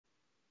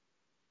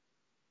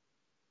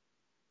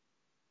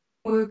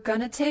We're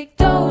gonna take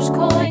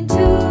Dogecoin to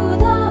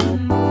the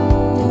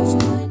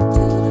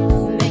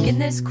moon, making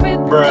this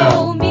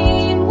crypto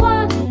mean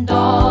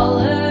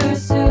 $1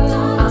 soon.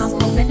 I'm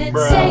hoping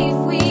it's safe,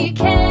 we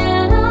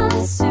can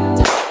assume.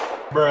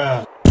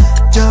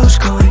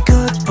 Dogecoin,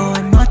 good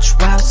boy, much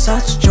wealth,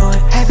 such joy.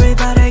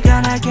 Everybody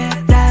gonna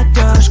get that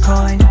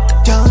Dogecoin.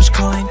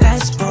 Dogecoin,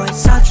 best boy,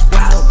 such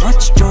wealth,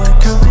 much joy.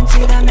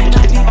 Currency that may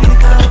not be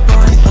good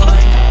boy.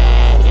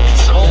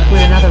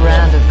 With another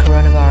round of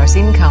coronavirus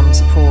income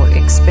support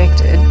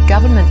expected,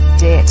 government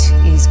debt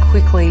is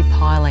quickly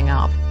piling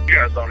up. You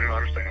guys don't even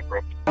understand,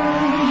 bro.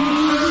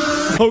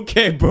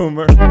 Okay,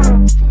 boomer. You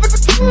guys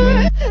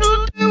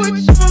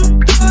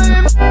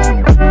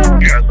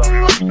don't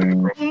even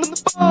understand, bro.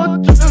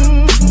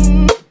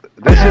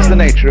 This is the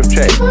nature of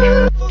change.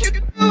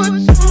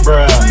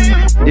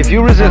 If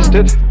you resist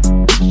it,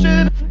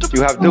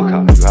 you have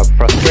dukkha, you have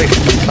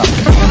frustration and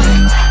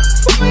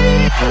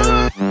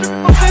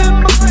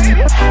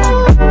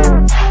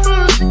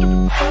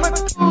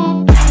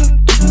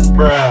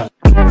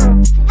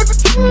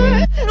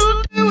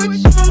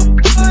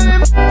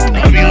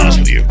I'll be honest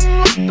with you.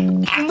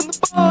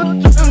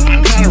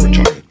 I'm kind of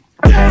retarded.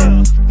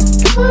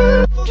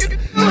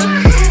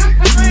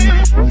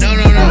 No,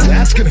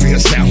 that's gonna be a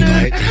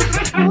soundbite.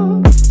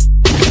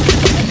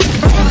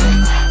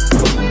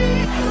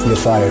 You're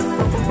fired.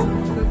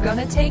 We're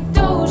gonna take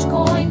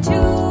Dogecoin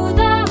to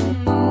the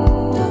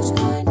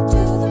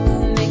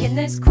moon, making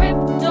this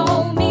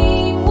crypto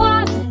mean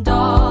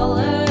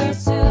 $1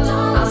 soon.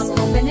 I'm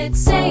hoping it's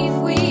safe,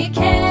 we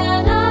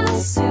can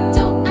assume.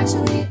 Don't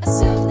actually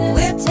assume this.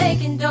 We're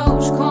taking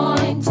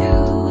Dogecoin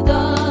to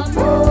the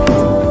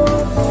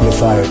moon. You're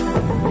fired.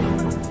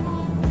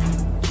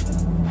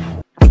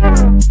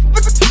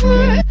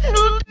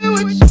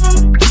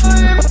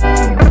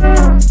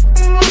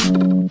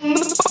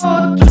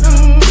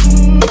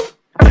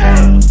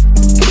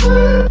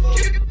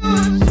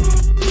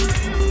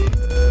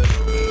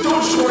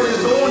 Dogecoin is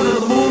going to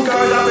the moon,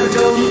 guys. I've been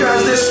telling you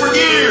guys this for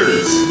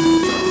years.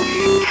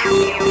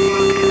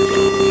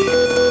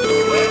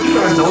 You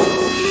guys know.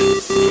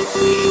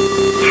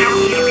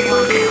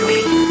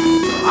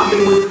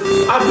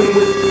 I've been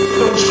with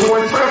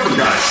Dogecoin forever,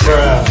 guys.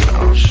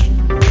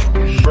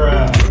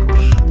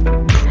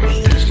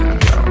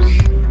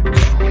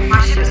 My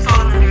ship has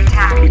fallen under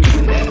attack.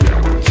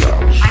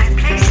 I've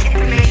placed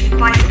information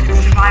vital to the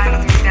survival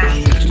of the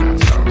rebellion.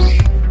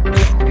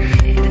 If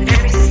the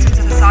enemy systems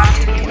of the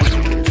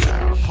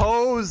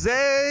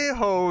SAR-2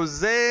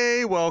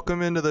 Jose,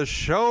 welcome into the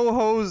show,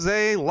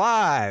 Jose,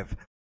 live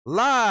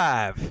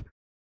on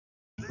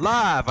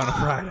a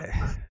Friday.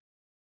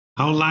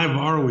 How live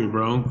are we,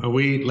 bro? Are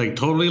we like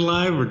totally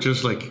live or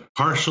just like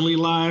partially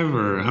live?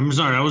 Or I'm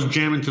sorry, I was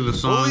jamming to the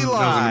song. Fully That was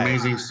live. an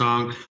amazing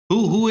song.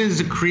 Who is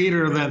the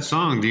creator of that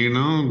song? Do you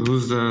know?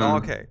 Who's the?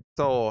 Okay,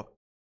 so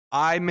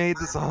I made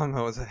the song,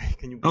 Jose.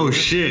 Can you? Oh believe it?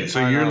 shit!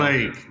 So I you're know.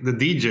 like the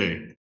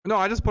DJ. No,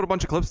 I just put a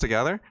bunch of clips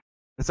together.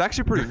 It's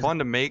actually pretty fun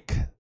to make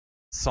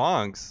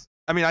songs.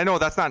 I mean, I know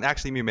that's not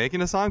actually me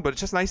making a song, but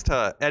it's just nice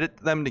to edit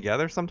them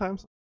together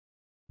sometimes.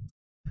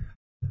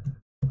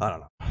 I don't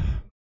know.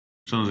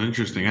 Sounds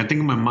interesting. I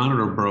think my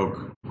monitor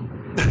broke.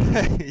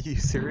 You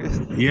serious?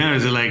 Yeah,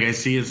 is it like I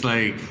see? It's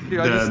like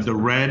Dude, the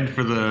red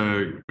for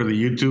the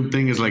YouTube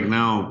thing is like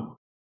now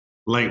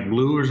light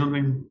blue or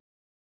something.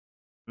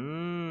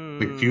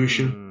 Like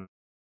fuchsia.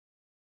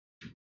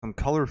 Some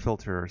color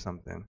filter or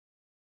something.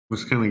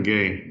 Looks kind of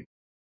gay.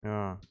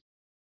 Yeah. I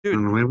Dude,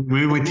 don't know,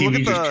 maybe my look TV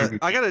at just the, turned.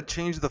 I gotta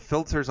change the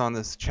filters on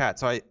this chat.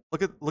 So I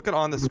look at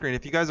on the screen.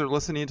 If you guys are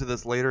listening to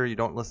this later, you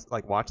don't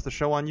watch the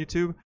show on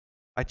YouTube.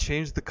 I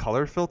changed the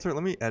color filter.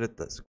 Let me edit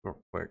this real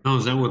quick. Oh,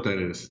 is that what that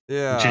is?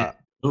 Yeah. Change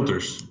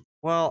filters.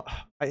 Well,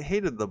 I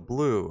hated the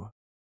blue.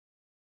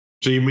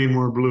 So you made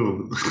more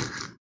blue.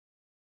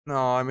 No,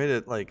 I made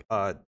it like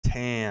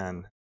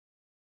tan.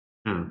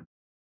 Huh.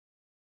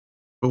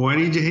 But why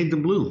did you hate the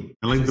blue?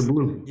 I like the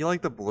blue. You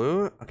like the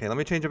blue? Okay, let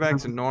me change it back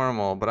to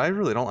normal. But I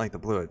really don't like the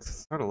blue. It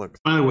sort of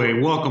looks. By the way,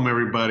 welcome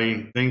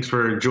everybody. Thanks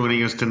for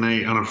joining us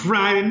tonight on a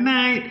Friday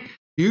night.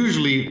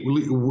 Usually,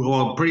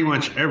 well, pretty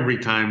much every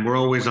time, we're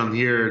always on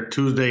here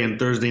Tuesday and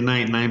Thursday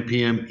night, 9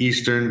 p.m.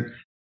 Eastern.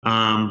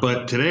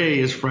 But today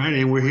is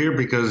Friday, and we're here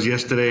because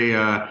yesterday,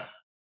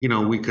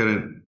 we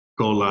couldn't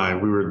go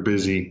live. We were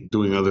busy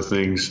doing other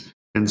things.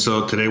 And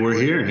so today we're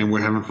here, and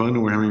we're having fun,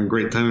 and we're having a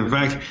great time. In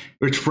fact,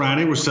 it's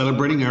Friday. We're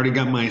celebrating. I already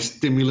got my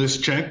stimulus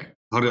check.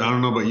 I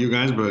don't know about you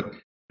guys, but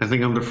I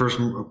think I'm the first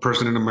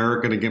person in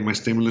America to get my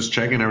stimulus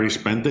check, and I already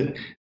spent it.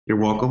 You're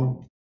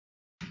welcome.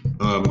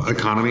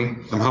 Economy.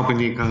 I'm helping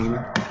the economy.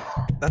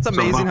 That's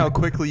amazing how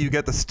quickly you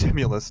get the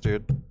stimulus,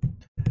 dude.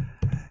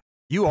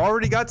 You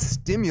already got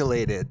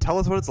stimulated. Tell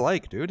us what it's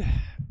like, dude.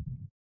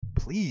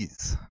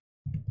 Please.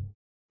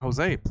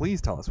 Jose,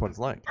 please tell us what it's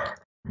like.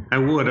 I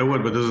would,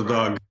 but there's a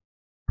dog.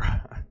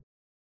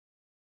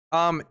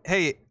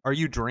 Hey, are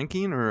you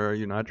drinking or are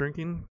you not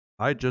drinking?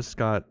 I just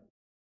got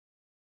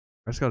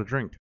a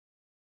drink.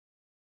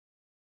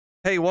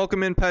 Hey,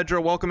 welcome in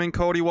Pedro, welcome in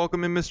Cody,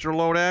 welcome in Mr.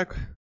 Lodak.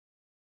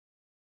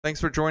 Thanks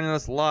for joining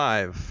us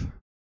live.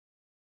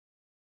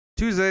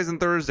 Tuesdays and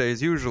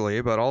Thursdays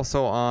usually, but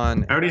also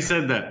on I already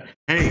said that.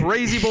 Hey,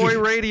 Crazy Boy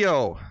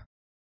Radio.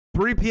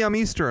 3 p.m.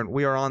 Eastern.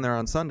 We are on there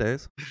on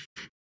Sundays.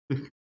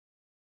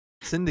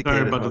 Syndicated.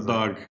 Sorry about the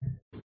dog.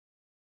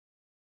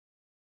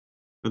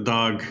 The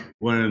dog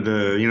wanted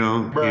to, you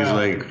know, he's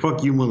like,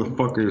 fuck you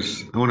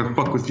motherfuckers. I want to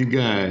fuck with you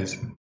guys.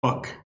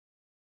 Fuck.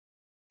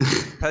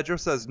 Pedro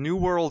says, New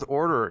World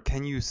Order.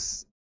 Can you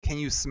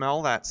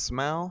smell that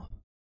smell?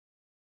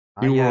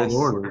 New World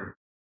Order.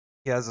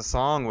 He has a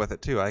song with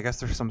it too. I guess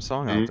there's some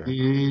song out there.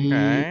 Mm-hmm.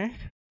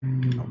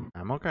 Okay.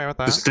 I'm okay with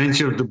that. The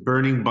stench of the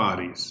burning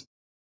bodies.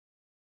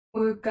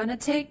 We're gonna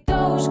take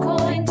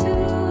Dogecoin to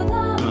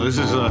the. This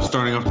is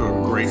starting off to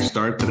a great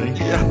start today.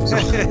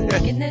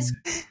 Making this.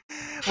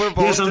 We're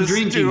both I'm just,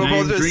 drinking. dude, we're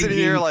both just drinking sitting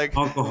here like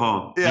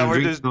alcohol. Yeah, we're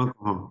drinking just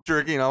alcohol.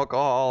 drinking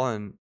alcohol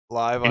and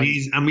live And on,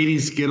 I'm eating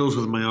Skittles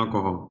with my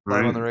alcohol.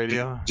 live Right? on the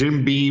radio.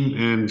 Jim Beam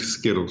and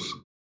Skittles.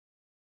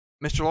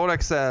 Mr.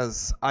 Lodek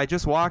says, I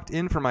just walked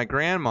in for my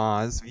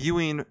grandma's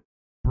viewing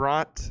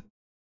brought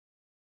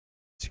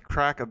to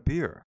crack a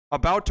beer.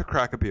 About to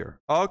crack a beer.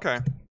 Oh, okay.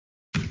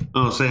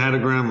 Oh, say hi to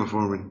Grandma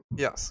for me.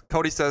 Yes.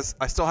 Cody says,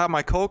 I still have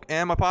my Coke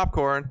and my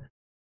popcorn.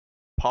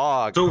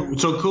 Pog.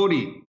 So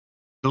Cody,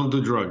 don't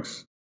do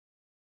drugs.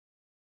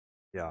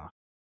 Yeah.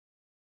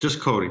 Just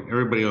Cody.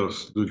 Everybody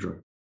else do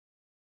drugs.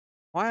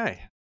 Why?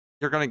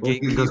 You're going to Well,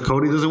 gatekeep. because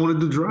Cody doesn't want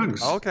to do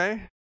drugs.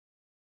 Okay.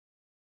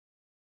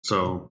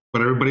 So,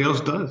 but everybody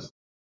else does.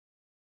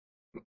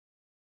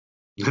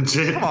 That's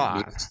it. Come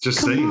on. It's just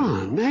saying.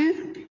 on,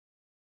 man.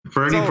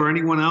 For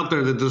anyone out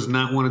there that does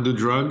not want to do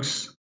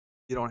drugs,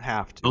 You don't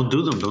have to. don't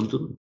do them. Don't do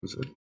them. That's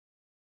it.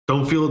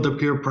 Don't feel the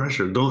peer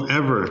pressure. Don't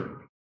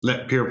ever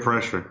let peer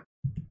pressure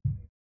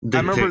dictate.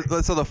 I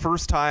remember, so the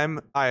first time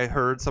I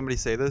heard somebody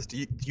say this, do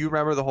you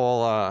remember the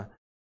whole,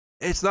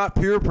 it's not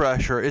peer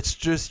pressure, it's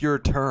just your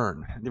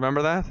turn. Do you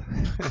remember that?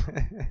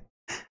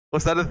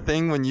 Was that a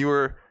thing when you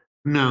were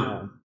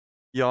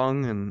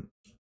young and...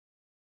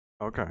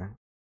 Okay.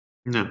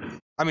 No.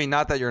 I mean,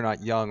 not that you're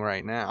not young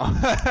right now.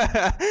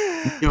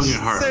 Young at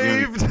heart.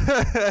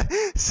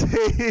 Saved.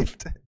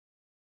 Saved.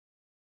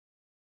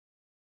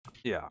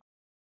 Yeah.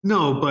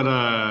 No,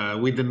 but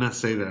we did not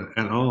say that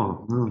at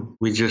all. No.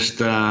 We just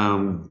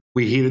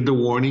we heeded the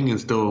warning and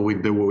still we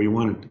did what we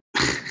wanted.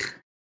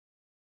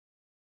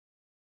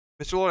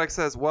 Mr. Lodek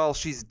says, well,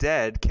 she's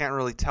dead. Can't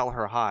really tell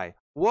her hi.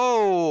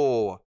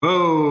 Whoa.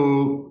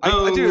 Oh.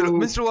 Dude,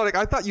 Mr. Lodek,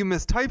 I thought you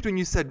mistyped when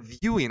you said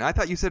viewing. I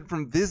thought you said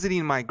from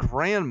visiting my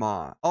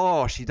grandma.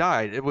 Oh, she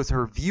died. It was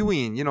her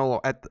viewing, you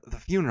know, at the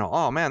funeral.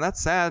 Oh, man, that's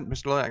sad,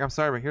 Mr. Lodek. I'm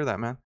sorry to hear that,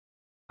 man.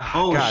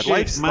 Oh, God, shit.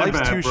 life's My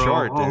bad, too bro.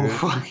 short, Oh, dude.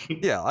 fuck.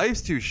 Yeah,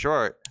 life's too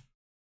short.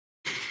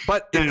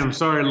 But Damn,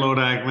 sorry,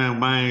 Lodak, man.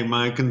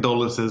 My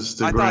condolences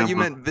to I Grandma. thought you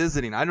meant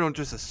visiting. I don't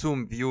just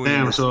assume viewing.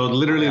 Damn, so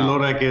literally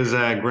Lodak is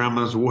at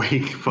Grandma's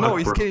wake. Fuck, No,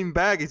 he's bro. getting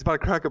back. He's about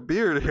to crack a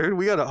beer, dude.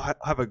 We gotta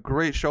have a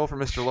great show for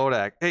Mr.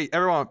 Lodak. Hey,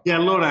 everyone. Yeah,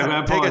 Lodak,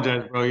 I take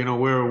apologize, bro. You know,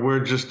 we're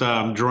just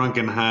drunk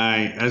and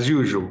high as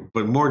usual,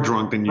 but more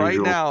drunk than Right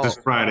usual. now, It's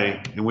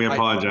Friday, and we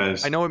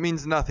apologize. I know it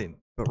means nothing,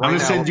 but I'm right gonna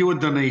now. send you a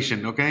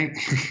donation, okay?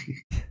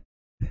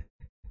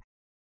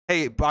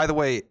 Hey, by the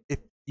way, if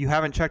you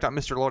haven't checked out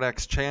Mr.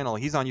 Lodak's channel,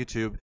 he's on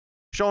YouTube.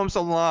 Show him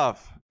some love.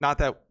 Not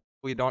that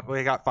we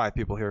got 5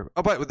 people here.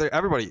 Oh, but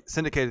everybody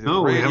syndicated through No,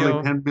 the we radio. have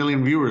like 10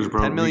 million viewers,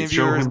 bro. 10 million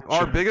Show viewers. him-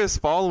 Our biggest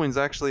following's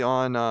actually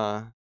on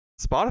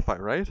Spotify,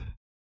 right?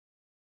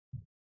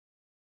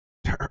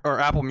 Or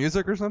Apple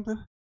Music or something?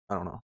 I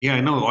don't know. Yeah,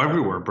 I know,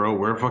 everywhere, bro.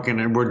 We're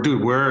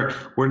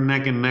we're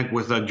neck and neck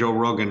with Joe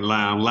Rogan.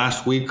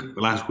 Last week,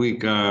 we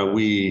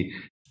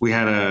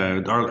had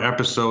our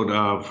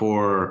episode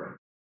for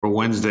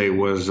Wednesday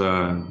was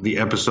the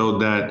episode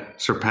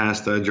that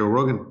surpassed Joe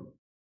Rogan.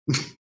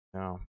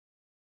 No.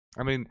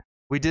 I mean,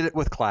 we did it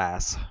with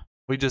class.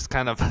 We just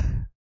kind of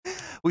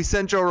we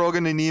sent Joe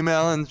Rogan an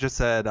email and just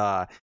said,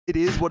 it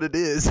is what it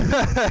is.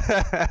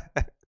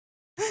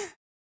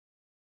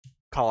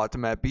 Call out to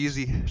Matt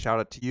Beasy. Shout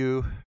out to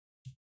you.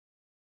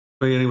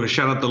 But anyway,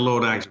 shout out to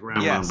Lodak's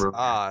grandma, Yes. bro.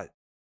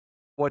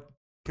 What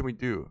can we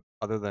do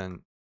other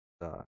than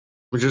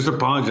We just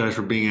apologize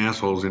for being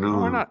assholes, you know. No,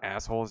 we're not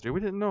assholes, dude. We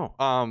didn't know.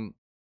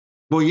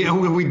 Well, yeah,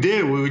 we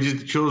did. We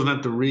just chose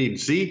not to read.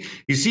 See,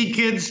 you see,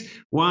 kids,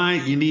 why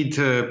you need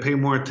to pay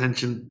more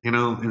attention, you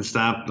know, and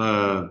stop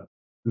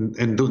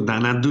and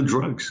not do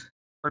drugs.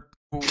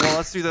 Well,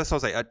 let's do this,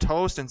 Jose. A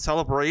toast and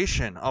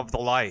celebration of the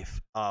life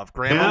of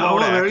Grandma Yeah, oh,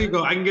 Lodak. there you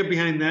go. I can get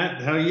behind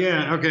that. Hell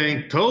yeah.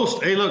 Okay,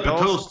 toast. Hey, look, a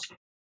toast.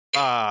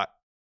 There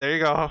you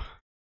go.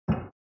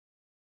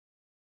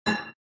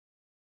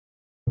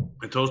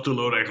 A toast to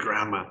Lodak's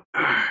grandma.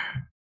 There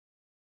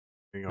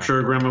you go. I'm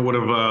sure grandma would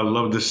have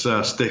loved this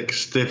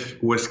stiff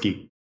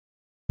whiskey.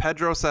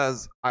 Pedro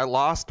says, I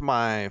lost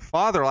my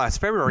father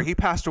last February. He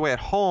passed away at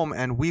home,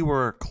 and we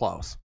were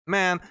close.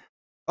 Man,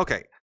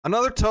 okay.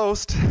 Another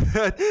toast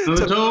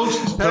to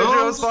toast.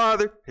 Pedro's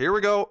father. Here we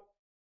go.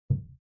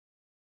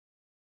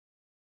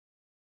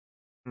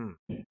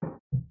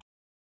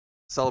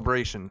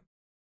 Celebration.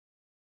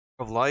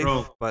 of life,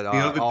 Bro, but the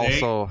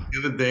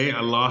other day, I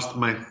lost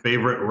my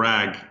favorite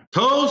rag.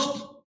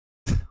 Toast.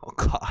 Oh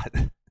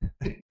God.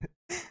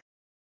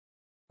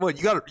 What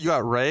you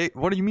got rag?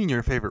 What do you mean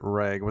your favorite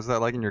rag? Was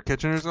that like in your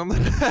kitchen or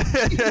something?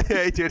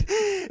 Hey, dude,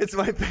 it's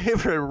my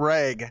favorite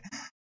rag.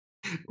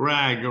 A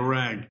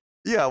rag.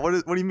 Yeah. What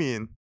do you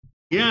mean?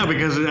 Yeah,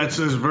 because it's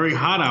very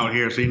hot out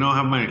here. So you know, I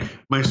have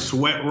my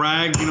sweat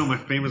rag. You know, my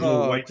famous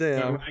little white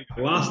sweat rag.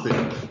 I lost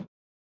it.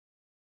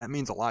 That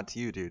means a lot to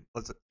you, dude.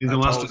 It means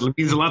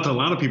a lot to a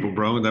lot of people,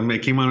 bro.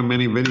 That came out in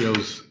many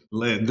videos.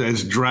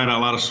 It's dried out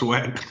a lot of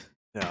sweat.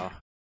 Yeah.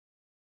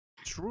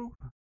 True.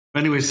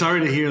 Anyway,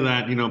 sorry to hear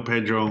that. You know,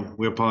 Pedro,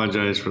 we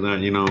apologize for that.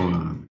 You know,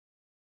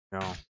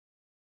 No.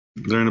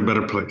 They're in a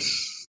better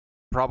place.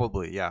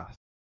 Probably, yeah.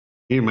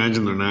 Can you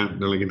imagine they're not?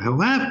 They're like, hell,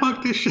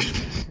 fuck this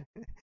shit.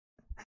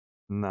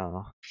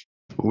 No.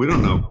 We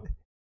don't know.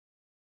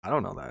 I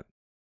don't know that.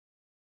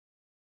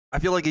 I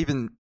feel like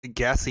even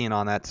guessing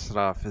on that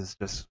stuff is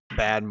just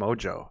bad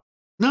mojo.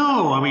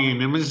 No, I mean,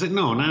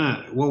 no,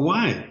 not. Well,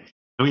 why?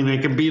 I mean, they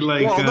could be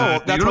like. Well, no,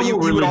 that's why you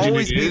would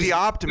always be the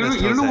optimist.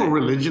 You don't know what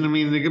religion. I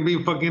mean, they could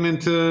be fucking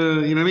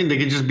into. You know what I mean? They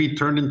could just be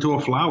turned into a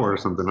flower or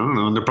something. I don't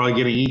know. And they're probably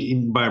getting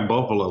eaten by a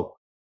buffalo.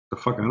 The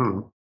fuck, I don't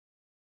know.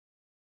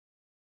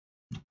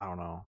 I don't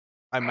know.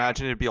 I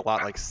imagine it'd be a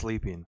lot like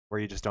sleeping,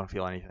 where you just don't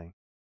feel anything.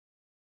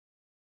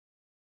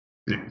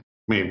 Yeah,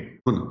 maybe.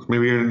 Who knows?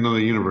 Maybe you're in another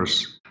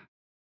universe.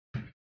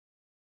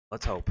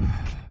 Let's hope.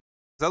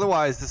 Because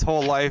otherwise, this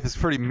whole life is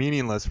pretty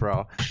meaningless,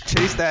 bro.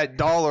 Chase that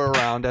dollar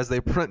around as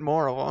they print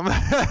more of them.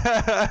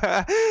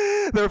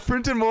 They're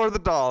printing more of the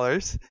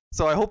dollars.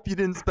 So I hope you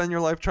didn't spend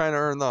your life trying to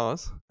earn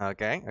those.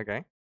 Okay.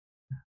 It's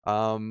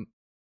all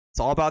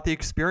about the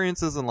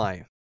experiences in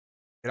life.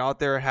 Get out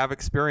there and have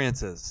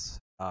experiences.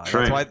 That's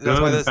why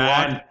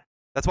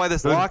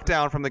this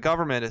lockdown from the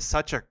government is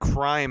such a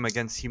crime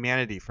against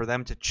humanity, for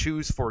them to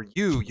choose for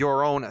you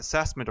your own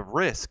assessment of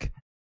risk.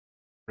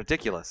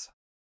 Ridiculous.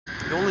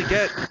 You only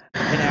get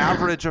an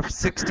average of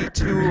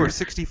 62 or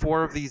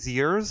 64 of these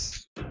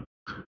years.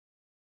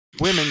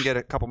 Women get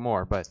a couple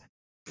more, but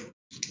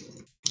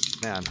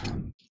man.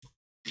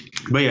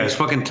 But yeah, it's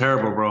fucking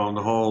terrible, bro. And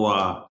the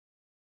whole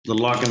the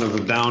locking of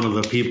the down of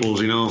the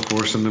peoples, you know,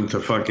 forcing them to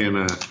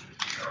fucking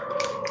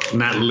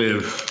not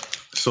live.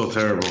 So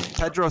terrible.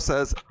 Pedro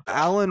says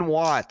Alan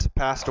Watt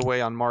passed away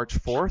on March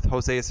 4th.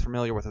 Jose is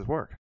familiar with his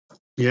work.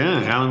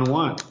 Yeah, Alan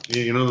Watt. Do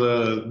you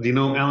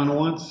know Alan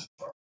Watts?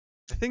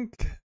 I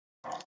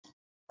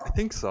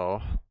think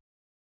so.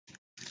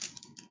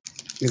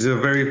 He's a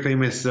very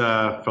famous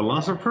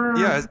philosopher.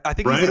 Yeah, I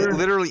think writer? he's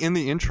literally in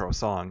the intro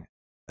song.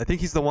 I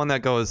think he's the one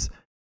that goes.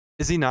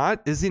 Is he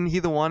not? Isn't he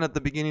the one at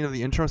the beginning of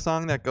the intro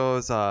song that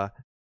goes? That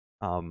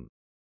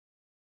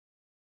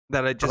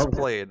I just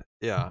played.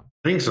 Yeah.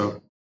 I think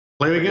so.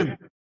 Play it again.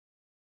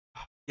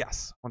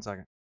 Yes. 1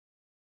 second.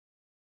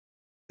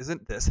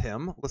 Isn't this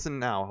him? Listen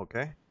now,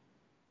 okay?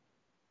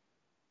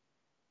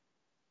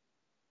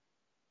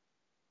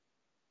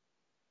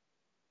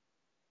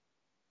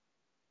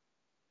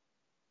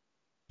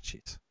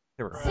 Jeez.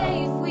 Here we go.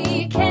 Safe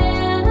we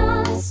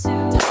can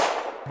assume.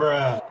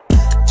 Bruh.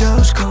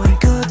 Dogecoin,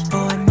 good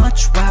boy,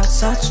 much wow,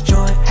 such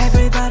joy.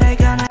 Everybody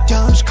gonna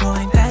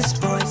Dogecoin, best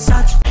boy,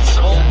 such.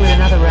 With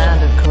another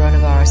round of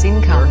coronavirus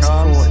income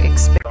support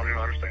expected. Don't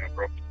even understand,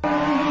 bro.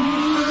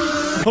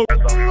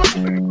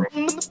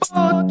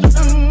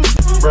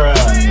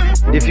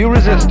 Bruh. If you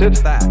resisted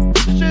that,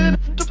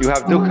 you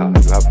have dukkha,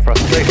 you have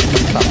frustration.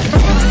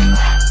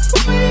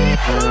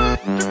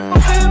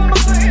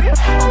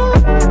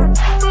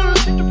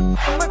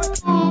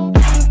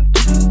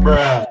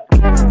 Bruh.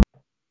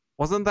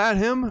 Wasn't that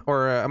him,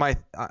 or am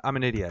I'm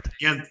an idiot?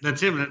 Yeah,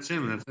 that's him.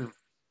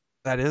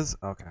 That is?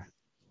 Okay.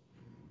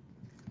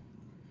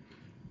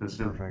 That's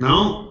him. Perfect.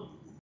 No?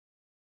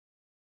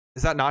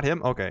 Is that not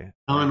him? Okay.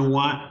 Alan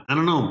Watt? I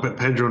don't know, but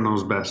Pedro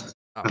knows best.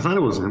 Oh. I thought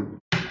it was him.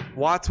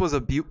 Watts was a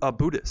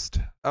Buddhist.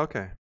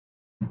 Okay.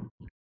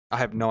 I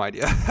have no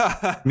idea.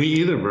 Me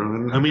either,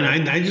 bro. I mean,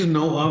 I just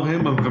know of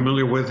him. I'm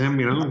familiar with him,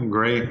 you know.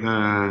 Great. You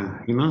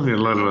know, he had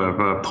a lot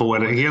of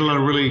poetic. He had a lot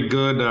of really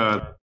good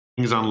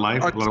things on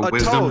life. A lot of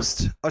wisdom. A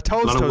toast. A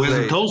lot of wisdom.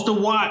 Jose. Toast to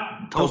what?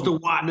 Toast to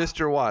what?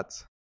 Mr.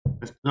 Watts.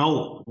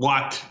 No,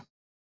 what?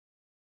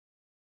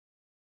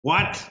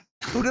 What?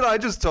 Who did I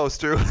just toast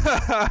to?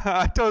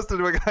 I toasted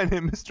to a guy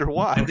named Mr.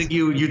 Watts. I think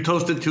you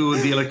toasted to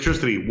the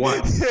electricity.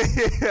 What?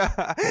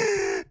 Yeah.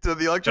 To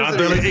the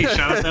electricity.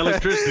 Shout out to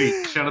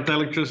electricity. Shout out to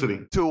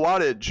electricity. To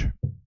wattage.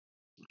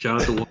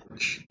 Shout out to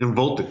wattage and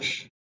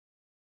voltage.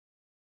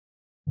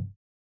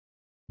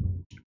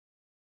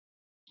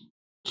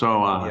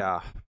 So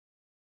yeah.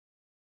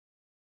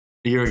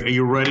 Are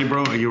you ready,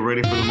 bro? Are you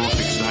ready for the most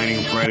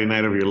exciting Friday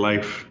night of your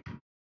life?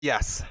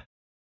 Yes.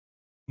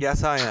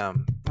 Yes, I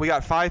am. We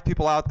got 5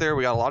 people out there.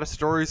 We got a lot of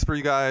stories for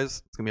you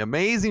guys. It's going to be an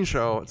amazing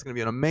show. It's going to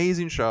be an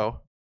amazing show.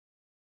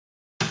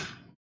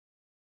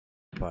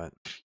 But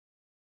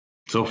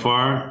so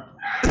far,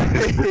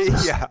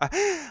 yeah.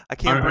 I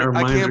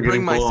can't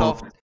bring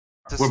myself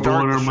to We're start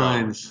blowing the our show.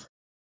 minds.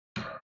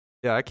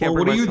 Yeah, I can't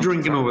Well, bring what are you myself to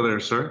drinking start. over there,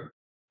 sir?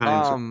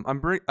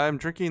 I'm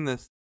drinking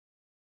this.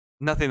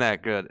 Nothing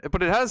that good,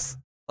 but it has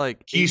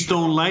like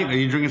Keystone Light. Are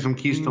you drinking some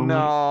Keystone Light?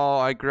 No,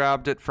 I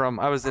grabbed it from.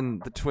 I was in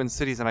the Twin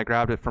Cities and I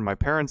grabbed it from my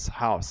parents'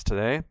 house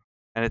today,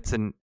 and it's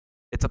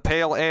a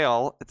pale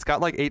ale. It's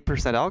got like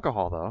 8%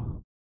 alcohol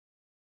though.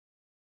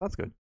 That's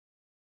good.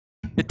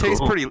 It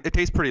tastes pretty. It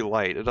tastes pretty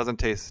light. It doesn't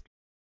taste.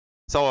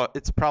 So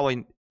it's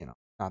probably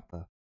not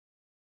the.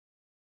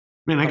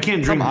 Man, I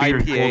can't drink some beer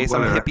in IPA, cold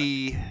some weather.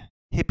 hippie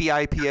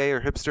IPA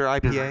or hipster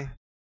IPA.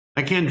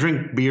 I can't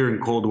drink beer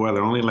in cold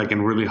weather. Only like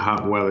in really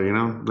hot weather. You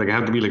know, like I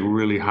have to be like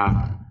really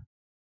hot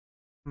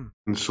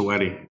and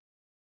sweaty.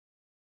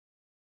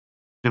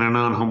 In a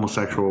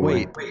non-homosexual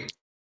way. Wait.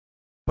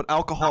 But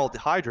alcohol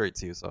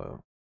dehydrates you,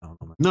 so.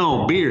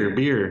 No,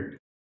 beer.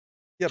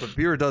 Yeah, but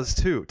beer does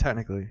too,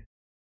 technically.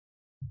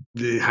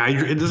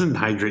 It doesn't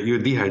hydrate you.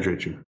 It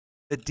dehydrates you.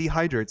 It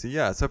dehydrates you,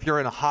 yeah. So if you're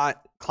in a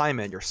hot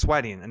climate, you're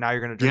sweating, and now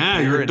you're gonna drink Yeah,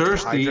 beer you're and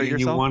thirsty. dehydrate And you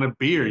yourself? want a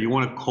beer. You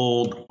want a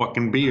cold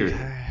fucking beer.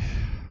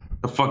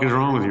 The fuck is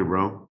wrong with you,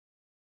 bro?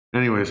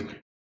 Anyways,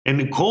 in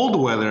the cold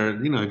weather,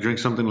 drink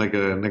something like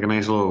a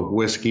nice little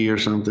whiskey or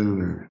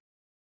something.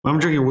 I'm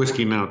drinking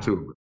whiskey now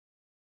too.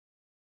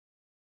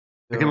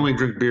 I can only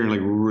drink beer in like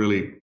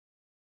really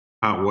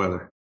hot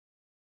weather.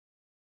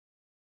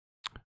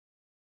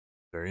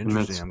 Very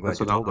interesting. I'm glad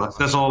you told us.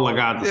 That's all I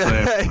got to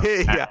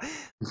say. Yeah.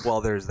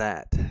 Well, there's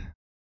that.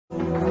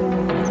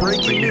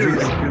 Breaking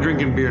news. You're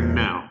drinking beer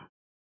now.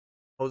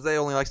 Jose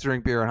only likes to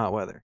drink beer in hot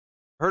weather.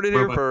 Heard it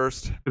here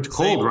first. It's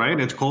cold, right?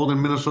 It's cold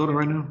in Minnesota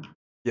right now?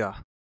 Yeah.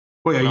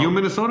 Wait, are you in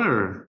Minnesota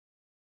or?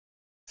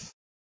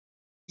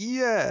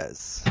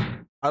 Yes.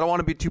 I don't want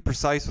to be too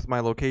precise with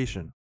my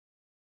location.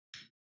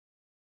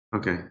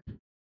 Okay.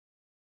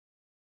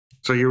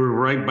 So you were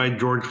right by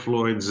George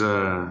Floyd's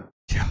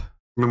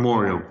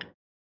memorial.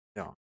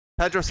 Yeah.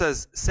 Pedro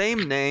says,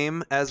 same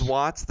name as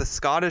Watts. The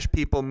Scottish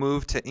people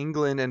moved to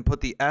England and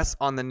put the S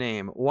on the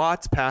name.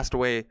 Watts passed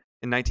away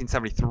in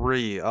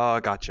 1973.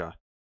 Oh, gotcha.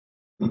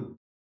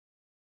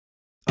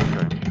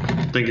 Okay.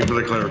 Thank you for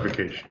the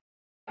clarification.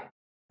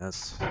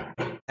 Yes.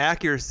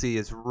 Accuracy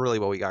is really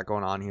what we got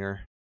going on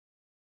here.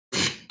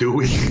 Do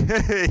we?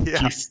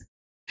 Yeah.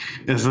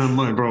 That's not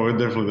much, bro. We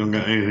definitely don't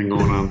got anything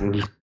going on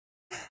there.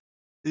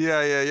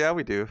 Yeah,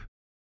 we do.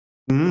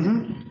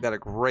 Mm-hmm. Got a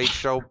great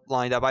show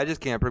lined up. I just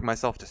can't bring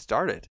myself to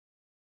start it.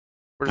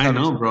 I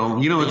know,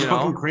 bro. It's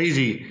fucking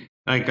crazy.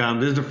 Like,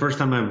 this is the first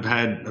time I've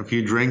had a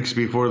few drinks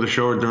before the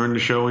show or during the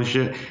show and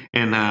shit.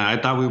 And I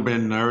thought we've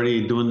been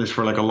already doing this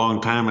for like a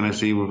long time, and I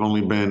see we've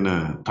only been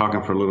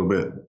talking for a little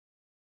bit.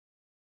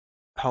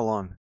 How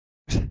long?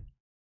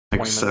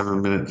 Like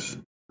 7 minutes.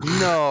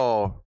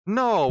 No,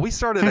 we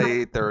started at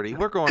 8:30.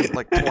 We're going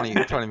like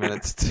 20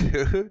 minutes,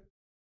 dude.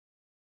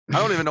 I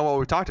don't even know what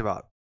we talked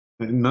about.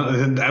 No,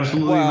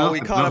 absolutely well,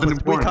 nothing. we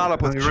caught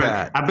up with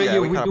chat. I bet Yeah,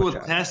 you if we caught do up a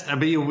with test. I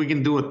bet you if we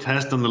can do a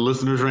test on the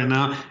listeners right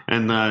now,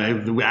 and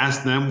if we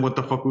ask them what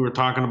the fuck we were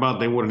talking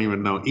about, they wouldn't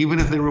even know. Even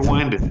if they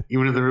rewinded.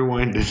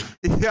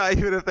 Yeah,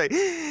 even if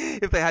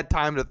they had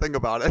time to think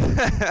about it.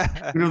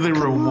 Even if they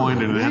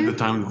rewinded and had the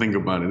time to think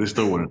about it, they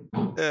still wouldn't.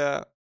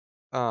 Yeah.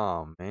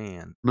 Oh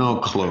man. No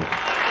clue.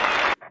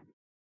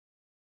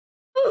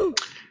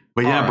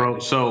 But yeah, bro.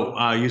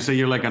 So you say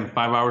you're like on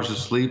 5 hours of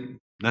sleep.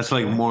 That's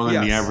like more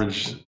than the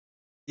average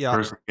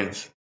person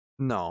gets.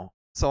 No.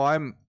 So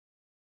I'm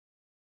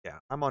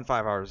on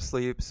 5 hours of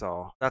sleep.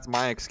 So that's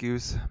my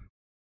excuse.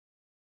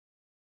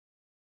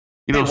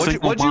 Hey,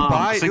 what'd you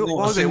buy? A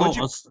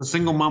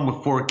single mom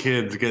with 4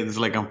 kids gets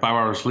like on 5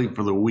 hours of sleep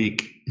for the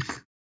week.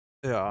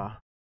 Yeah.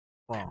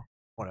 Well,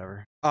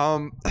 whatever.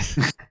 You're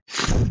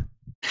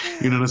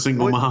not a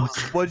single mom.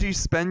 What'd you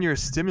spend your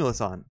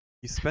stimulus on?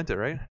 You spent it,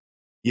 right?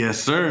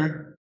 Yes,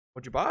 sir.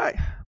 What'd you buy?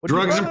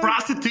 Drugs and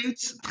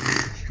prostitutes.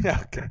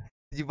 Yeah, okay.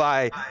 Did you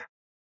buy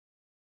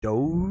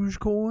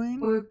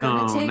Dogecoin?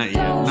 No, not yet.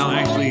 No,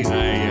 actually,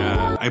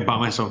 I bought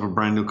myself a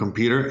brand new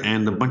computer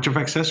and a bunch of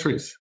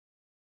accessories.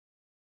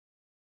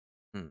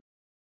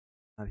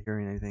 Not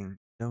hearing anything.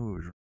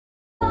 Doge.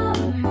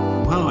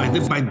 Well, I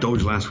did buy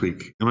Doge last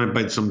week. I might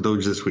buy some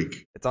Doge this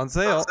week. It's on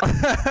sale.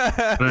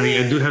 But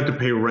I do have to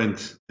pay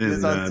rent.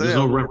 And there's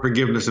no rent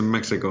forgiveness in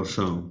Mexico,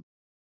 so.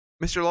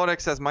 Mr. Lodek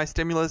says, my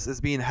stimulus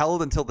is being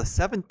held until the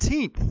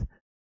 17th.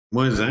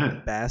 What is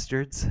that?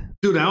 Bastards.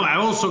 Dude, I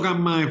also got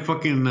my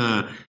fucking,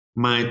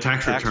 my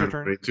tax return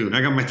ready, too.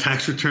 I got my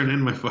tax return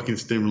and my fucking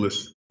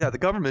stimulus. Yeah, the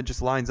government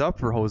just lines up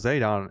for Jose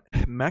down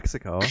in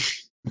Mexico.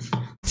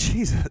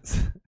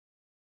 Jesus.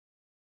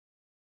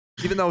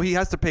 Even though he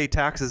has to pay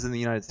taxes in the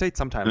United States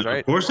sometimes,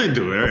 right? Of course I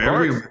do.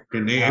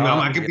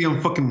 I could be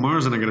on fucking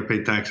Mars and I gotta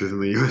pay taxes in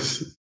the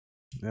U.S.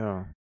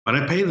 Yeah. But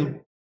I pay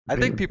them. I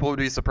think people would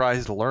be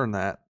surprised to learn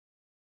that.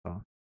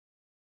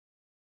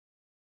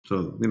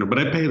 So, but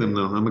I pay them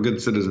though. I'm a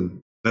good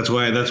citizen. That's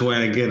why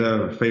I get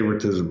a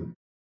favoritism.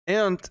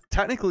 And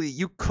technically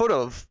you could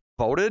have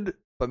voted,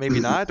 but maybe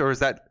not, or is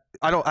that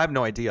I have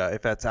no idea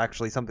if that's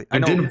actually something. I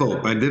did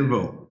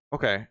vote.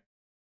 Okay.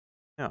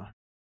 Yeah.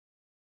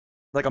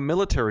 Like a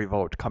military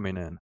vote coming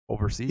in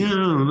overseas. Yeah, I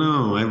don't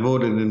know. I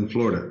voted in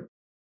Florida.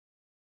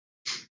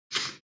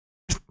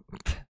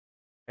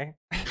 Okay.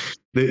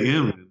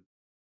 Man.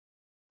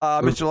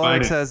 Mr.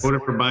 Lawrence says.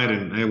 Voted for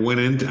Biden. I went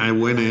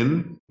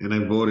in and I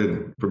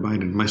voted for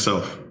Biden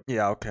myself.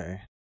 Yeah.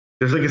 Okay.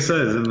 Just like it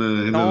says in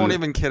the. Don't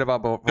even kid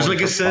about voting. Just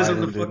like it says Biden,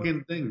 on the dude.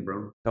 fucking thing,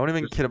 bro. Don't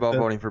even kid about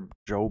voting for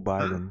Joe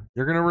Biden.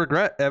 You're gonna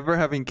regret ever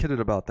having kidded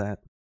about that.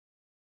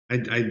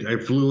 I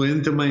flew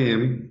into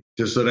Miami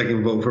just so that I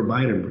can vote for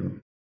Biden, bro.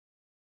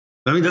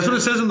 I mean, that's what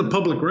it says in the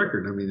public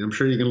record. I mean, I'm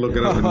sure you can look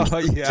it up and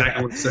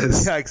exactly what it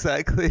says. Yeah,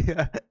 exactly.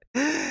 Yeah.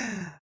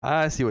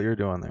 I see what you're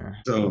doing there.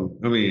 So,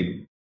 I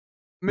mean,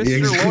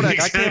 Mr. Wodak,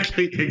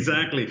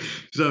 exactly.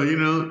 So,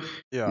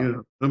 yeah.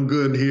 I'm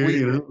good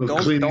here.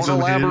 Don't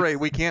elaborate.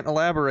 We can't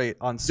elaborate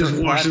on certain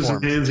just washing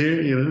platforms. some hands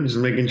here. Just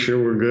making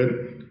sure we're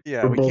good.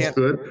 Yeah, we're both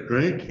good,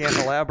 right? We can't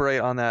elaborate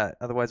on that,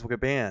 otherwise we'll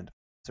get banned.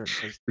 We're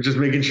just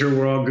making sure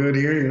we're all good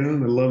here. I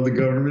love the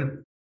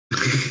government.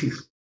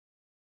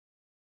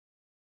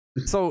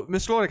 So,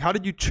 Mr. Lodick, how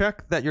did you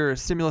check that your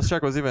stimulus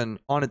check was even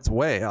on its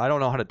way? I don't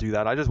know how to do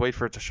that. I just wait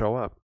for it to show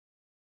up.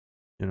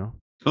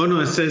 Oh, no,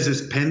 it says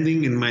it's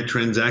pending in my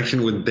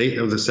transaction with date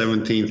of the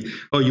 17th.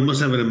 Oh, you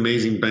must have an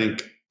amazing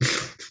bank.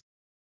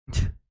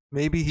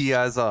 Maybe he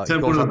has it's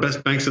one of the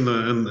best banks in the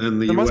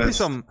there US. must be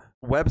some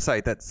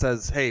website that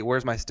says, hey,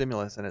 where's my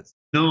stimulus? And it's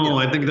No,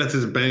 I think that's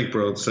his bank,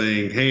 bro. It's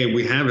saying, hey,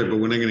 we have it, but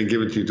we're not going to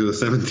give it to you to the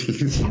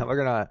 17th. Yeah,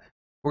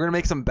 we're gonna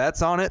make some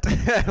bets on it.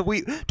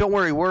 We don't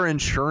worry, we're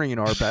insuring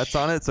our bets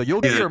on it, so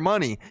you'll get your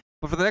money.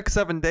 But for the next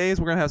 7 days,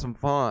 we're gonna have some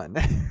fun.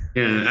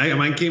 Yeah,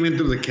 mine came in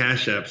through the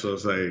Cash App, so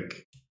it's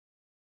like,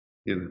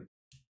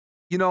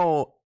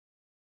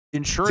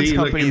 insurance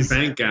companies.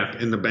 Like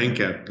in the bank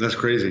app. That's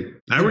crazy.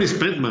 I already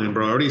spent mine,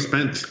 bro. I already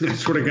spent. I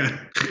swear to God.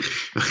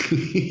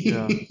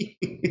 Yeah.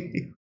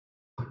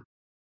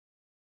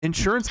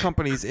 Insurance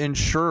companies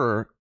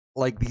insure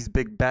like these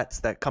big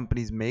bets that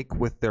companies make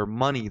with their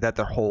money that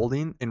they're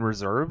holding in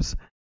reserves,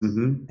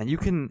 and you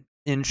can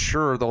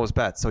insure those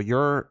bets. So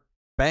your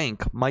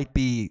bank might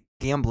be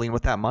gambling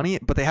with that money,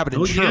 but they have it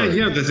insured.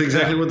 Yeah, that's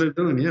exactly what they're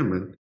doing. Yeah,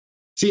 man.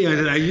 See,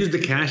 I used the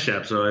Cash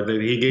App, so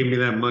he gave me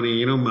that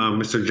money.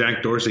 Mr.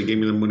 Jack Dorsey gave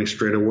me the money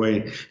straight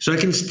away, so I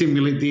can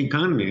stimulate the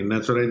economy, and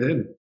that's what I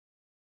did.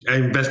 I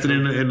invested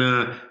in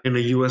a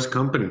U.S.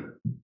 company.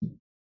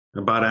 I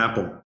bought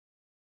Apple.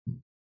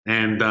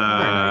 And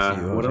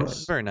what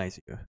else? Very nice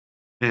of you.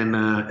 And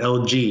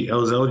LG.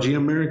 Was LG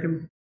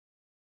American?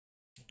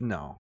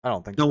 No, I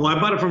don't think so. No, well, I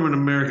bought it from an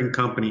American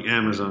company,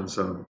 Amazon,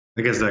 so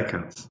I guess that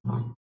counts.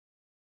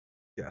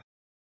 Yeah.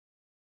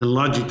 And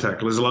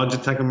Logitech. Was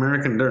Logitech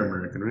American? They're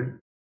American, right?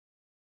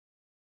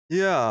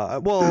 Yeah,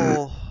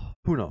 well,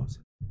 who knows?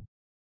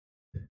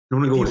 I'm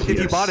gonna go with if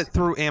you bought it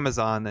through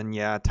Amazon, then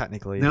yeah,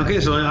 technically. Okay,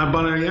 so I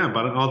bought it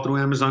all through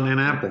Amazon and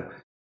Apple.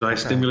 So I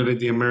stimulated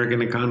the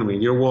American economy.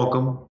 You're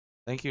welcome.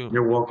 Thank you.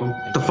 You're welcome.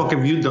 What the fuck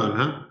have you done,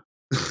 huh?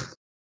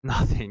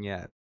 Nothing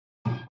yet.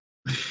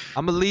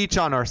 I'm a leech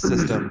on our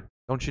system.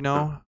 Don't you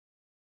know?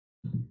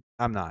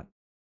 I'm not.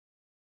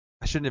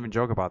 I shouldn't even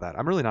joke about that.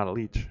 I'm really not a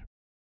leech.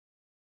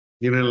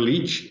 You're not a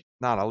leech?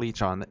 Not a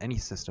leech on any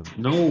system.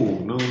 No.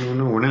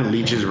 We're not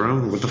leeches, bro.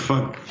 What the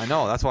fuck? I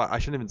know. That's why I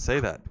shouldn't even say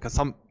that. Because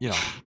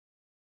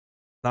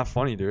not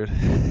funny, dude.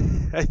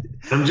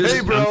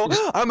 Hey, bro,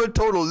 I'm a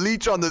total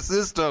leech on the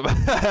system.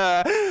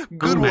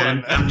 Good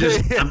one. I'm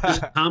just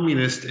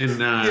communist, and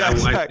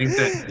exactly. I think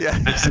that. Yeah,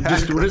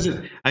 exactly. What is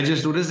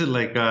it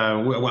like?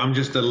 I'm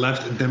just a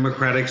left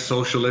democratic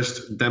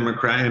socialist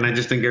Democrat, and I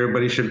just think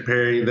everybody should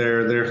pay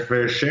their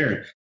fair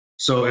share.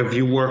 So if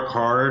you work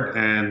hard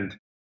and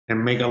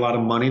make a lot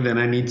of money, then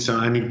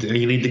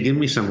you need to give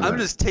me some. I'm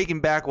just taking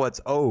back what's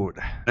owed.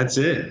 That's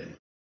it.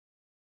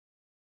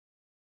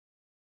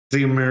 It's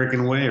the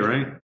American way,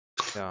 right?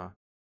 Yeah.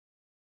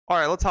 All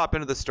right, let's hop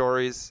into the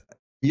stories.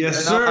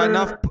 Yes, sir.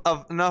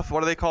 Enough. What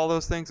do they call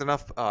those things?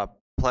 Enough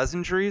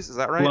pleasantries. Is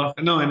that right? Well,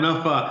 no,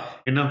 enough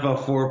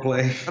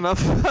foreplay.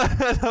 Enough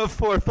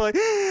foreplay.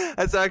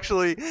 That's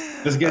actually.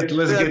 Let's get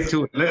to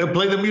it.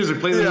 Play the music.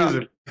 Play the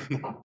music.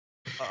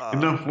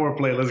 Enough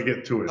foreplay. Let's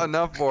get to it.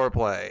 Enough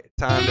foreplay.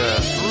 Time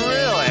to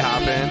really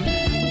hop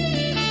in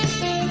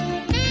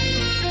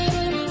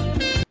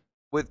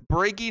with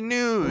breaking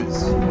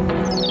news.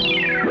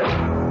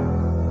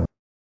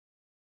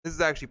 This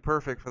is actually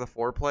perfect for the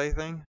foreplay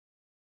thing.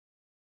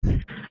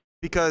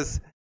 Because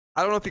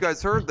I don't know if you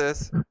guys heard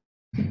this.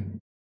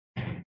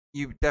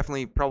 You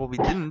definitely probably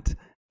didn't.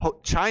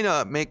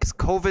 China makes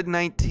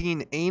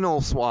COVID-19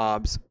 anal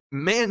swabs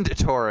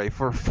mandatory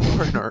for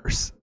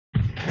foreigners.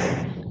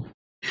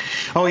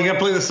 Oh, you gotta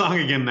play the song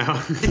again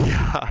now.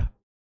 Yeah.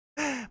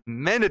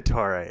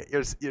 Mandatory.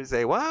 You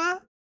say,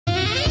 what?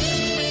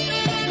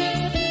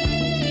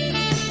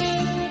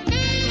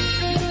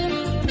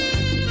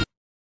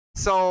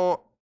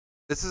 So,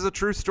 this is a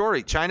true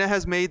story. China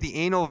has made the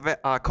anal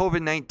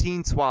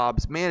COVID-19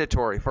 swabs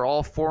mandatory for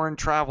all foreign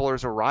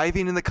travelers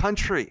arriving in the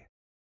country.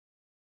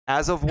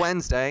 As of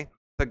Wednesday,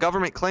 the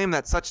government claimed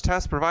that such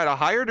tests provide a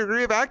higher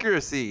degree of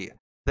accuracy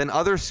than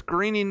other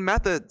screening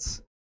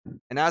methods.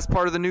 And as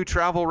part of the new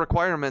travel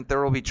requirement,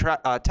 there will be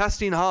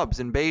testing hubs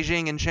in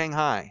Beijing and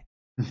Shanghai.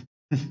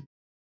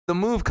 The The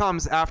move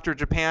comes after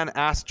Japan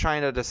asked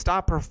China to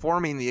stop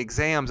performing the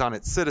exams on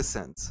its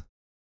citizens.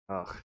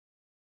 Ugh.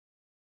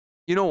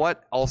 You know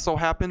what also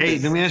happened? Hey,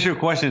 let me ask you a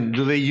question.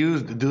 Do they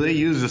use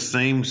the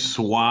same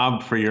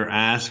swab for your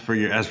ass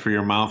as for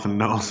your mouth and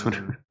nose? I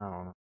don't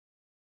know.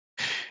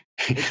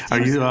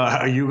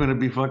 Are you gonna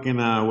be fucking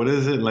what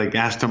is it, like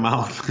ass to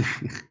mouth?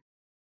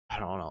 I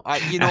don't know.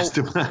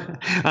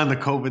 On the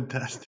COVID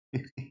test.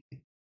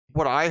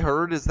 What I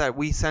heard is that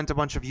we sent a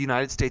bunch of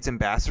United States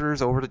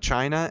ambassadors over to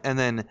China, and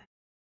then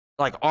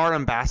like our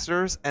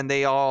ambassadors, and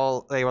they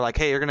were like,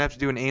 hey, you're gonna have to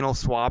do an anal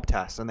swab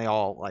test, and they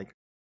all like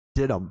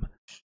did them.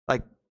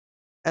 Like,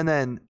 and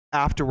then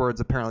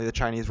afterwards, apparently the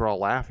Chinese were all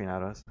laughing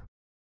at us.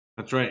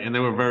 That's right, and they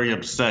were very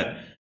upset.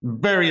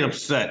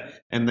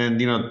 And then,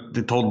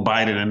 they told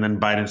Biden, and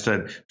then Biden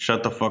said,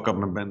 shut the fuck up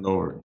and bend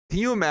over. Can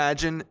you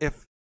imagine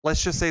if,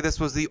 let's just say this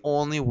was the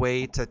only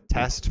way to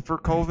test for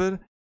COVID,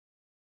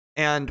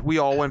 and we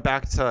all went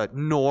back to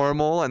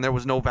normal and there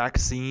was no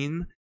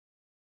vaccine,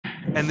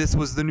 and this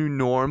was the new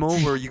normal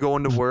where you go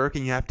into work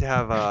and you have to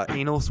have an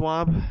anal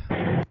swab?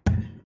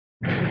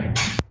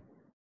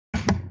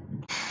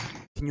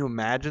 Can you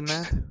imagine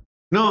that?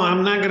 No,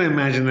 I'm not gonna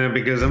imagine that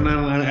because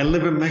I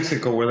live in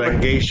Mexico where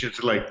that gay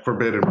shit's like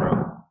forbidden,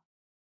 bro.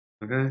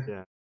 Okay.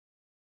 Yeah.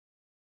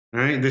 All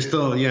right. They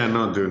still,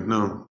 no, dude,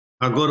 no.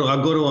 I'll go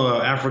to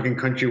a African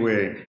country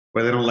where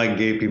they don't like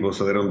gay people,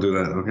 so they don't do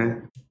that. Okay.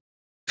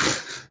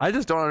 I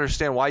just don't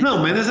understand why.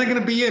 No, man, that's not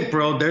gonna be it,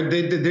 bro. They're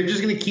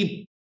just gonna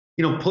keep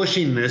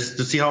pushing this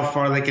to see how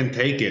far they can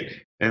take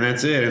it, and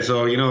that's it. And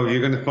so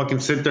you're gonna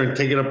fucking sit there and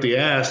take it up the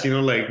ass,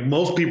 like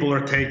most people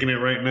are taking it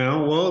right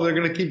now. Well, they're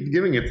gonna keep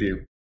giving it to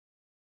you.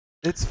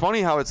 It's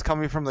funny how it's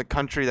coming from the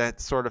country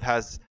that sort of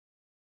has,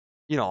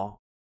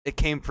 it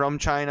came from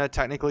China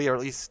technically, or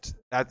at least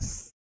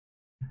that's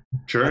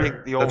sure.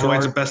 That's why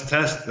it's the best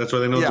test. That's why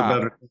they know it's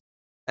better.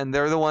 And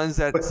they're the ones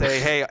that say,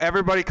 "Hey,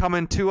 everybody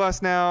coming to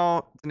us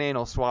now. It's an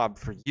anal swab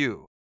for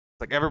you."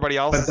 Like everybody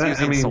else is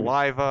using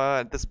saliva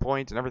at this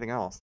point and everything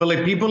else. But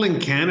like people in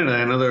Canada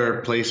and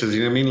other places,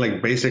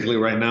 like basically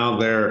right now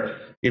they're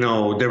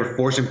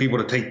forcing people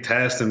to take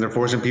tests and they're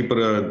forcing people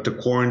to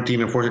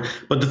quarantine and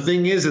but the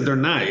thing is that they're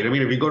not. If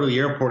you go to the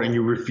airport and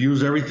you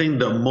refuse everything,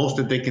 the most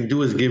that they can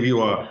do is give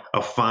you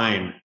a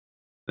fine.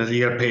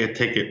 You got to pay a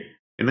ticket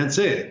and that's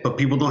it. But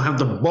people don't have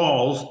the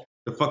balls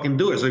to fucking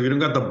do it. So if you don't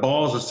got the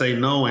balls to say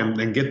no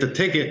and get the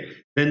ticket,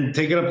 then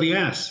take it up the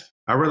ass.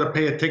 I'd rather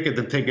pay a ticket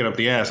than take it up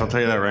the ass. I'll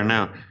tell you that right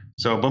now.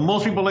 So, but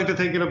most people like to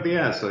take it up the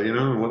ass. So,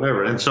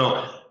 whatever. And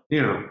so,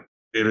 it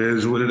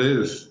is what it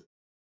is.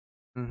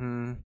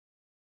 Mm-hmm.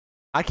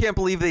 I can't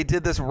believe they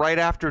did this right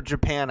after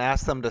Japan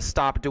asked them to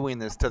stop doing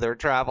this to their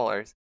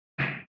travelers.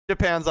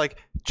 Japan's like,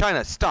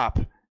 China, stop.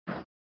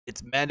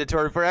 It's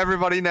mandatory for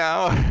everybody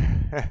now.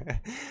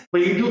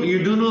 But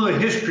you do know the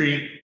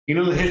history. You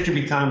know the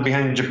history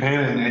behind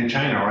Japan and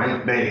China,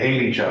 right? They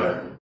hate each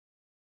other.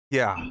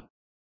 Yeah.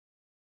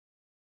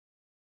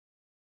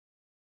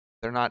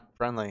 They're not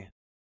friendly.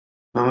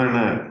 No, they're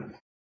not.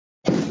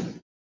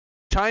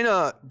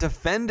 China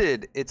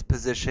defended its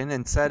position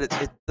and said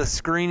the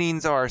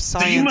screenings are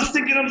science. So you must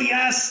stick it up the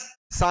ass.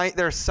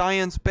 They're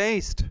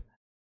science-based.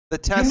 The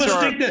tests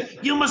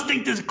you must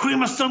think there's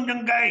cream of some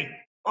young guy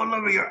all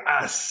over your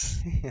ass.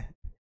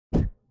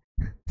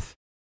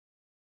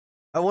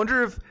 I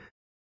wonder if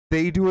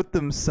they do it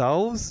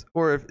themselves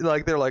or if they're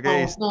like,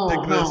 hey,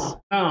 stick this.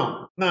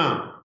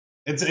 No.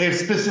 It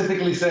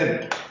specifically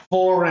said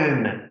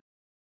foreign.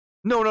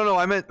 No.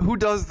 I meant who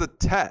does the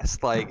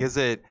test? Like, is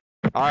it,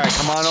 all right,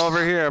 come on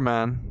over here,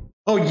 man.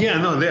 Oh, yeah,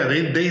 no,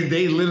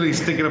 they literally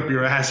stick it up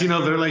your ass.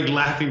 They're like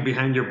laughing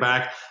behind your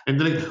back. And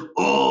they're like,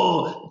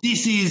 oh,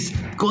 this is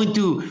going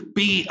to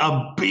be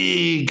a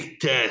big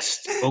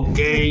test,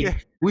 okay? Yeah.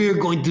 We're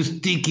going to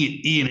stick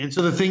it in. And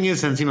so the thing is,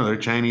 since, they're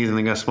Chinese and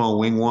they got small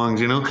wing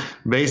wongs,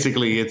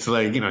 basically it's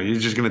like, you're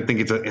just going to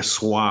think it's a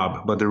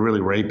swab, but they're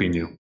really raping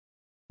you.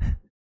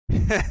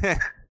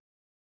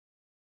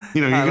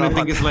 You're gonna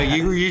think it's like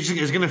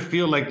it's gonna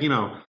feel like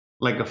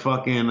like a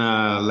fucking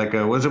what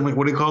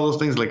do you call those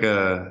things, like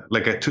a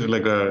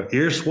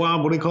ear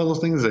swab? What do you call those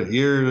things? An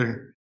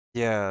ear?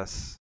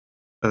 Yes.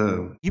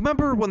 You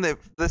remember when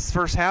this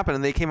first happened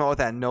and they came out with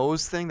that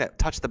nose thing that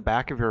touched the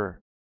back of your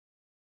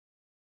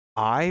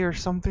eye or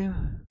something?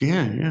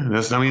 Yeah.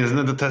 Isn't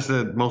that the test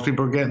that most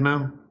people are getting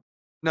now?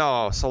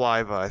 No,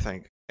 saliva, I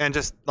think, and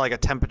just like a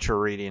temperature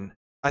reading.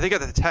 I think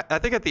at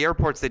the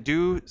airports they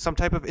do some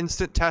type of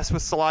instant test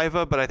with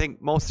saliva, but I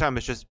think most of the time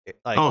it's just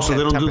like. Oh, so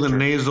they don't do the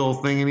nasal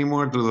thing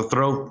anymore through the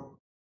throat?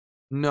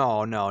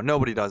 No,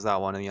 nobody does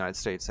that one in the United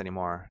States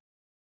anymore.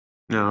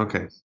 No,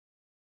 okay.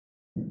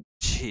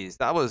 Jeez,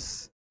 that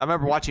was. I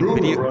remember watching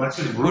when we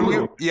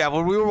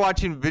were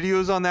watching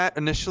videos on that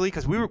initially,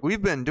 because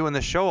we've been doing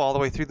this show all the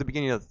way through the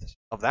beginning of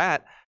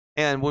that,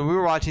 and when we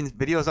were watching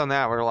videos on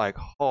that, we were like,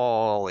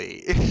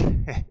 holy.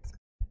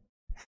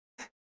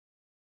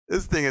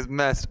 This thing is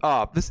messed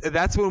up.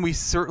 That's when we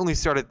certainly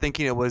started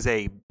thinking it was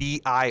a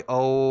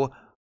BIOWEAPON,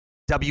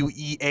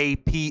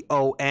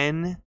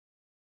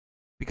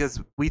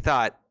 because we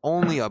thought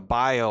only a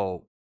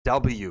bio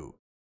W.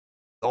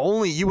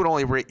 Only you would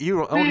only rate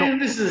you. Oh Man,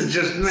 no, this is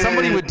just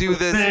somebody would do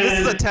this. This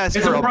is a test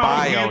it's for a a bio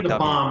propaganda W.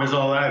 bomb. Is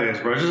all that is,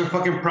 bro. It's just a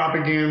fucking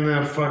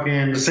propaganda,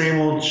 fucking the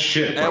same old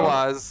shit. Bro. It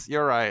was.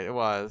 You're right. It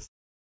was.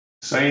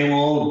 Same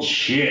old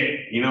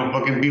shit. You know,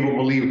 fucking people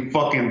believe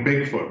fucking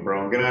Bigfoot,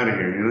 bro. Get out of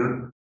here, you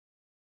know?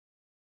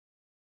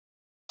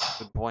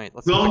 Good point.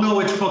 Let's No,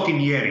 it's fucking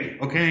Yeti,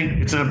 okay?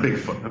 It's not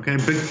Bigfoot, okay?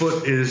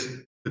 Bigfoot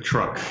is the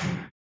truck.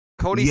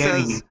 Cody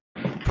Yeti.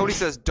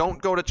 says,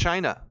 don't go to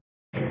China.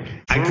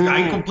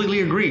 I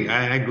completely agree.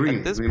 I agree.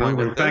 At this you know,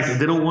 point, in with fact, this-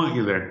 they don't want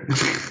you there.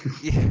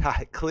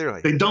 Yeah,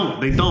 clearly. They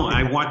don't.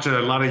 I watch a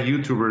lot of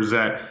YouTubers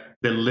that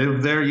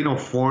live there, you know,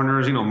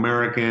 foreigners, you know,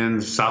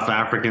 Americans, South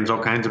Africans,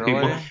 all kinds of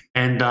people. Really?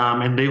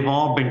 And they've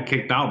all been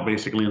kicked out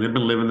basically, and they've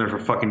been living there for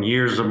fucking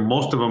years. And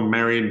most of them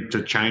married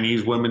to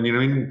Chinese women, you know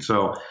what I mean?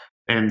 So,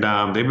 and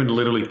they've been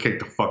literally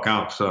kicked the fuck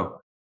out. So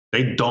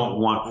they don't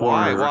want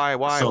foreigners.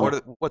 Why? So,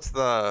 What's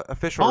the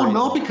official? oh reason?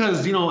 no,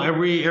 because you know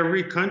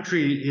every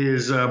country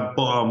is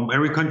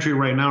every country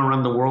right now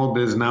around the world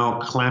is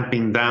now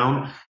clamping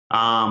down,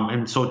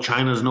 and so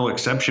China's no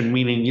exception.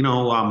 Meaning, you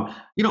know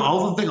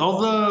all the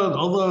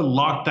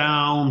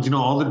lockdowns, you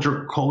know, all the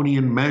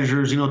draconian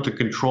measures, you know, to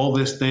control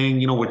this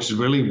thing, you know, which is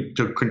really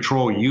to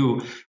control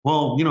you.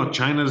 Well, you know,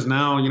 China's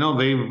now, you know,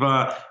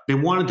 they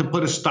wanted to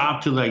put a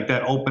stop to like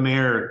that open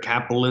air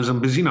capitalism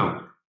because you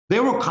know they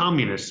were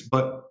communists,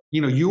 but you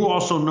know, you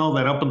also know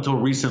that up until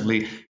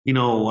recently, you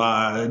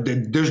know,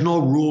 there's no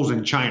rules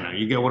in China.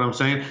 You get what I'm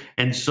saying?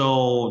 And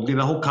so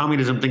the whole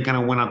communism thing kind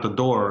of went out the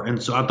door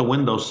and so out the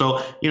window.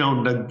 So, you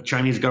know, the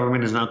Chinese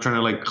government is now trying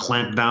to like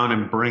clamp down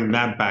and bring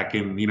that back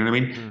in. You know what I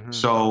mean? Mm-hmm.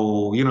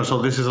 So, you know,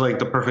 so this is like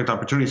the perfect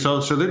opportunity. So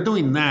they're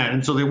doing that.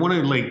 And so they want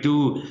to like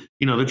do,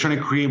 you know, they're trying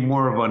to create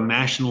more of a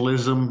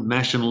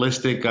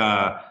nationalistic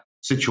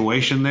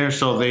situation there.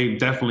 So they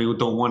definitely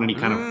don't want any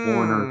kind of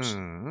foreigners.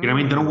 You know what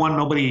I mean? They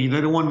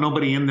don't want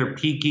nobody in there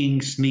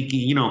peeking, sneaky,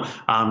 you know,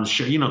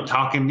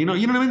 talking, you know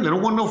what I mean? They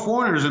don't want no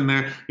foreigners in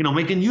there, you know,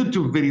 making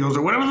YouTube videos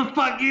or whatever the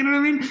fuck, you know what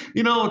I mean?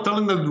 You know,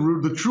 telling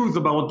the truth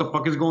about what the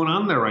fuck is going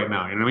on there right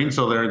now, you know what I mean?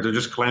 So they're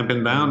just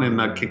clamping down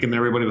and kicking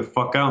everybody the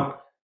fuck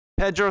out.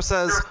 Pedro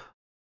says,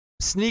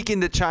 sneak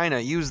into China,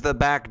 use the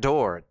back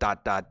door, ...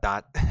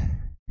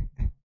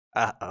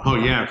 Oh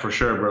yeah, for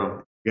sure,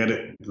 bro. Get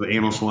it? The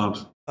anal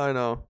swabs. I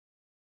know.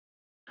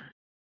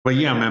 But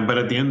yeah, man, but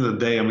at the end of the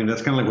day, I mean,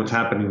 that's kind of like what's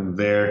happening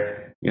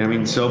there. You know what I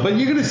mean? So, but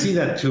you're going to see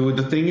that too.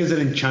 The thing is that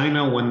in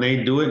China, when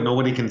they do it,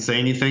 nobody can say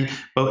anything.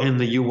 But in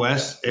the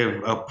U.S.,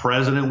 if a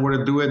president were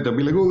to do it, they'll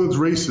be like, oh, that's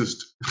racist.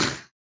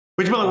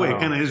 Which, by the way, it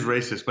kind of is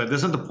racist, but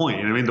that's not the point.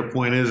 You know what I mean? The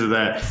point is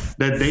that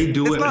they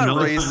do it's it. Not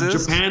racist.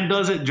 Japan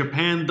does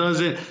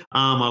it. A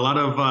lot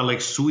of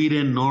like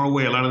Sweden,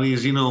 Norway, a lot of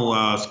these,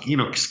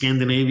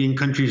 Scandinavian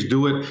countries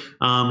do it.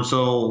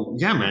 So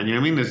yeah, man. You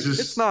know what I mean?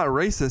 It's not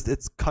racist.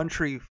 It's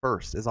country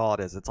first is all it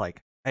is. It's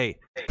like, hey,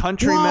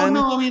 countrymen. Well,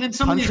 no, I mean, in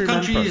some of these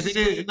countries,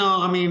 if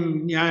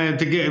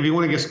you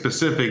want to get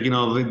specific, you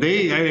know,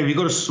 if you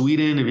go to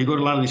Sweden, if you go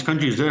to a lot of these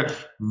countries, they're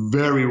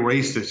very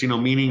racist, you know,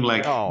 meaning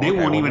like they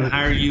won't even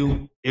hire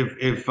you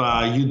if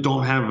you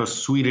don't have a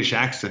Swedish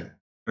accent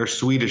or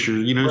Swedish or,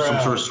 you know,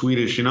 some sort of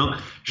Swedish, you know,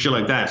 shit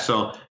like that.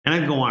 So, and I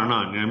can go on and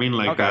on. You know what I mean?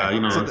 Like, you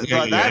know,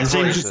 and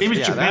same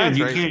as Japan,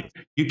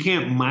 you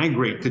can't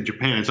migrate to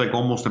Japan. It's like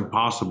almost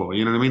impossible.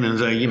 You know what I mean? And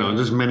you know,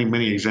 there's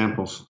many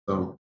examples.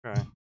 So.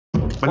 Okay.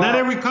 But not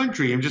every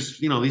country. I'm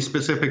just, you know, these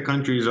specific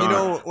countries are. You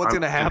know what's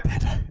going to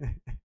happen?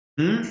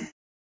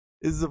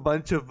 Is a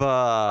bunch of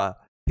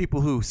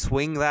people who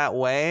swing that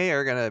way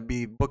are going to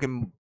be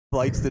booking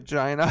flights to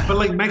China. But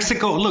like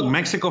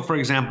Mexico, for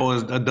example,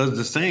 does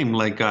the same.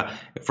 Like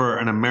for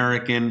an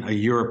American, a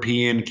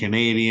European,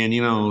 Canadian,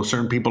 you know,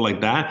 certain people like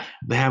that,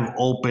 they have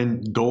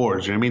open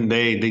doors. You know what I mean?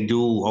 They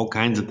do all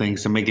kinds of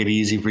things to make it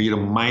easy for you to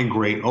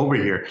migrate over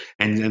here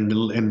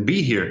and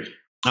be here.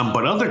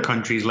 But other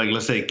countries, like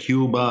let's say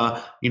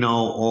Cuba, you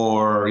know,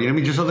 or, you know what I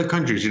mean, just other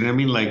countries, you know what I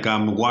mean, like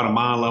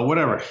Guatemala,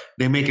 whatever,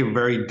 they make it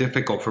very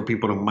difficult for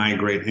people to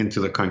migrate into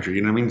the country,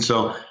 you know what I mean?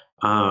 So,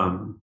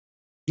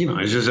 you know,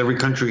 it's just every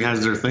country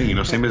has their thing, you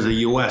know, same as the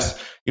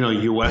U.S. You know,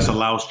 U.S.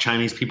 allows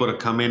Chinese people to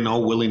come in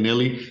all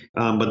willy-nilly,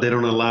 but they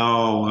don't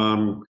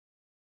allow,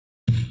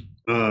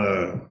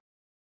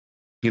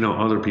 you know,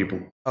 other people,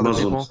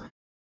 Muslims. People?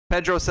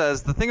 Pedro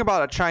says, the thing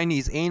about a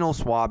Chinese anal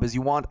swab is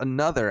you want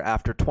another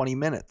after 20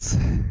 minutes.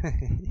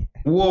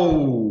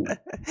 Whoa.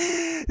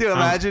 You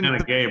imagine? Kind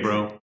of gay,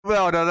 bro.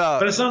 Well, no.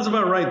 But it sounds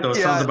about right, though. It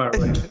sounds about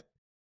right.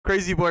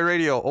 Crazy Boy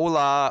Radio.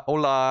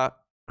 Hola.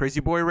 Crazy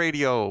Boy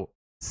Radio.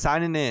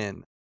 Signing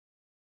in.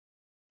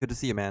 Good to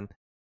see you, man.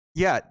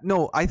 Yeah,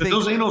 no, I think...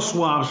 Those anal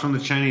swabs from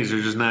the Chinese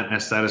are just not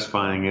as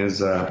satisfying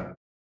as an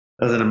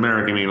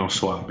American anal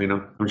swab, you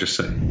know? I'm just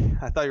saying.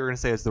 I thought you were going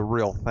to say it's the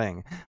real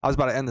thing. I was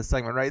about to end the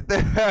segment right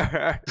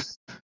there.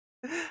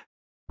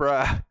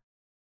 Bruh.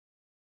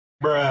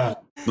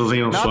 Those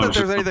anal Not swabs that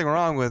there's anything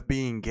wrong with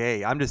being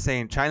gay. I'm just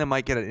saying China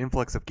might get an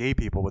influx of gay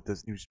people with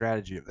this new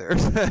strategy of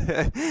theirs.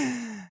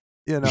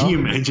 You know? Can you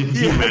imagine? Can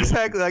you Yeah, imagine?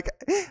 exactly. Like,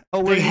 oh,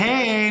 Like,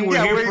 hey,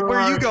 we're here for where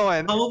are our you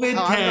going? COVID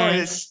Oh,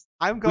 test.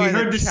 I'm We going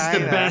heard to this China.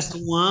 is the best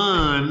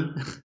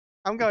one.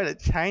 I'm going to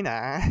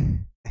China.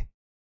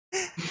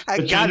 I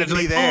The gotta Chinese be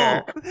like,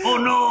 there.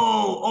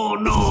 Oh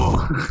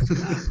no!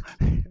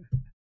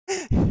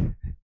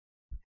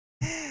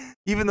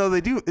 Even though they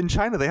do in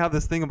China, they have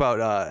this thing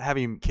about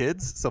having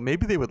kids, so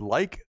maybe they would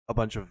like a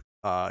bunch of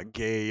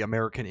gay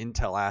American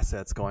intel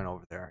assets going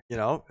over there. You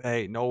know,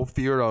 hey, no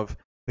fear of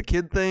the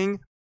kid thing,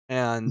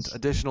 and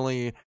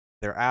additionally,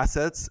 their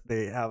assets.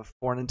 They have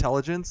foreign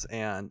intelligence,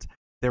 and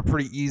they're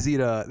pretty easy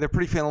to. They're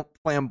pretty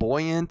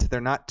flamboyant. They're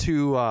not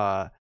too.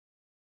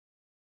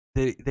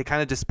 They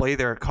kind of display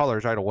their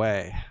colors right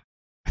away.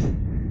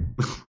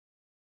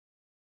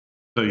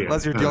 So, yeah.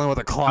 Unless you're dealing with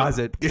a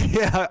closet.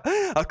 Yeah,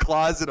 a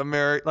closet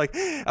like,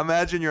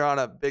 imagine you're on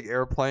a big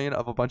airplane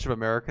of a bunch of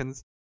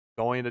Americans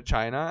going to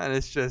China, and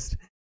it's just,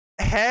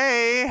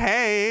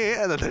 hey,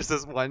 and then there's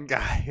this one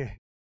guy.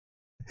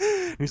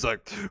 He's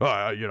like,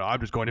 I'm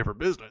just going here for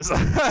business.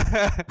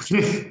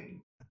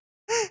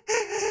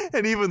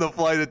 And even the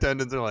flight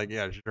attendants are like,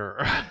 yeah,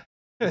 sure.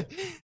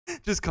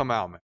 Just come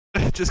out, man.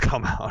 Just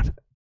come out.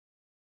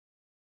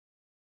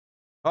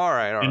 All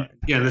right.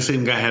 Yeah, the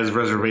same guy has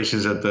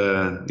reservations at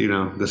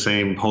the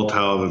same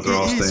hotel that they're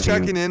all staying. He's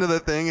checking into the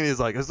thing, and he's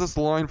like, "Is this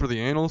the line for the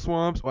anal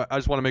swabs? I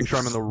just want to make sure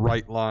I'm in the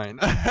right line."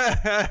 No.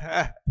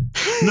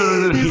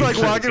 He's like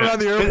walking around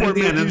the airport,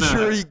 making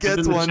sure he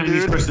gets one,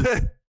 dude.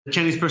 The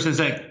Chinese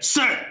person's like,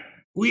 "Sir,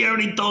 we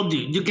already told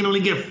you. You can only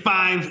get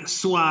 5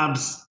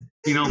 swabs,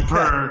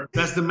 per.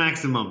 That's the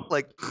maximum.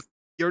 Like,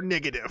 you're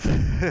negative."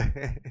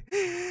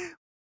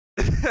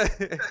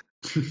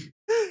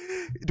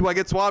 Do I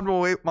get swabbed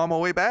on my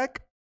way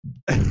back?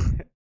 I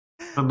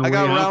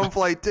got round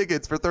flight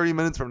tickets for 30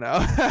 minutes from now.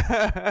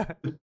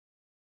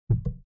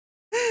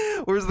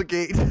 Where's the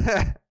gate?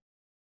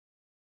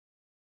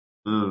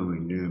 Oh my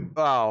god!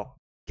 Wow,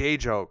 gay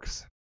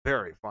jokes,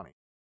 very funny.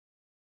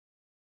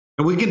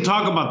 And we can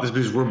talk about this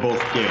because we're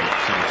both gay.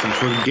 So since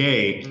we're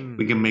gay,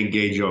 we can make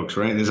gay jokes,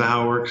 right? Is that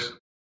how it works?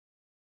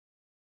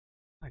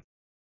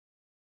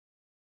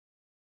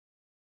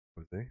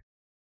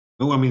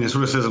 Oh, I mean, that's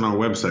what it says on our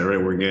website,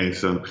 right? We're gay.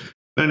 So,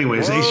 but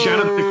anyways, hey,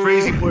 shout out to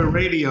Crazy Boy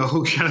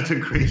Radio. Shout out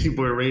to Crazy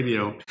Boy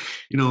Radio.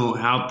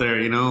 Out there,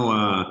 in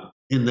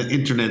the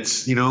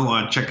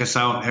internets, check us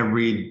out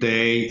every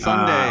day.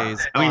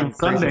 Sundays.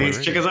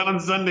 Sundays. Check us out on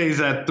Sundays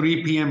at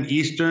 3 p.m.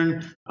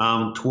 Eastern,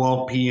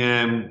 12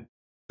 p.m.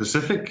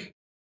 Pacific,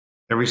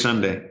 every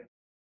Sunday.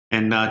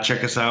 And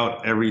check us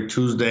out every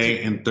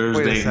Tuesday and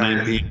Thursday at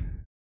 9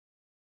 p.m.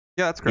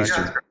 Yeah, that's correct.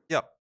 Eastern.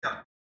 Yep.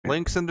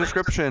 Links in the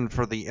description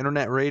for the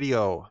internet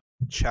radio.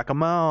 Check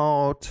them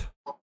out.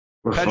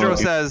 Pedro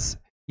says,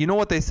 "You know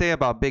what they say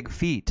about big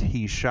feet?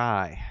 He's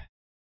shy."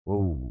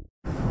 Whoa.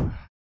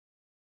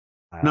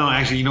 No,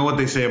 actually, you know what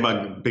they say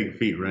about big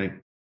feet, right?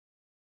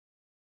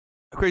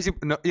 Crazy.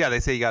 No, yeah, they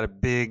say you got a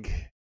big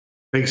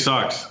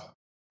socks.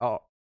 Oh.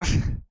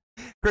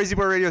 Crazy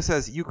Boy Radio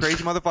says, "You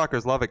crazy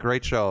motherfuckers love it.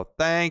 Great show.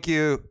 Thank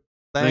you.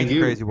 Thank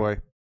you, Crazy Boy.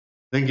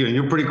 Thank you. And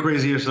you're pretty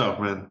crazy yourself,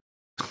 man.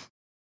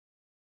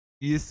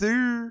 Yes,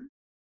 sir."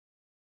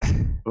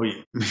 Oh,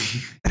 yeah.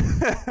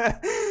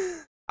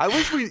 I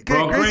wish we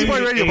Crazy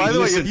Boy Radio. By the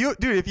way, listen,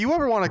 if you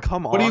ever want to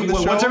come on the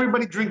show, what's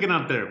everybody drinking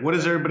out there? What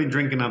is everybody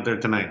drinking out there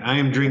tonight? I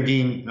am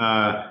drinking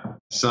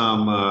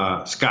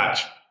some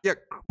scotch. Yeah,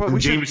 but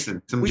we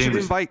should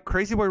invite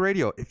Crazy Boy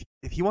Radio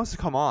if he wants to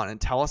come on and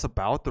tell us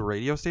about the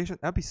radio station.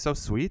 That'd be so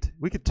sweet.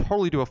 We could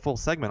totally do a full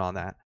segment on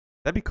that.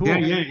 That'd be cool.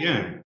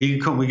 Yeah. He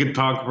can come. We could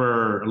talk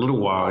for a little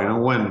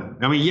while. When?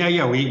 I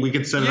mean, we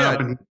could set it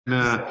up and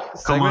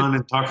come on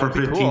and talk for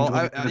 15.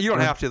 Cool. You don't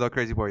have to though,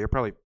 Crazy Boy. You're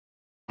probably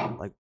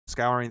like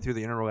scouring through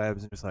the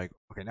interwebs and just like,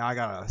 okay, now I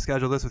gotta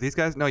schedule this with these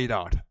guys. No, you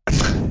don't.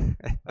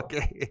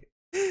 Okay.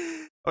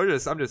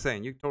 I'm just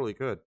saying, you totally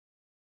could.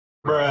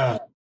 Bruh.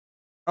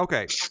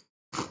 Okay.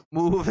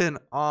 Moving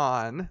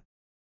on.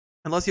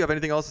 Unless you have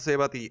anything else to say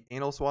about the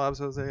anal swabs,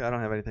 Jose, I don't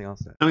have anything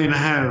else to say. I mean,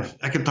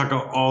 I could talk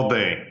all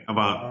day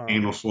about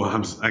anal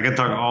swabs. I could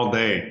talk all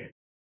day.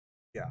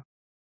 Yeah.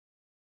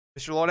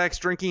 Mr. Lodex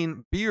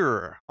drinking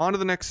beer. On to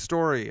the next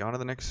story.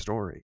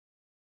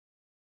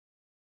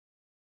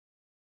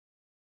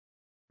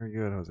 Very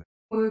good, Jose.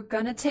 We're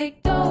gonna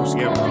take those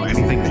Yeah, bro, coins.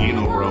 anything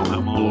anal, bro.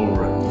 I'm all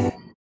over it.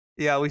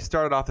 Yeah, we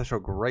started off the show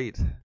great.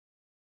 It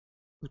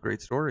was a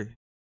great story.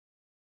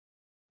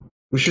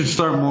 We should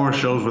start more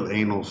shows with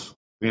anals.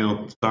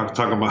 Talk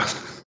about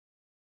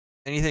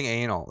anything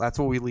anal. That's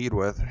what we lead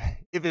with.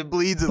 If it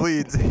bleeds, it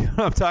leads. You know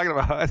what I'm talking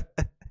about?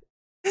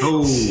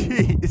 Oh,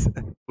 jeez.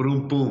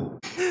 Boom, boom.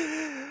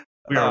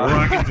 We are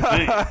rocking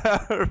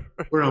tonight.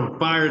 We're on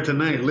fire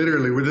tonight.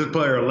 Literally, this is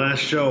probably our last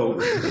show.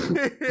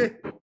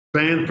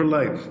 Banned for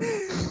life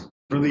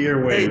from the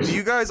airwaves. Hey, do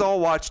you guys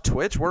all watch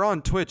Twitch? We're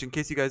on Twitch, in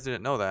case you guys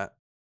didn't know that.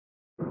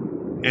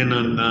 And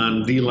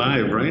on D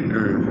Live, right?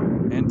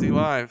 And D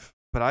Live.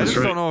 But I just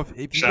don't know if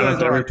you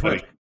guys are on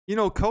Twitch.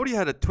 Cody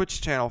had a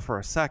Twitch channel for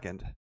a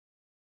second.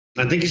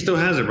 I think he still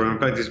has it, bro. In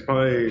fact, he's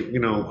probably,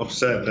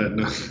 upset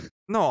that.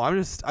 No, I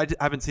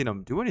haven't seen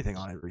him do anything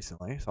on it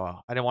recently, so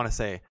I didn't want to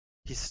say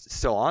he's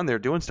still on there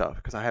doing stuff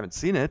because I haven't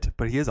seen it,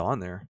 but he is on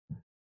there.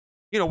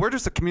 You know, we're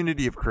just a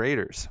community of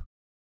creators.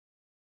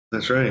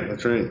 That's right.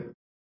 That's right.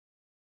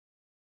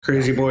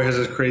 Crazy Boy has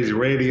his Crazy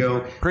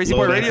Radio. Crazy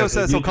Boy Radio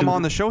says he'll come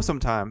on the show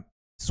sometime.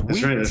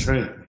 Sweet. That's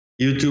right.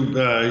 YouTube,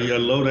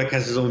 Lodek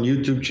has his own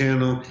YouTube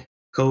channel.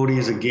 Cody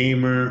is a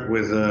gamer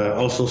with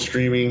also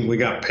streaming. We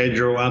got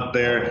Pedro out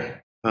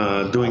there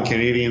doing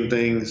Canadian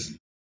things.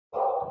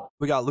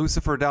 We got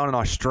Lucifer down in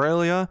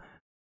Australia.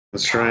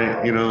 That's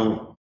right. You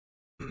know,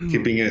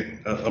 keeping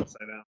it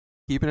upside down.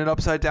 Keeping it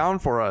upside down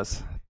for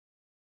us.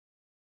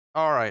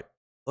 All right.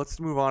 Let's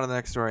move on to the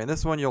next story. And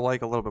this one you'll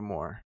like a little bit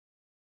more.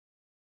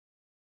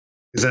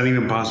 Is that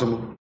even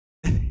possible?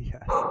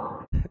 Yes.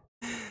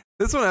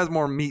 This one has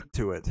more meat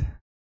to it.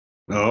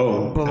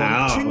 Oh,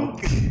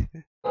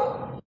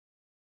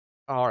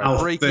 all right, how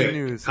breaking thick?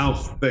 news. How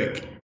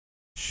thick?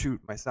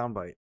 Shoot, my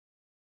soundbite.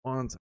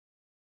 One second.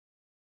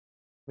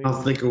 How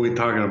thick are we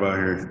talking about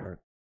here?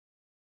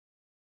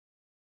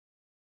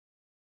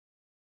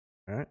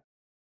 All right.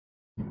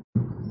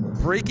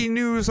 Breaking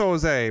news,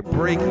 Jose.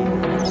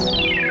 Breaking news.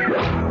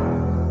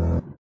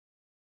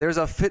 There's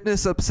a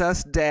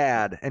fitness-obsessed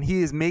dad, and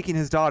he is making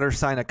his daughter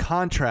sign a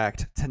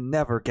contract to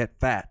never get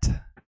fat.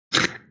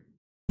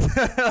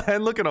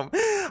 And look at him.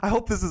 I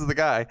hope this is the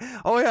guy.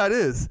 Oh, yeah, it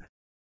is.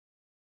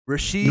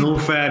 Rashid. No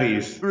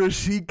fatties.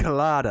 Rashid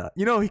Khalada.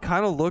 You know, he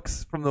kind of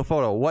looks from the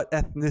photo. What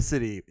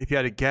ethnicity, if you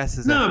had to guess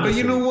his No, ethnicity? but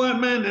you know what,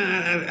 man?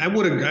 I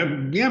would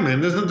have, yeah,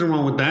 man, there's nothing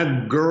wrong with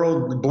that.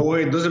 Girl,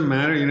 boy, it doesn't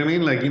matter. You know what I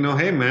mean? Like, you know,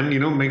 hey, man, you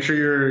know, make sure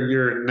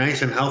you're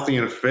nice and healthy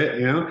and fit,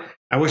 you know?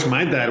 I wish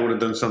my dad would have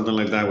done something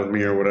like that with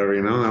me or whatever,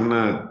 you know? I'm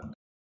not.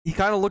 He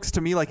kind of looks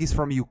to me like he's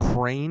from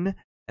Ukraine,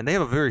 and they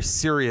have a very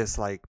serious,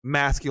 like,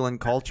 masculine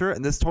culture,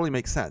 and this totally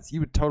makes sense.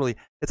 You would totally,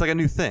 it's like a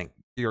new thing.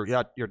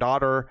 Your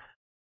daughter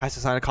has to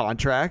sign a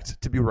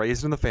contract to be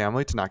raised in the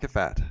family to not get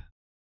fat.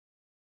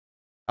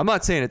 I'm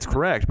not saying it's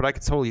correct, but I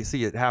could totally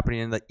see it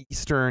happening in the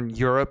Eastern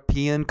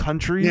European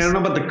countries. Yeah, I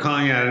don't know about the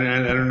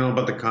I don't know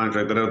about the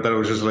contract. I thought it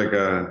was just like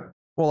a.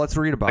 Well, let's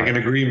read about like it.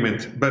 Like an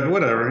agreement, but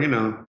whatever, you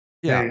know.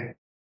 Yeah. Hey.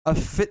 A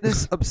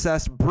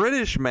fitness-obsessed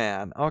British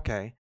man,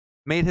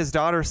 made his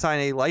daughter sign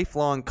a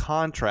lifelong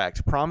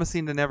contract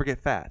promising to never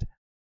get fat,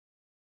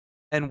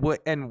 and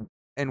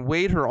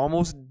weighed her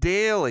almost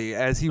daily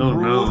as he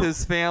ruled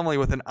his family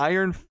with an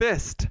iron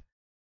fist.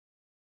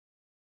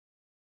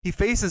 He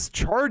faces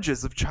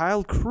charges of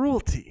child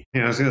cruelty.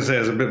 Yeah, I was gonna say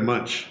it's a bit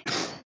much.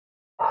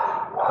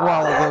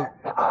 Well,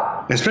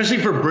 especially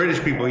for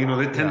British people, you know,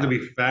 they tend to be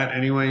fat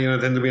anyway. You know,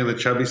 they tend to be on the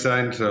chubby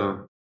side,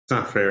 so it's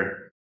not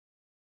fair.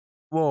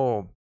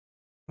 Whoa.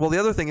 Well, the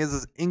other thing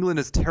is England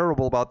is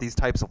terrible about these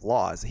types of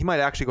laws. He might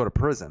actually go to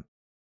prison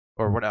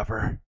or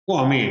whatever. Well,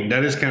 I mean,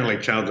 that is kind of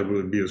like child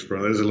abuse,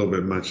 bro. There's a little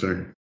bit much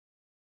there.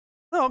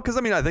 No, because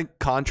I mean, I think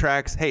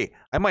contracts. Hey,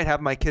 I might have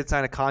my kid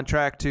sign a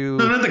contract to.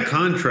 No, not the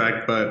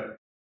contract, but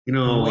you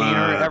know, weighing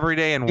her every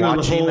day and watching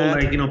watching the whole,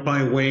 that. like, you know,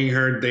 probably weighing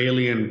her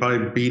daily and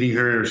probably beating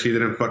her if she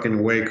didn't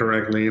fucking weigh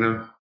correctly. You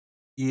know.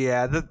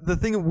 Yeah, the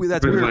thing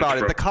that's weird about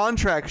it, the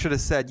contract should have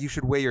said you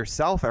should weigh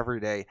yourself every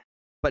day,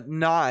 but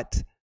not.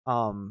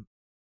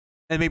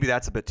 And maybe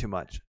that's a bit too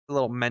much. A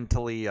little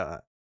mentally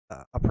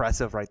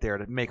oppressive right there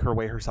to make her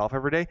weigh herself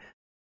every day.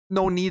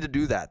 No need to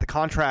do that. The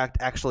contract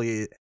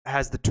actually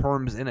has the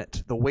terms in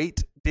it. The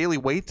daily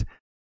weight,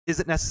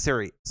 isn't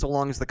necessary so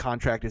long as the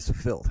contract is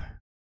fulfilled.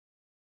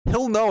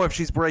 He'll know if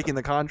she's breaking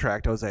the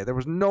contract, Jose. There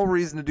was no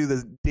reason to do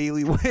this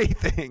daily weight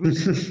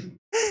thing.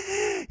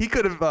 He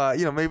could have,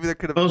 maybe there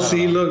could have. Oh,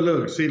 see,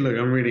 look,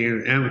 I'm reading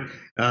it. And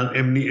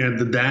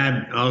the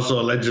dad also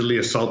allegedly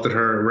assaulted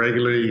her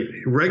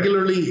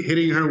regularly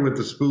hitting her with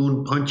a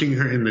spoon, punching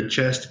her in the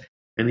chest,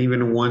 and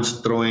even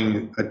once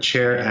throwing a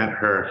chair at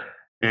her,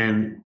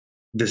 and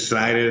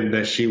decided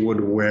that she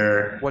would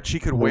wear what she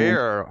could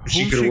wear.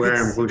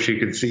 And who she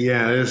could see.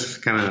 Yeah, this is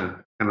kind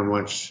of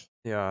much.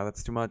 Yeah,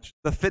 that's too much.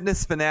 The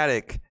fitness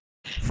fanatic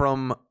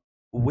from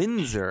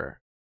Windsor,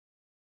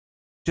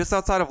 just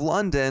outside of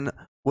London,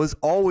 was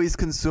always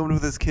consumed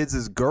with his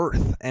kids'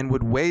 girth and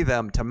would weigh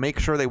them to make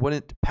sure they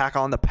wouldn't pack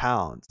on the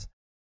pounds.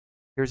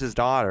 Here's his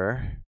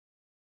daughter.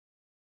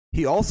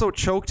 He also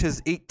choked his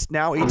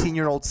now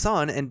 18-year-old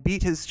son and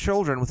beat his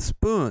children with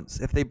spoons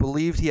if they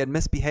believed they had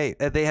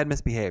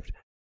misbehaved.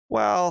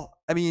 Well,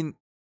 I mean,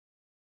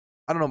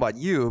 I don't know about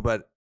you,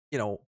 but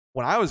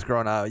when I was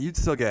growing up, you'd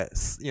still get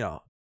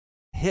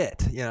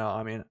hit.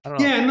 I mean, I don't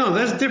know. Yeah, no,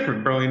 that's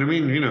different, bro. You know what I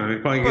mean? You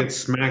probably get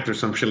smacked or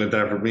some shit like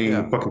that for being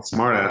a fucking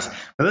smartass.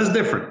 But that's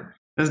different.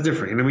 That's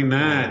different. You know what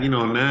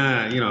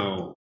I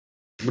mean?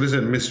 What is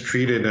it?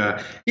 Mistreated.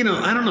 I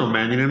don't know,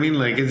 man. You know what I mean?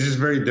 Like, it's just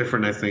very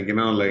different, I think,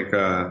 like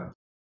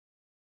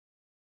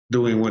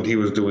doing what he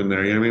was doing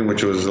there, you know what I mean?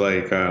 Which was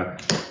like,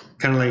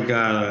 kind of like,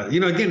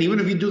 again, even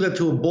if you do that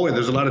to a boy,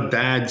 there's a lot of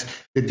dads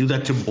that do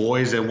that to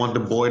boys that want the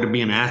boy to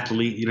be an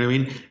athlete, you know what I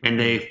mean? And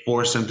they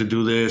force him to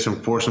do this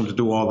and force him to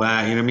do all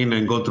that, you know what I mean?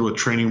 And go through a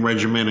training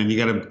regimen and you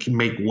got to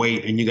make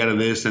weight and you got to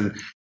this. And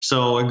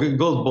so it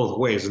goes both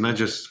ways and not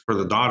just for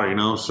the daughter,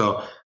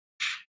 So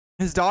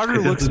His daughter I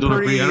looks definitely don't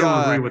pretty. agree.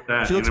 I don't agree with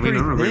that. She looks I mean, pretty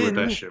I don't agree with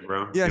thin. that shit,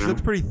 bro. Yeah, You she know?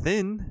 looks pretty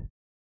thin.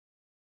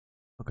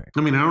 Okay.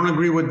 I mean, I don't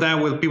agree with that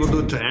with people do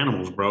it to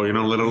animals, bro. You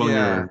know, let alone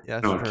Yeah,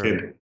 your that's a true.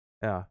 kid.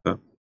 Yeah. So.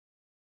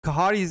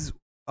 Kahadi's.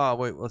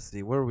 Wait, let's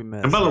see. Where are we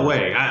missed? And by the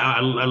way, I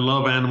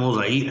love animals.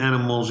 I eat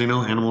animals. You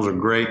know, animals are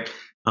great.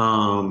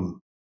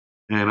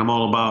 And I'm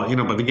all about, you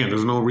know, but again,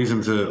 there's no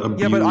reason to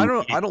abuse. Yeah, but I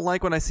don't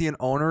like when I see an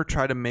owner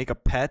try to make a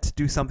pet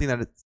do something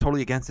that it's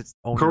totally against its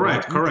own.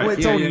 Correct.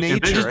 Its own nature.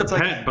 And just it's a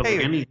like, pet, but hey,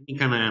 like any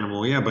kind of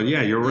animal. Yeah, but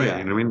yeah, you're right. Yeah.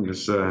 You know what I mean?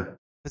 It's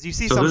because you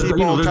see so some there's, people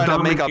you know, there's trying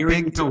to make a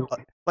domineering, big, you know,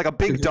 like a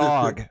big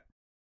dog,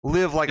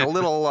 live like a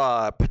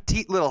little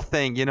petite little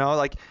thing, you know,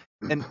 like,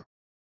 and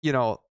you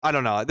know, I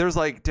don't know. There's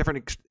like different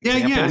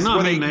examples no,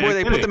 where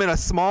they put it. them in a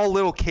small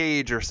little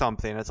cage or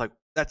something. It's like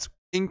that's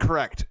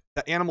incorrect.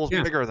 The animal's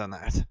bigger than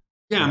that.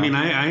 Yeah,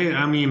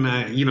 I mean,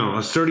 you know,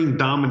 asserting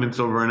dominance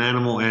over an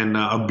animal and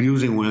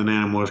abusing an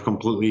animal is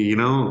completely, you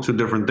know, two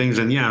different things.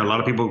 And yeah, a lot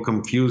of people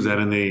confuse that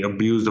and they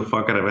abuse the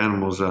fuck out of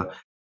animals,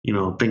 you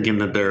know, thinking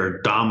that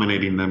they're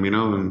dominating them, you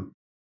know, and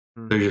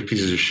they're just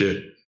pieces of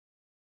shit.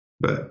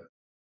 But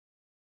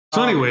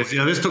so, anyways,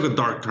 yeah, this took a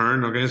dark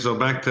turn. Okay, so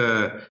back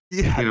to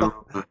you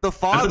know, the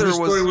father the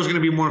story was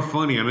going to be more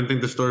funny. I didn't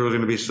think the story was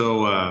going to be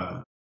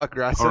so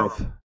aggressive.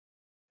 horrible.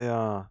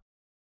 Yeah.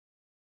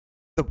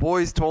 The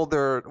boys told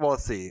their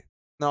let's see.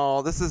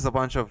 No, this is a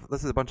bunch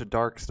of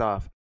dark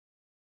stuff.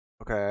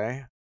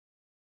 Okay.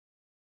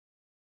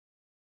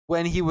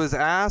 When he was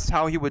asked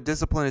how he would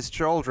discipline his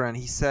children,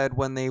 he said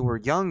when they were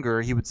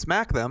younger, he would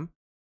smack them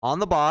on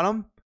the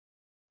bottom,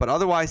 but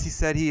otherwise he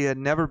said he had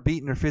never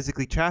beaten or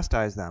physically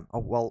chastised them. Oh,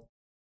 well,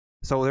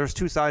 so there's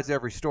two sides to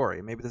every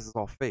story. Maybe this is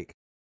all fake.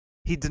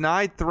 He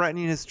denied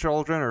threatening his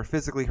children or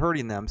physically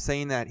hurting them,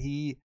 saying that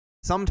he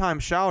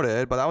sometimes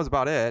shouted, but that was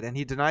about it, and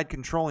he denied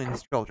controlling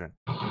his children.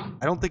 I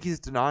don't think he's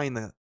denying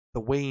the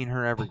weighing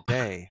her every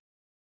day,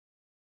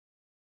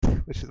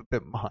 which is a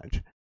bit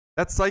much.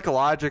 That's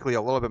psychologically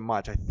a little bit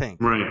much, I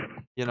think. Right.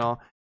 You know,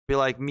 be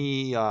like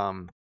me,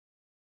 I'd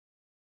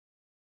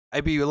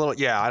be a little,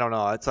 I don't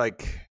know. It's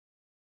like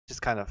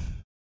just kind of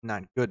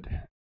not good.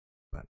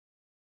 But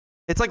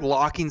it's like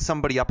locking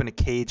somebody up in a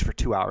cage for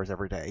 2 hours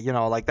every day. You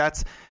know, like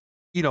that's,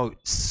 you know,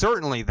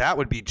 certainly that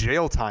would be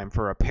jail time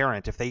for a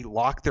parent if they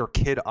lock their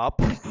kid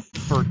up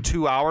for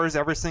 2 hours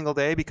every single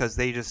day because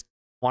they just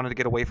wanted to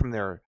get away from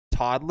their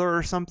toddler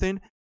or something.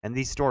 And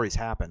these stories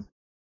happen.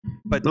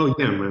 But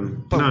yeah,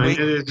 man. But no,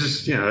 it's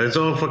just it's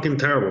all fucking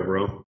terrible,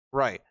 bro.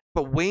 Right.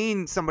 But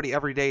weighing somebody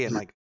every day and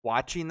like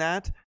watching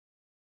that,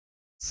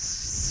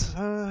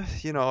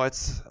 you know,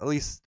 it's at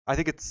least I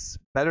think it's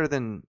better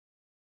than,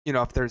 you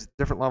know, if there's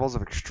different levels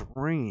of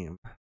extreme.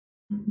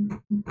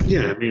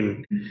 Yeah, I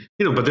mean,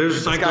 you know, but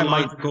there's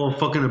psychological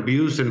fucking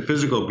abuse and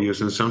physical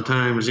abuse, and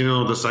sometimes, you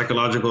know, the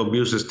psychological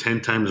abuse is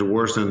 10 times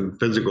worse than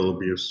physical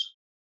abuse.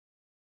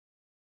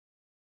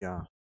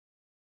 Yeah.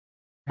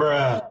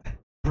 Bruh.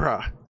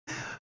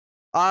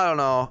 I don't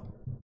know.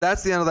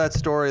 That's the end of that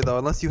story, though.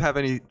 Unless you have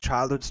any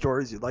childhood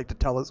stories you'd like to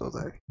tell us,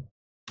 Jose.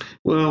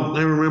 Well,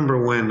 I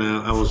remember when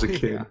I was a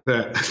kid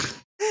that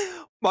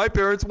my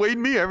parents weighed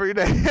me every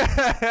day.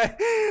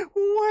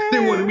 They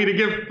wanted me to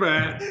get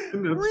fat.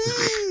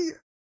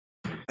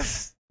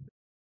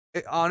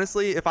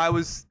 Honestly, if I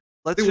was,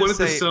 they wanted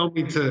to sell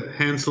me to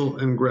Hansel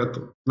and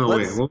Gretel. No,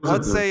 wait. What was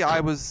let's say I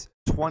was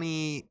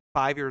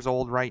 25 years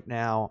old right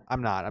now.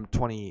 I'm not. I'm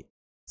 20.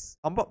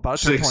 I'm about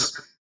to turn 20.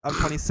 I'm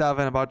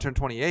 27, about to turn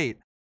 28.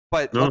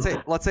 But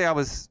let's say I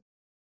was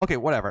okay,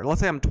 whatever.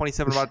 Let's say I'm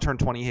 27, about to turn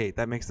 28.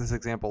 That makes this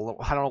example.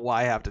 I don't know why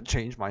I have to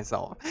change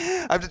myself.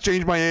 I have to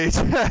change my age.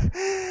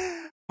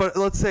 But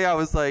let's say I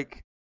was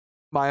like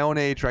my own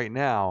age right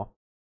now,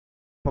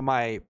 but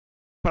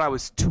I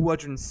was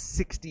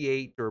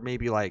 268 or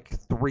maybe like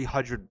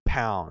 300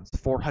 pounds,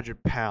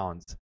 400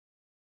 pounds.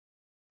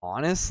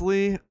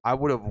 Honestly, I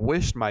would have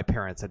wished my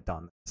parents had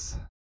done this.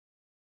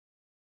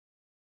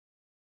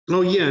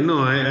 Oh, yeah,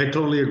 no, I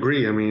totally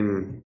agree. I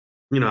mean,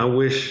 you know, I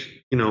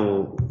wish, you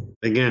know,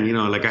 again, you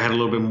know, like I had a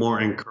little bit more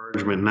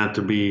encouragement not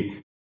to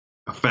be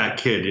a fat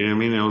kid. You know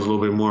what I mean? I was a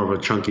little bit more of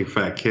a chunky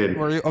fat kid.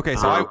 Okay,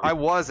 so I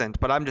wasn't,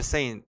 but I'm just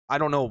saying, I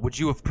don't know. Would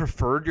you have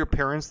preferred your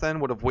parents then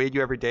would have weighed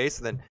you every day?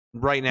 So then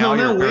right now,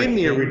 no, not weighing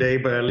me every day,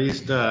 but at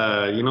least,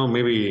 you know,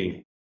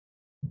 maybe,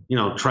 you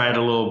know, try it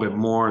a little bit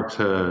more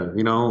to,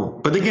 you know,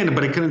 but I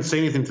couldn't say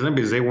anything to them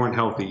because they weren't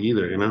healthy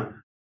either, you know?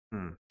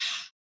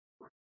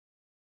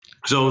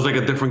 So it was like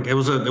it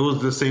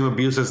was the same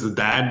abuse as the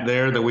dad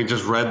there that we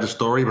just read the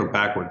story, but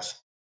backwards.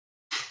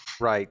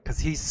 Right, because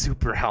he's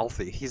super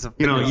healthy. He's a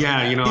fitness, he's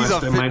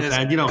a my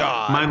dad,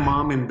 god. My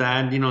mom and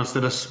dad,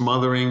 instead of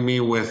smothering me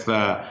with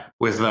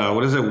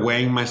what is it,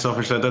 weighing myself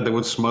and shit like that, they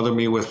would smother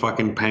me with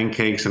fucking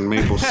pancakes and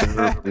maple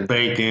syrup, and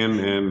bacon,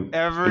 and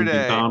every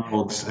day,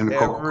 McDonald's and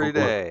Coca-Cola. Every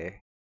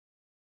day.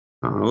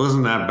 It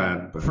wasn't that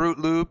bad. But... Fruit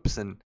Loops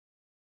and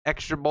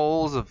extra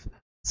bowls of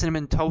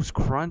Cinnamon Toast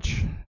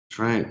Crunch. That's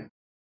right.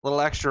 A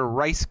little extra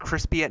Rice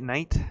Krispie at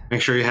night.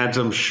 Make sure you had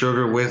some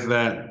sugar with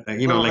that. Like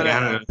I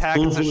had a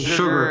spoonful of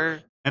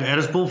sugar add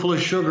a spoonful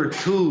of sugar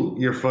to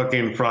your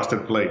fucking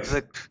frosted flakes.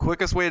 The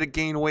quickest way to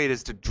gain weight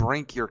is to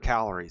drink your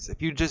calories.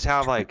 If you just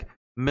have like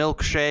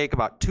milkshake,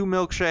 about 2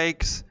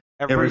 milkshakes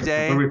every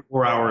day. Every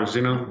 4 hours,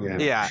 you know?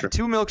 Yeah, sure.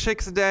 2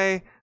 milkshakes a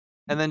day,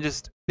 and then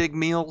just big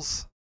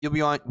meals. You'll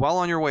be well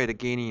on your way to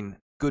gaining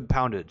good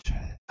poundage.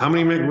 How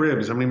many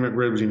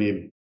McRibs you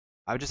need?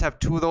 I would just have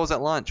 2 of those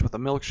at lunch with a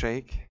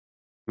milkshake.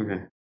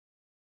 Okay.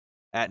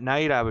 At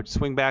night, I would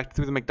swing back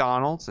through the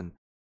McDonald's and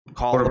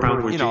call Quarter her.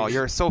 pounder with You know, cheese.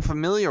 you're so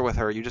familiar with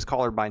her, you just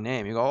call her by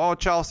name. You go, "Oh,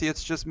 Chelsea,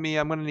 it's just me.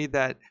 I'm gonna need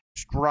that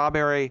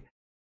strawberry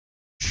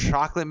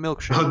chocolate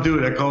milkshake." Oh,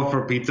 dude, I called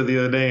for pizza the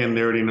other day, and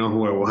they already know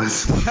who I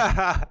was.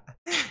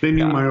 They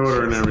knew my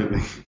order and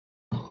everything.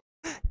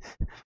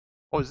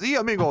 Oh, Z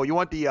amigo, you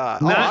want the? I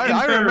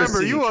remember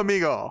embarrassing. you,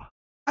 amigo.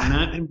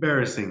 Not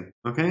embarrassing,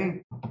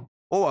 okay?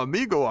 Oh,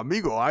 amigo,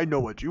 I know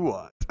what you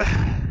want.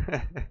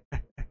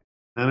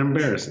 Not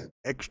embarrassing.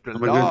 Extra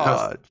I'm a good customer.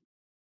 large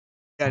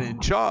and in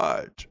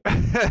charge.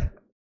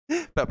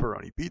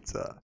 Pepperoni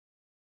pizza.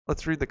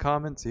 Let's read the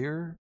comments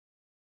here.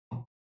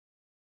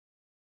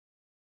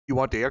 You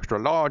want the extra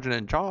large and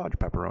in charge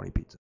pepperoni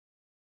pizza.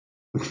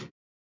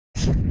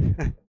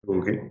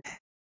 Okay.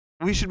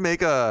 We should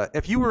make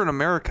if you were in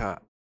America,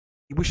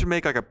 we should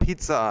make like a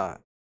pizzeria.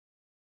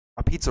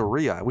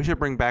 We should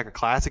bring back a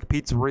classic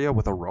pizzeria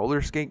with a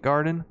roller skate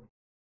garden.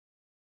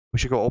 We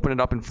should go open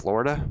it up in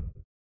Florida.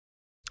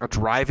 A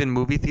drive-in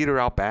movie theater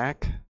out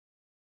back.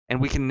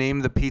 And we can name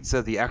the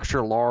pizza the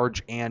extra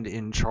large and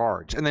in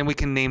charge. And then we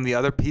can name the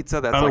other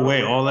pizza that's By the like,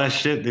 way, all that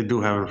shit they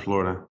do have in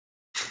Florida.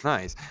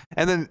 nice.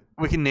 And then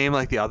we can name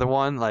like the other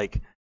one,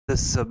 like the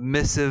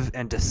submissive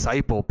and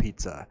disciple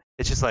pizza.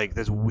 It's just like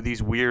there's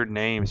these weird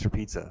names for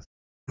pizzas.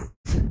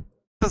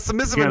 The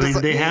submissive Yeah, and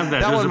disciple. they have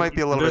that. That There's one might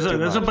be a little bit too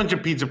There's a much. bunch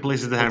of pizza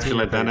places that have That's shit in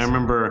like your that. I face.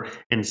 remember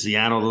in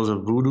Seattle, there was a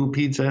Voodoo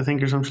Pizza, I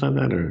think, or something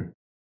like that. Or,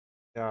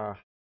 Yeah.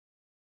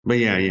 but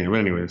yeah. But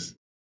anyways,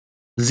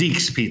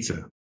 Zeke's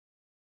Pizza.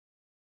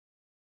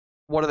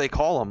 What do they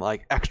call them?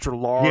 Like extra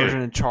large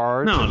and in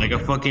charge? No, like a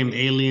fucking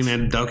alien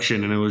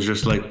abduction, and it was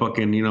just like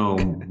fucking, you know,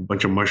 a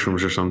bunch of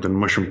mushrooms or something.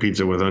 Mushroom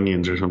pizza with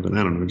onions or something.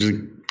 I don't know. Just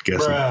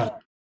guessing.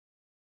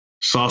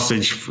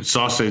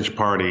 Sausage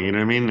party. You know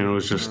what I mean? It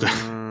was just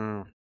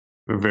a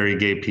very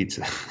gay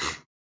pizza.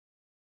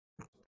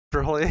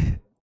 Really?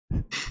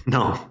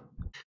 No,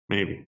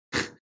 maybe.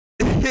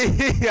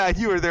 Yeah,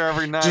 you were there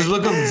every night. Just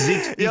look up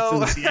Zeke's Pizza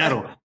Yo. in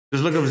Seattle.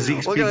 Just look up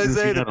Zeke's What Pizza can I in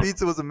say? The Seattle.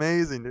 pizza was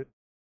amazing, dude.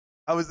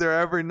 I was there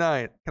every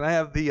night. Can I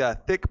have the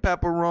thick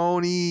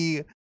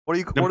pepperoni? What do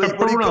you call that?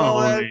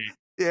 Pepperoni.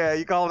 Yeah,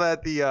 you call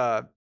that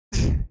the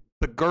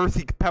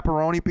girthy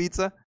pepperoni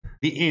pizza?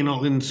 The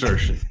anal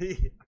insertion.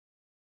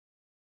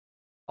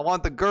 I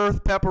want the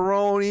girth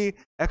pepperoni,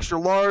 extra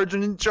large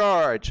and in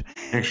charge.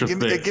 Extra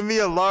thick. Give me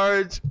a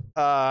large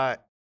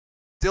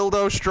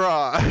dildo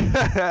straw.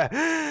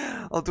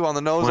 I'll do on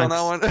the nose on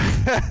that one.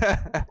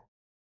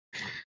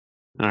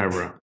 All right,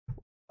 bro.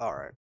 All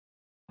right.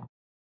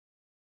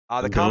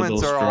 The Dildo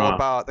comments are all straw.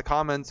 about. The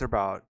comments are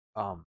about.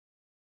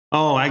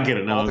 Oh, I get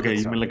it now. All the good Okay,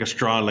 you stuff. mean like a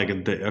straw, like a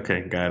dick.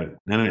 Okay, got it.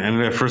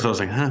 And at first I was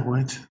like, huh,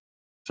 what?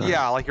 Sorry.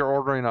 Yeah, like you're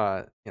ordering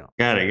a.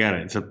 Got it.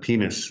 It's a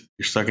penis.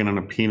 You're sucking on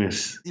a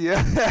penis. Yeah,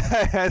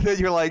 and then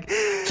you're like.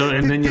 So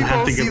and then you people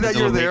have to see get that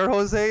you're vanilla there,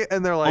 Jose,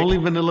 and they're like. only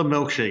vanilla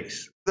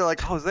milkshakes. They're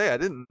like, Jose, I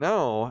didn't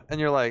know,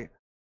 and you're like,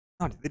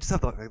 oh, they just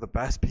have the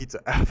best pizza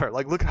ever.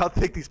 Like, look how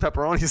thick these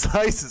pepperoni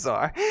slices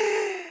are.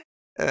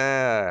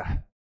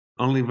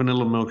 Only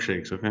vanilla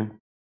milkshakes. Okay.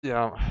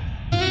 Yeah.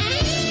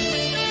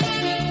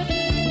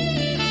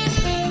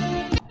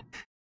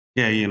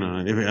 Yeah, you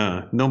know,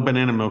 if no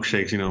banana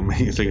milkshakes, you know,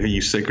 it's like, are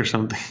you sick or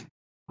something?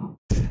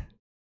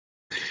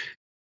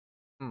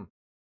 So,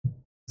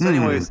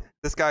 anyways,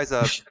 this guy's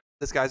a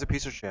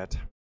piece of shit.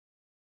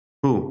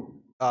 Who?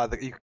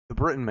 The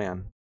Britain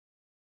man.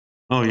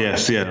 Oh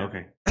yes, yeah,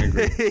 okay. I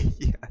agree.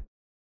 Yeah.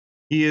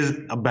 He is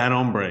a bad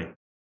hombre.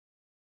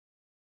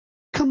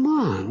 Come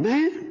on,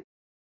 man.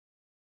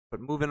 But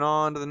moving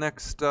on to the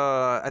next,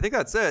 I think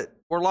that's it.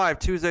 We're live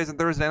Tuesdays and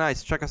Thursday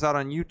nights. Check us out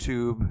on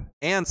YouTube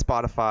and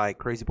Spotify,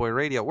 Crazy Boy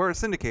Radio. We're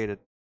syndicated.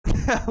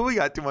 We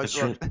got too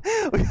much.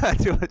 We got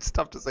too much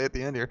stuff to say at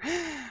the end here.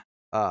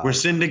 We're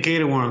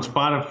syndicated. We're on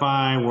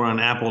Spotify. We're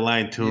on Apple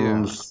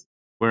iTunes. Yeah.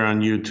 We're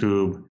on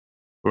YouTube.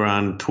 We're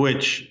on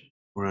Twitch.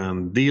 We're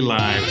on D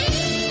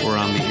Live. We're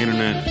on the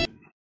internet.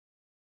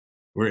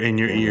 We're in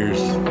your ears,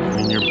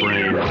 in your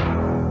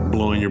brain,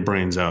 blowing your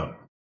brains out.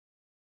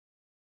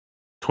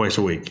 Twice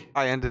a week.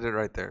 I ended it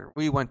right there.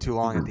 We went too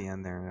long at the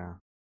end there.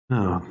 Yeah.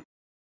 Oh.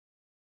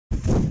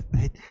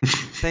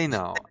 They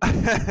know. All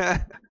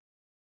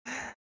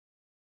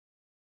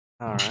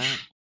right.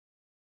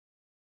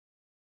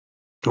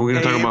 So we're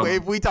gonna talk about.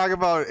 If we talk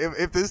about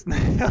if this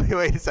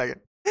wait a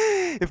second.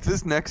 If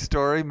this next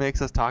story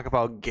makes us talk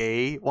about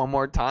gay one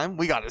more time,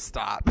 we gotta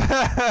stop.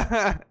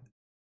 Because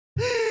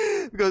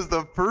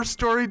the first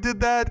story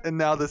did that, and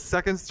now the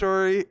second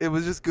story, it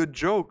was just good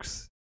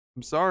jokes.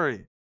 I'm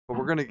sorry, but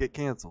we're gonna get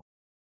canceled.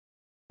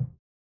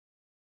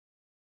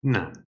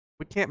 No.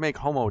 We can't make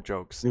homo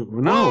jokes. No.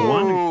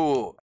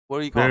 Whoa. What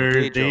do you call them?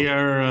 Gay They joke?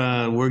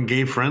 are. We're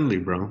gay friendly,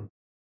 bro. Of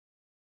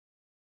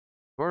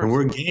course. And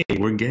we're gay.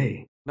 We're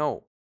gay.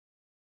 No.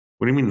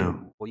 What do you mean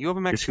no? Well, you have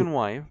a Mexican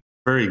wife.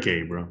 Very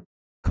gay, bro.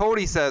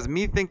 Cody says,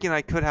 me thinking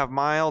I could have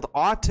mild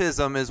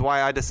autism is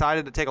why I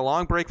decided to take a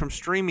long break from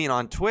streaming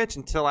on Twitch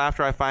until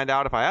after I find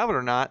out if I have it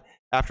or not,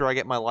 after I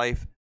get my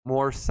life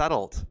more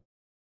settled.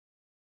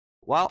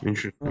 Well,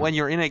 when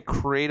you're in a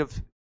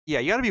creative...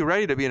 Yeah, you got to be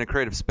ready to be in a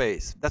creative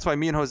space. That's why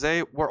me and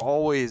Jose, we're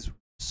always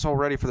so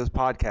ready for this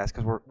podcast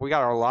because we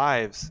got our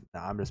lives.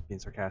 Nah, I'm just being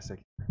sarcastic.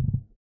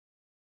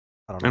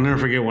 I don't know. I'll never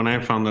forget when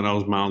I found that I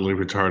was mildly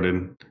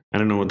retarded. I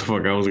didn't know what the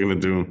fuck I was going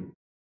to do.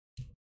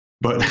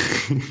 But...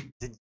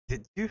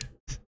 Did you?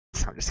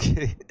 I'm just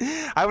kidding.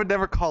 I would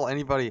never call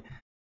anybody.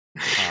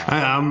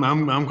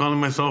 I'm calling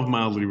myself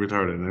mildly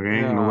retarded.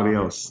 Okay, Yeah. Nobody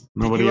else. Did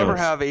Nobody you else. ever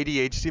have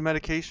ADHD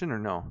medication or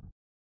no?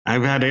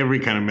 I've had every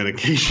kind of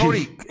medication.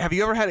 Cody, have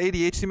you ever had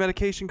ADHD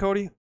medication,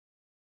 Cody?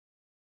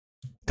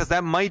 Because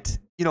that might,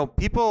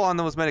 people on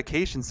those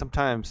medications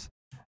sometimes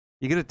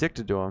you get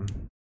addicted to them.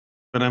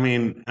 But I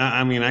mean,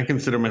 I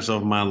consider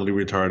myself mildly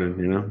retarded.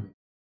 You know.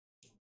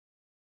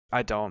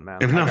 I don't, man.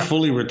 If not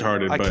fully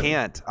retarded, I but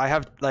can't. I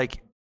have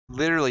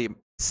literally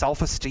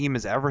self-esteem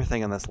is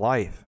everything in this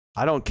life.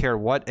 I don't care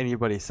what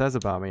anybody says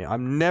about me.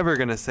 I'm never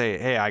gonna say,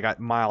 "Hey, I got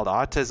mild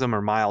autism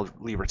or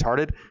mildly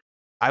retarded."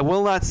 I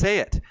will not say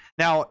it.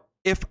 Now,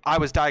 if I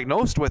was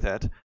diagnosed with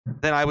it,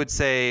 then I would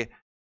say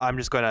I'm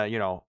just gonna,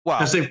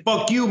 I say,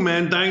 "Fuck you,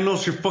 man!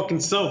 Diagnose your fucking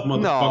self,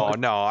 motherfucker."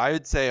 No. I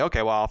would say,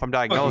 okay, well, if I'm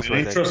diagnosed I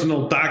ain't with it, trusting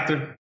no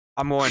doctor.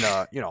 I'm going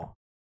to,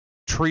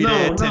 treat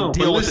it and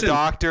deal with the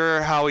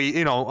doctor. How he,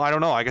 I don't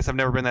know. I guess I've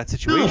never been in that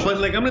situation. No, but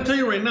I'm gonna tell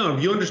you right now,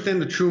 if you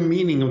understand the true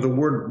meaning of the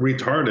word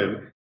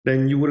retarded,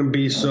 then you wouldn't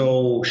be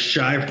so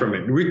shy from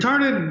it.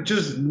 Retarded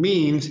just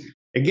means,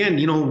 again,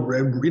 what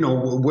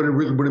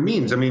it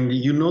means. I mean,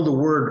 the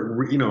word,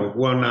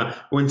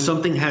 when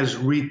something has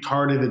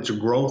retarded its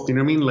growth, you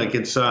know what I mean? Like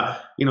it's,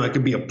 it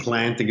could be a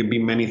plant, it could be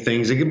many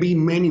things, it could be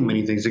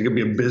many things. It could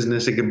be a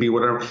business, it could be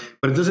whatever,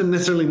 but it doesn't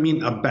necessarily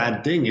mean a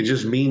bad thing. It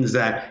just means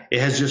that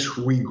it has just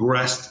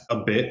regressed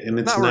a bit, and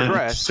it's not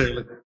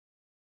necessarily.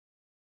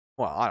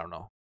 Well, I don't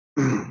know.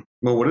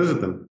 Well, what is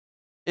it then?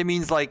 It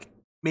means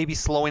maybe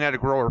slowing at a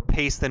grower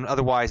pace than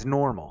otherwise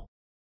normal.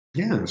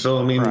 Yeah. So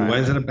I mean, why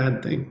is that a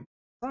bad thing?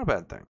 It's not a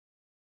bad thing.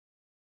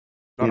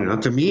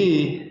 To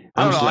me,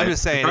 I don't know. I'm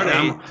just saying.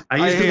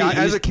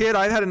 As a kid,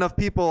 I've had enough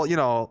people.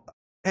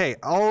 Hey,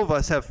 all of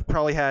us have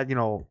probably had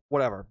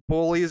whatever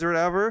bullies or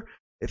whatever.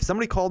 If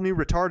somebody called me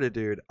retarded,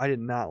 dude, I did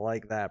not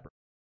like that.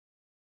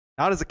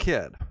 Not as a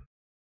kid.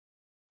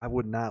 I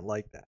would not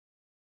like that.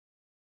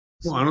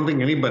 Well, I don't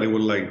think anybody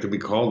would like to be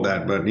called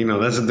that, but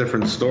that's a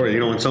different story.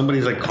 When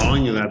somebody's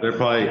calling you that, they're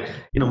probably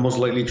most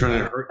likely trying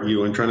to hurt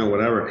you and trying to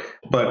whatever.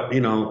 But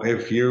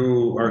if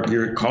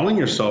you're calling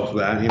yourself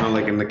that,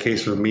 like in the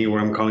case of me where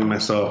I'm calling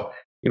myself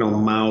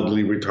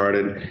mildly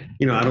retarded,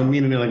 I don't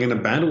mean it in a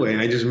bad way.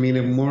 I just mean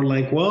it more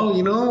like,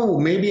 well,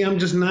 maybe I'm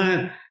just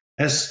not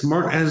as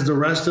smart as the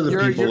rest of the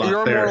people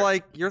out there.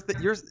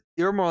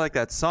 You're more like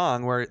that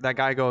song where that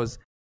guy goes,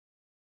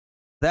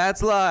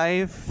 "That's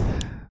life."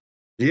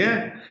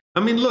 Yeah. I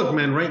mean, look,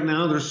 man, right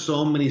now there's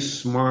so many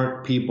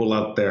smart people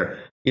out there,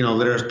 that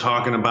are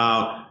talking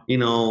about,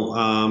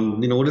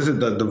 what is it?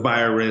 The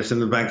virus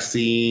and the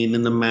vaccine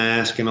and the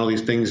mask and all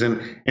these things.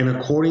 And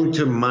according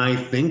to my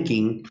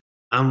thinking,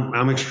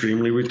 I'm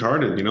extremely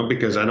retarded,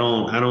 because I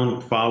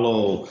don't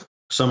follow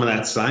some of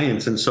that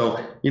science. And so,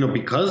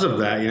 because of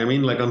that,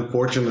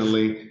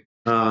 unfortunately,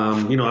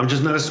 I'm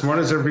just not as smart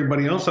as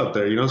everybody else out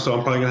there, so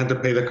I'm probably gonna have to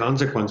pay the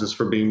consequences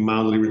for being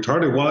mildly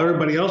retarded, while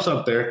everybody else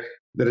out there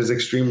that is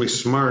extremely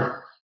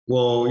smart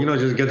will,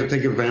 just get to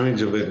take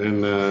advantage of it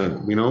and,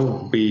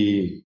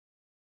 be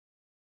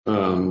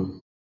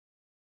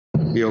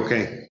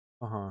okay.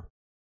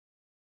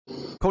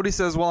 Cody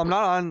says, well, I'm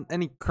not on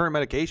any current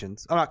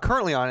medications. I'm not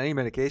currently on any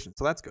medication,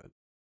 so that's good.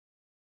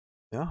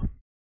 Yeah.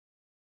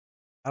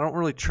 I don't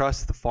really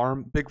trust the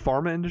big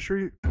pharma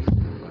industry.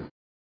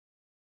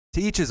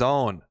 To each his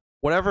own.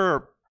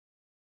 Whatever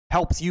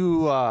helps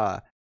you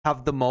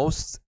have the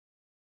most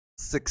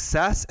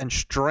success and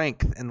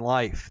strength in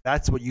life,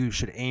 that's what you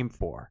should aim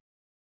for.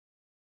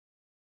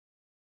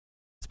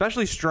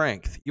 Especially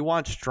strength. You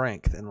want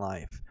strength in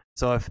life.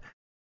 So if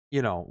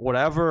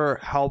whatever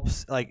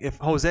helps, if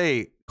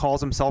Jose calls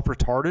himself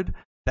retarded,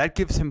 that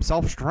gives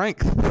himself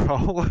strength,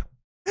 bro.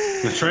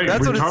 That's right.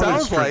 That's what it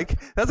sounds strength.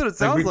 like. That's what it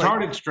sounds like.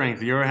 Retarded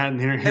strength. You ever had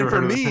here? And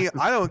for me,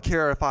 I don't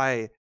care if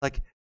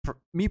for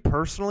me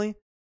personally,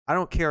 I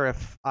don't care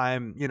if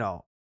I'm,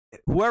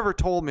 whoever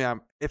told me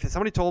if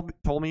somebody told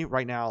me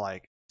right now,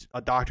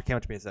 a doctor came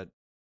up to me and said,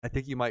 "I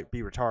think you might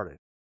be retarded,"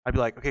 I'd be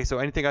like, okay, so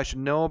anything I should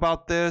know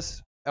about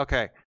this?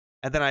 Okay.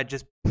 And then I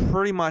just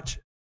pretty much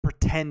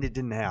pretend it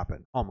didn't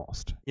happen,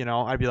 almost.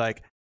 I'd be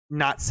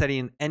not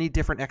setting any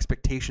different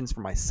expectations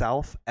for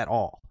myself at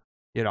all.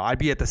 I'd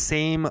be at the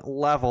same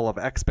level of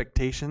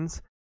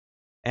expectations.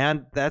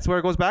 And that's where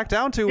it goes back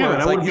down to where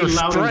it's your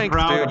strength,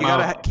 dude. You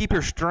gotta keep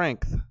your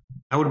strength.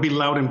 I would be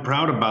loud and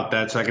proud about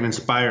that, so I can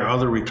inspire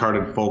other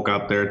retarded folk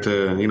out there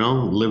to,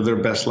 live their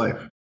best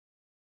life.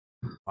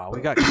 Wow, we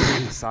got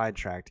completely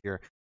sidetracked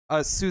here.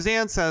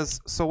 Suzanne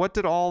says, so what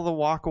did all the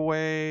walk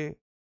away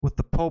with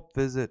the Pope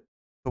visit?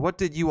 So what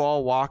did you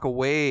all walk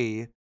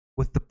away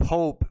with the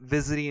Pope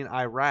visiting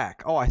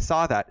Iraq? Oh, I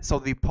saw that. So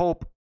the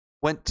Pope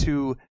went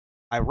to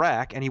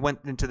Iraq, and he went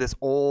into this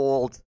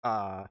old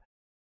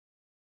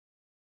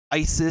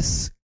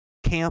ISIS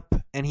camp,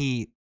 and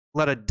he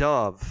let a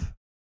dove.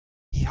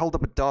 He held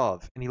up a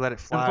dove, and he let it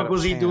fly. What the fuck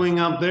was he doing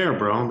out there,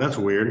 bro? That's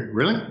weird.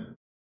 Really?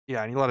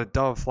 Yeah, and he let a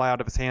dove fly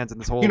out of his hands in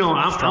this whole.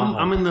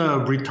 I'm in the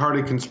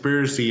retarded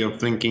conspiracy of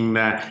thinking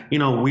that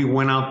we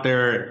went out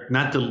there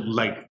not to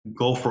like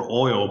go for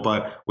oil,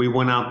 but we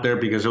went out there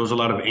because there was a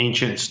lot of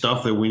ancient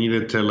stuff that we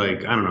needed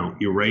to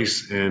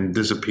erase and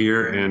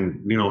disappear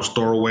and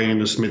store away in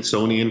the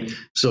Smithsonian.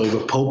 So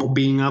the Pope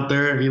being out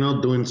there,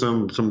 doing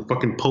some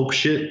fucking Pope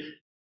shit,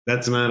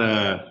 that's not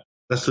a.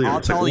 That's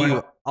I'll tell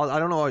you. I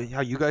don't know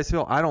how you guys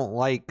feel. I don't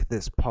like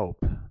this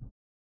Pope.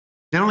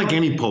 I don't like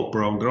any Pope,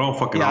 bro. They're all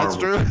fucking horrible.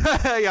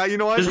 That's true. Yeah, you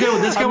know what? This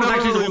guy was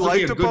actually really supposed to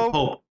be a good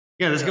Pope.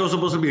 Yeah, this guy was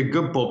supposed to be a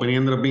good Pope, and he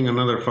ended up being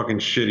another fucking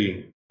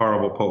shitty,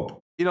 horrible Pope.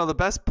 The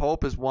best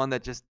Pope is one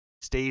that just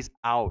stays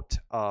out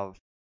of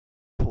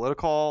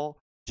political,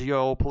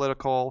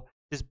 geopolitical.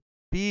 Just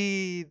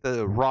be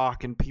the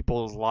rock in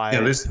people's lives.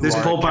 Yeah, this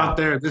Pope out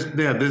there,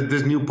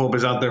 this new Pope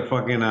is out there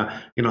fucking,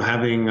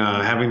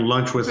 having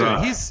lunch with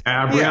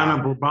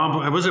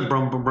Adriana, was it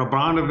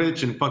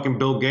Abramovich and fucking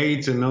Bill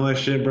Gates and all that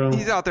shit, bro?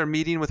 He's out there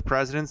meeting with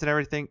presidents and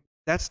everything.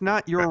 That's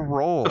not your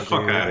role. Get the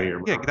fuck out of here,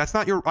 bro. Yeah, that's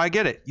not your. I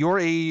get it. You're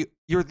the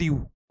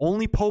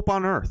only Pope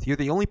on Earth. You're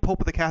the only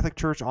Pope of the Catholic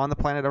Church on the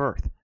planet of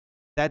Earth.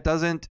 That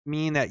doesn't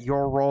mean that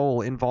your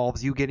role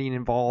involves you getting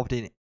involved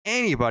in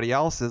anybody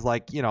else's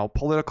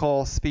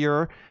political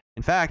sphere.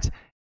 In fact,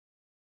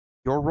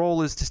 your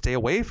role is to stay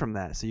away from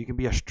that so you can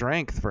be a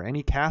strength for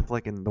any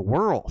Catholic in the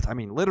world. I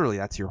mean, literally,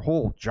 that's your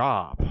whole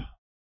job.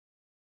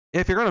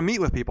 If you're going to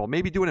meet with people,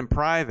 maybe do it in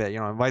private,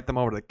 invite them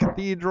over to the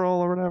cathedral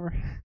or whatever.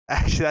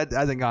 Actually, that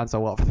hasn't gone so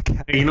well for the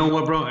Catholic. Hey, you know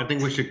what, bro? I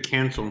think we should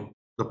cancel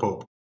the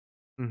Pope.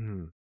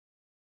 Mm-hmm.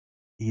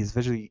 He's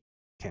visually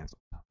canceled.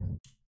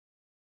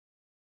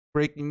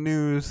 Breaking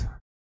news.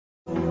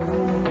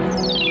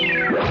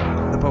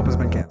 The Pope has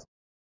been canceled.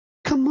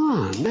 Come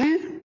on,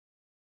 man.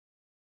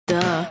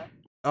 Duh.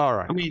 All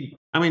right. I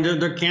mean,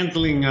 they're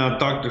canceling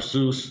Dr.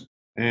 Seuss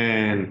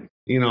and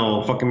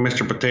fucking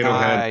Mr. Potato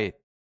Head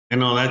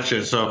and all that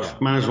shit. So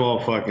might as well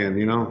fucking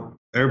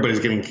everybody's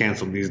getting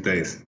canceled these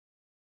days,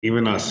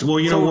 even us. Well,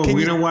 you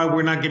know why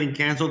we're not getting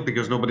canceled?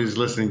 Because nobody's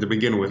listening to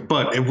begin with.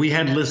 But if we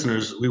had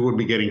listeners, we would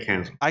be getting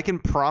canceled. I can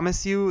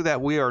promise you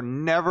that we are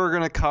never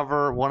going to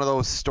cover one of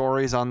those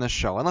stories on this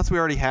show, unless we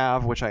already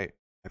have, which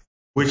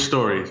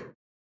stories?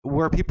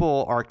 Where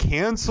people are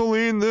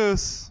canceling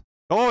this.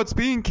 Oh, it's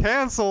being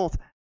canceled.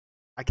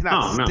 I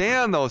cannot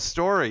stand those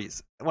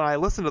stories. When I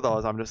listen to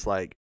those, I'm just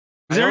like,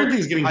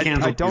 everything's getting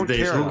canceled I don't these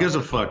days. care. Who gives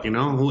a fuck, I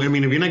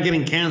mean, if you're not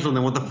getting canceled,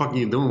 then what the fuck are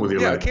you doing with your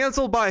life? Yeah,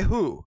 canceled by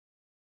who?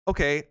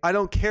 Okay, I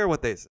don't care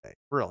what they say,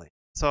 really.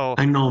 So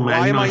I know,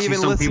 man. Why am I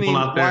even listening?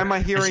 Why am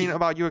I hearing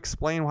about you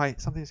explain why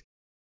something's...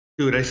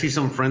 Dude, I see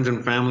some friends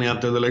and family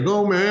out there. They're like,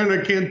 oh, man,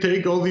 I can't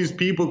take all these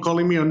people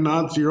calling me a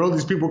Nazi or all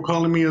these people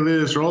calling me a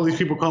this or all these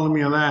people calling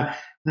me a that.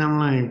 And I'm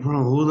like,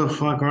 bro, who the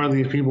fuck are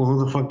these people?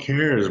 Who the fuck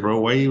cares,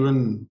 bro? Why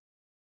even,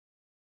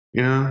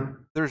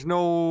 There's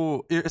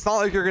no. It's not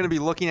like you're going to be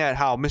looking at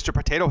how Mr.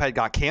 Potato Head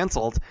got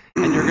canceled,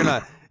 and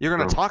you're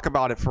gonna talk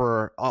about it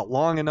for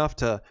long enough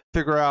to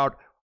figure out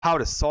how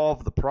to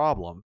solve the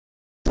problem.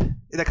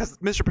 Because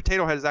Mr.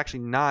 Potato Head is actually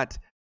not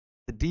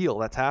the deal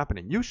that's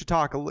happening. You should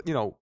talk.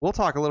 We'll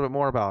talk a little bit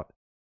more about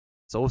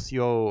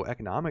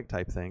socioeconomic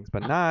type things,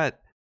 but not.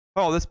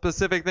 Oh, this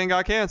specific thing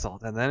got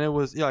canceled, and then it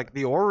was like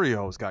the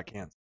Oreos got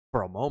canceled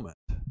for a moment.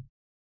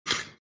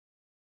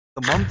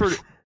 The Mumford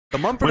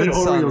when and did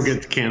Sons Oreo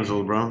get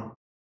canceled, bro?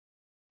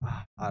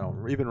 I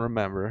don't even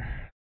remember.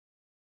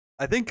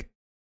 I think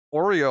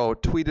Oreo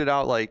tweeted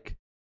out like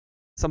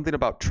something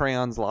about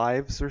Treyon's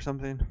lives or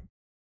something.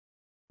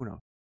 Who knows?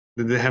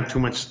 Did they have too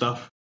much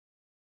stuff?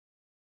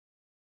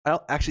 I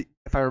don't actually.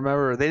 If I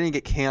remember, they didn't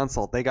get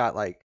canceled. They got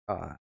like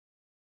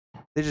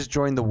they just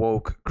joined the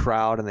woke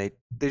crowd and they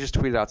just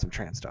tweeted out some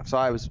trans stuff. So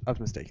I was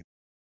mistaken.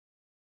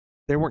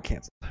 They weren't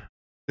canceled.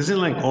 Isn't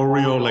like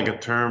Oreo like a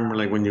term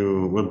like when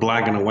you a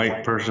black and a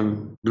white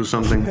person do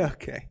something?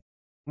 Okay,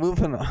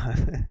 moving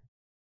on.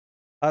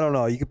 I don't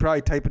know. You could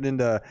probably type it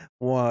into a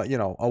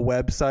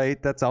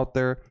website that's out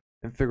there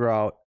and figure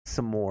out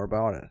some more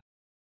about it.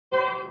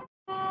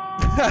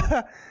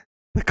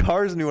 The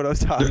cars knew what I was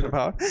talking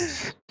about.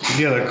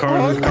 Yeah, the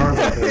cars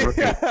out there.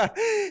 Yeah.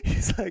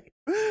 He's like,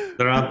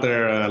 they're out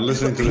there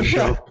listening to the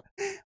show.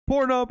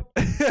 Pornhub.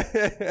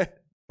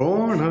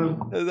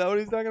 Pornhub. Is that what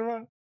he's talking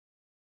about?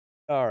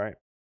 All right.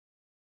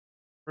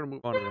 We're gonna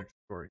move on to the next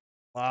story.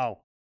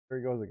 Wow, there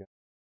he goes again.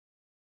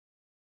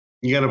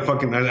 You gotta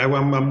fucking.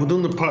 I'm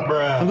doing the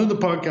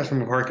podcast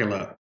from a parking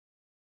lot.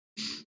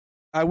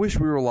 I wish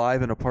we were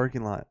live in a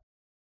parking lot.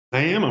 I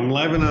am. I'm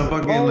live in a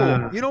fucking.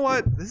 Oh, you know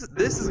what?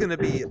 This is gonna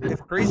be,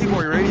 if Crazy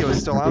Boy Radio is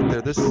still out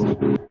there. This.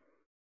 Say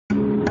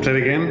it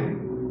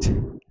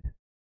again.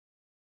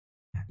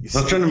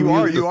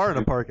 You are in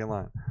a parking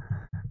lot.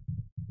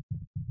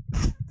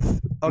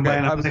 Okay,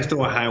 and I'm next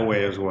to a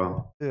highway as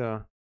well.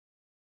 Yeah.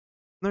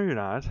 No, you're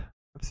not.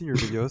 I've seen your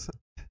videos.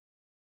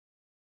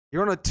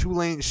 You're on a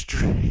 2-lane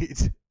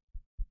street.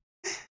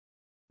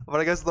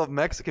 But I guess the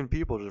Mexican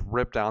people just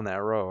rip down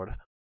that road.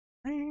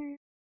 No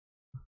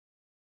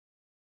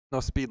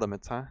speed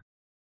limits, huh?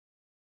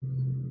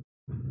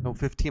 No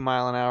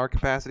 15-mile-an-hour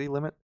capacity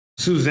limit?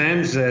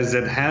 Suzanne says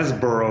that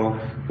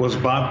Hasbro was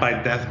bought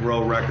by Death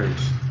Row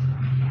Records.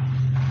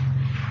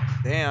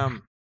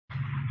 Damn.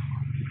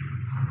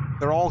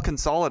 They're all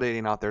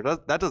consolidating out there.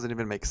 That doesn't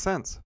even make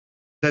sense.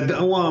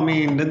 Well, I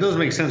mean, that does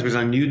make sense because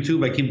on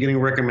YouTube, I keep getting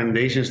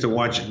recommendations to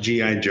watch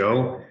G.I.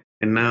 Joe.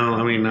 And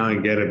now I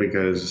get it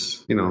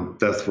because,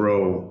 Death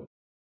Row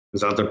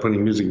is out there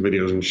putting music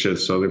videos and shit.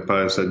 So they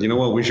probably said, you know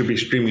what, we should be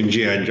streaming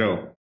G.I.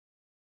 Joe.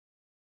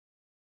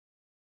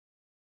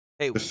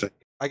 Hey,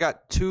 I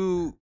got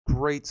 2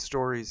 great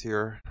stories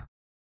here.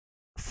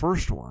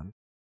 First one.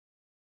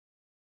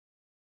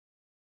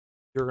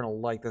 You're going to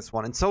like this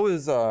one. And so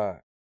is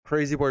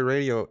Crazy Boy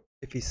Radio,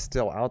 if he's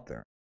still out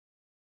there.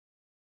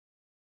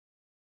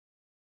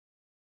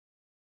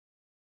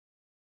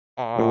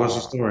 What was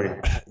the story?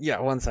 Yeah,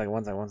 one second. We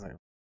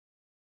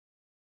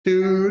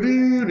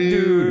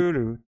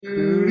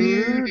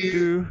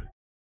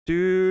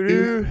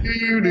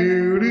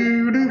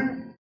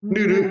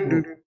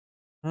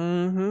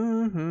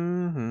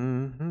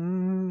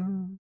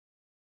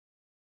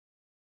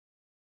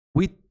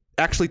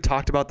actually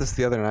talked about this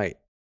the other night.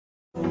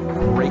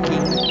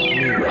 Breaking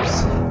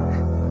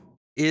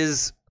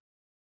news.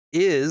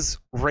 Is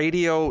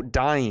radio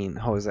dying,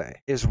 Jose?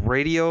 Is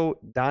radio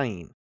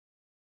dying?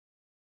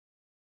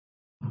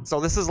 So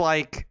this is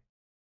like,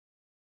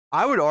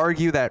 I would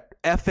argue that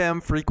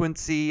FM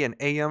frequency and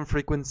AM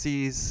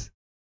frequencies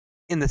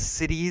in the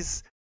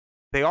cities,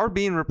 they are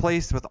being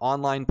replaced with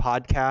online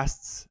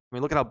podcasts. I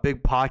mean, look at how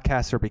big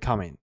podcasts are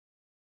becoming.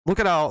 Look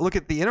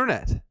at the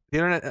internet. The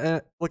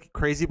internet, look at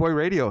Crazy Boy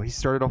Radio. He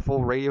started a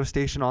full radio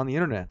station on the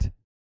internet.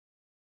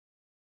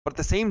 But at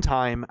the same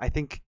time, I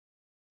think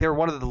they're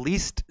one of the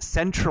least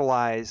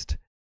centralized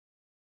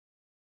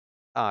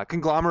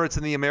conglomerates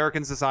in the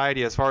American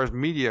society as far as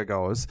media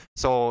goes.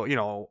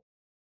 So,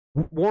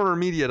 Warner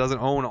Media doesn't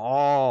own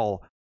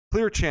all,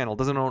 Clear Channel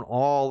doesn't own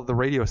all the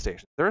radio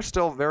stations. There are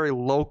still very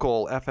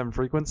local FM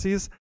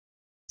frequencies.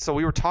 So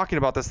we were talking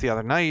about this the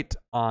other night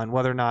on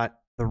whether or not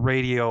the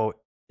radio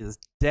is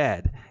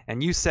dead.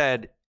 And you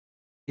said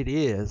it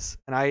is.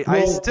 And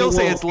I still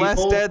say it's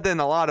less dead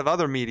than a lot of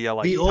other media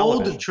like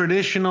television. Old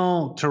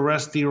traditional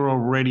terrestrial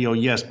radio,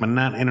 yes, but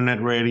not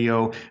internet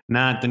radio,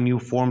 not the new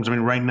forms. I mean,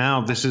 right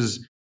now, this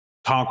is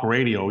talk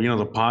radio,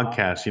 the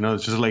podcast,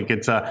 it's just like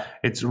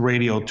it's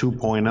radio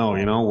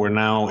 2.0, where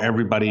now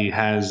everybody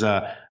has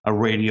a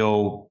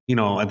radio,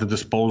 at the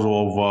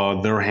disposal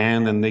of their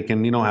hand, and they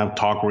can, have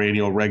talk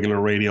radio,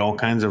 regular radio, all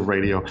kinds of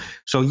radio.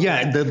 So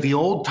yeah, the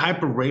old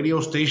type of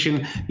radio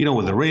station,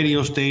 with the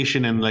radio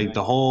station and like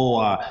the whole,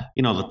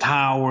 the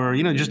tower,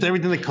 just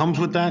everything that comes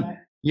with that.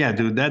 Yeah,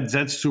 dude,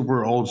 that's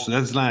super old. So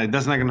that's not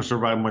going to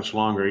survive much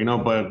longer,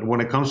 But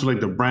when it comes to like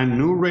the brand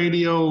new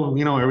radio,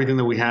 everything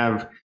that we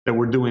have that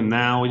we're doing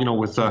now,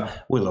 with a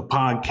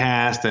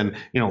podcast and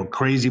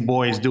Crazy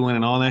Boys doing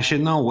and all that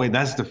shit. No way,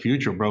 that's the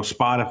future, bro.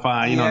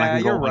 Spotify, and I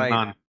can go you're right.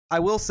 on. I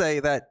will say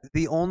that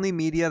the only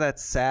media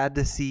that's sad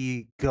to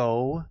see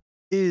go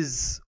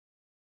is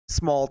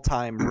small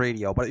time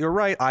radio. But you're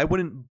right, I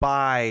wouldn't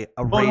buy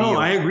a radio. Oh no,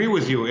 I agree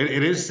with you.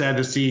 It is sad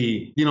to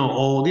see,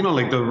 old,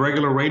 like the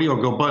regular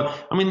radio go.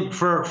 But I mean,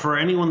 for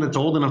anyone that's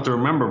old enough to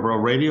remember, bro,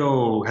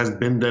 radio has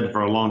been dead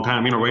for a long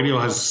time. Radio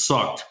has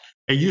sucked.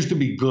 It used to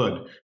be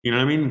good. You know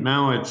what I mean?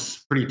 Now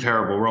it's pretty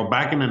terrible, bro.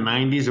 Back in the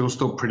 90s, it was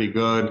still pretty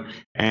good.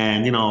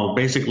 And,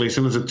 basically as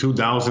soon as the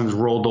 2000s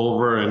rolled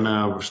over and,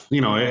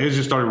 it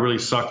just started really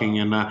sucking.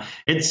 And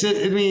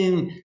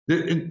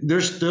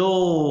there's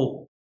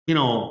still, I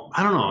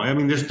don't know. I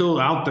mean, they're still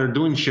out there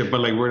doing shit.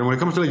 But like when it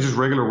comes to like just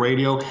regular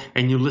radio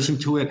and you listen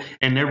to it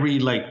and every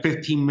like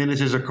 15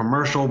 minutes is a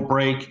commercial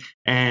break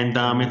and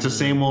it's the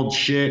same old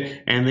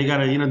shit and they got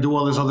to, do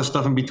all this other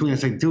stuff in between.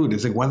 It's like, dude,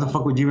 why the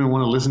fuck would you even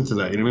want to listen to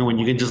that? You know what I mean? When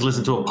you can just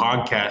listen to a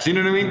podcast, you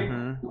know what I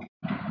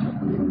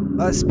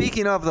mean?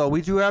 Speaking of, though,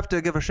 we do have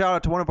to give a shout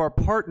out to one of our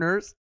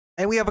partners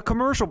and we have a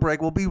commercial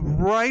break. We'll be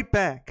right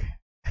back.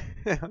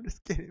 I'm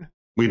just kidding.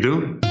 We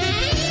do?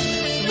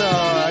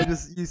 No,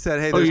 you said,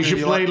 hey, you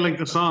should play like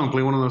the song.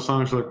 Play one of those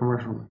songs for the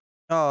commercial.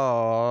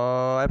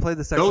 Oh, I played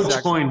the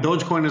Dogecoin.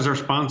 Dogecoin is our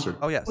sponsor.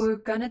 Oh, yes. We're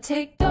gonna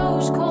take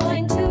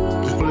Dogecoin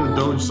to. Just play the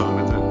Doge song.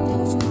 That's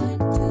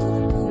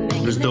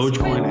it. This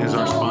Dogecoin is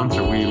our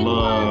sponsor. We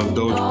love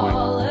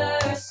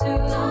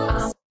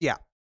Dogecoin. Yeah,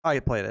 I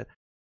played it.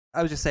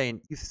 I was just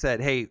saying, you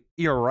said, hey,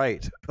 you're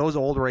right. Those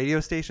old radio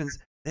stations,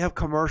 they have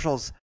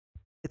commercials.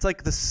 It's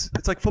like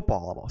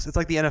football almost. It's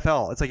like the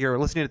NFL. It's like you're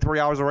listening to 3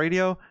 hours of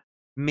radio.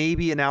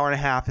 maybe an hour and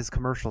a half is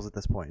commercials at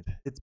this point.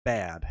 It's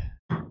bad.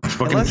 It's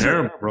fucking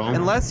terrible, bro.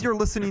 Unless you're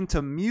listening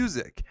to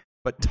music,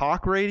 but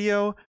talk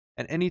radio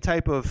and any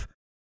type of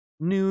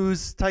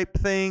news type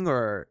thing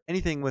or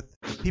anything with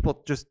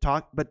people just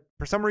talk. But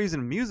for some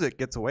reason, music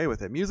gets away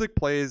with it. Music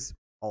plays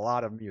a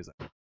lot of music.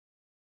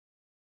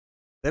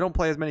 They don't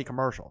play as many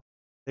commercials.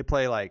 They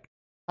play like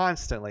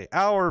constantly,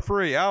 hour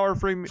free.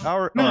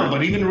 No,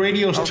 but even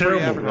radio's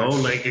terrible, bro.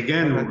 Like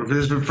again, this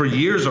has been for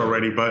years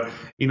already. But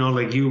you know,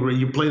 like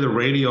you play the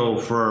radio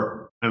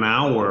for an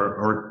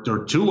hour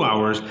or 2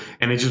 hours,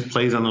 and it just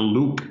plays on a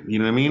loop. You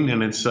know what I mean?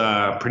 And it's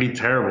pretty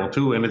terrible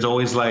too. And it's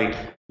always like,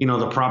 you know,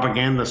 the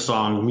propaganda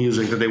song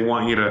music that they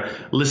want you to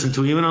listen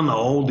to, even on the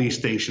oldie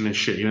station and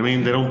shit. You know what I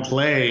mean? They don't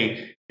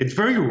play. It's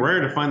very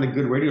rare to find a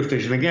good radio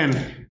station.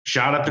 Again,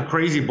 shout out to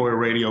Crazy Boy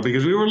Radio,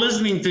 because we were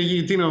listening to,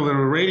 you know, the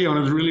radio,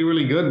 and it's really,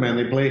 really good, man.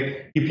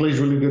 He plays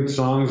really good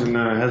songs and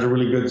has a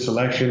really good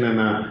selection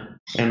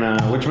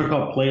and which we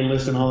call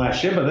playlist and all that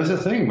shit. But that's the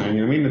thing, man.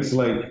 You know what I mean? It's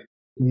like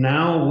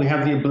now we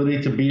have the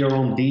ability to be our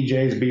own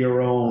DJs, be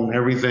our own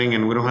everything,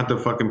 and we don't have to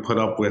fucking put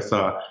up with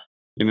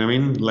you know what I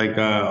mean? Like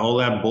all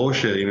that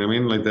bullshit. You know what I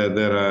mean? Like that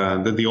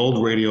the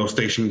old radio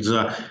stations.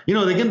 You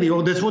know, again,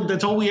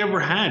 that's all we ever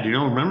had. You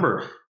know,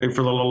 remember, like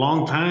for a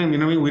long time. You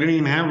know what I mean? We didn't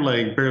even have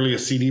like barely a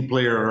CD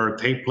player or a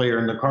tape player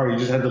in the car. You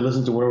just had to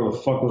listen to whatever the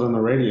fuck was on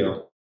the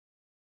radio.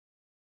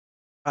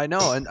 I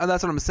know, and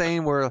that's what I'm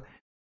saying. Where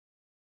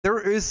there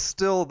is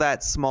still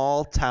that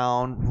small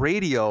town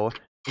radio.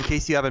 In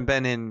case you haven't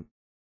been in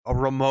a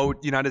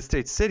remote United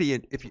States city,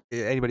 if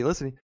anybody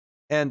listening,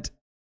 and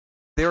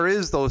there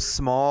is those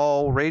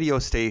small radio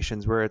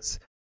stations where it's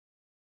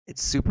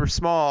super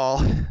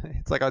small.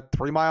 It's like a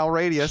 3-mile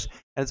radius,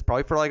 and it's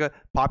probably for like a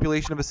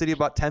population of a city of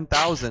about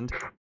 10,000.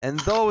 And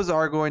those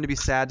are going to be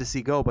sad to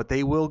see go, but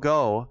they will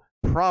go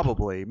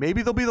probably.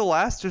 Maybe they'll be the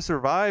last to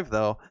survive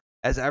though,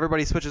 as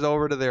everybody switches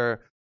over to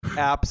their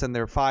apps and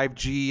their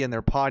 5G and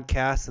their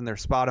podcasts and their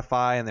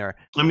Spotify and their.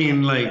 I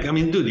mean,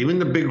 dude, even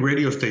the big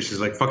radio stations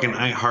like fucking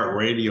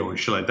iHeartRadio and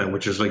shit like that,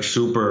 which is like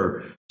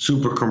super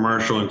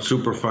commercial and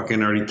super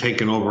fucking already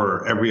taken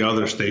over every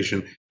other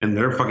station, and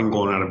they're fucking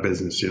going out of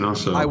business, you know.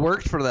 So I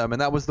worked for them,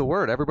 and that was the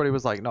word. Everybody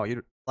was like, "No,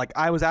 you." Like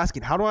I was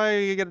asking, "How do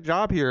I get a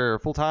job here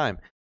full time?"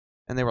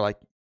 And they were like,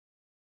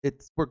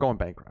 we're going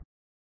bankrupt."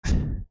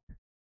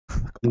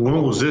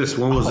 When was this?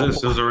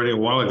 This was already a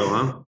while ago,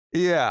 huh?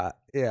 Yeah.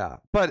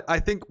 But I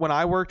think when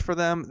I worked for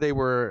them, they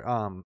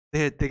were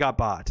they got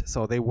bought.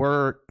 So they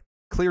were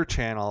Clear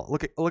Channel.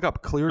 Look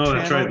up Clear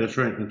Channel. That's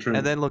right.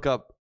 And then look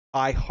up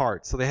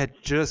iHeart. So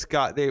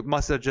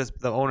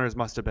the owners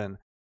must have been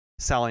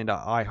selling to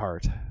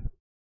iHeart.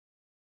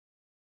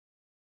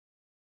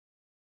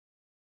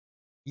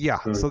 Yeah.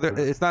 So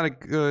it's not a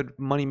good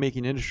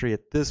money-making industry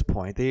at this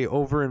point. They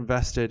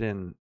overinvested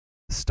in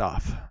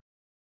stuff.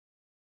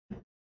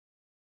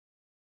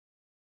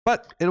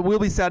 But it will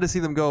be sad to see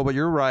them go, but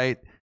you're right.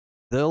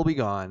 They'll be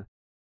gone.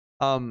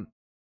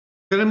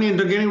 But I mean,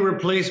 they're getting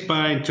replaced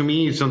by, to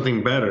me,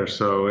 something better.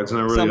 So it's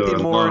not really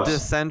something more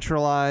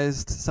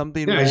decentralized.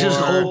 Something more. It's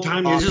just old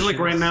timey. It's just like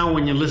right now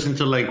when you listen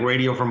to like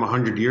radio from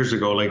 100 years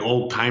ago, like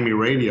old timey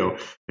radio.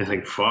 It's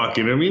like fuck.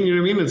 You know what I mean? You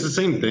know what I mean? It's the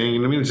same thing. You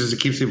know what I mean? It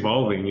keeps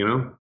evolving. You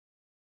know.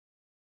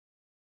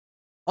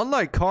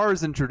 Unlike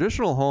cars and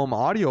traditional home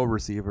audio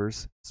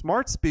receivers,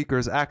 smart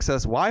speakers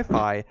access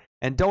Wi-Fi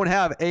and don't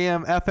have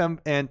AM/FM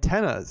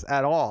antennas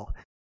at all.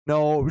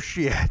 No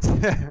shit.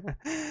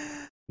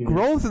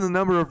 Growth in the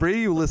number of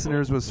radio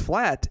listeners was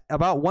flat,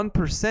 about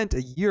 1%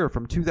 a year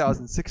from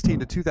 2016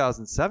 to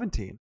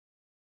 2017.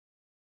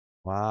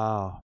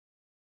 Wow.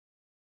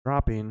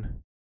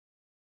 Dropping.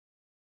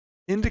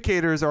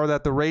 Indicators are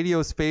that the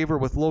radio's favor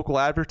with local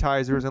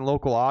advertisers and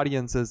local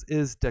audiences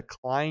is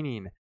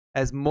declining,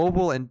 as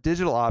mobile and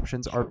digital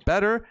options are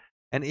better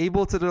and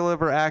able to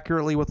deliver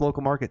accurately with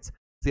local markets.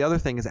 The other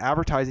thing is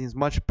advertising is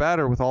much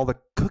better with all the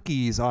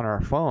cookies on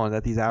our phone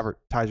that these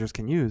advertisers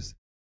can use.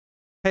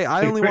 Hey,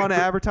 I only want to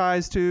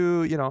advertise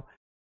to,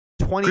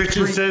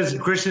 23.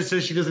 Christian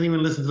says she doesn't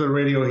even listen to the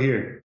radio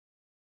here,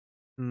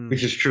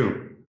 which is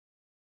true.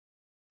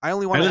 I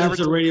only want to listen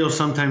to the radio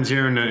sometimes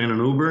here in an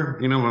Uber.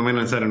 You know, when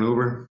it's at an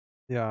Uber.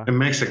 Yeah. In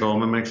Mexico.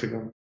 I'm in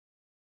Mexico.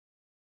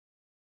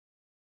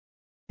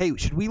 Hey,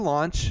 should we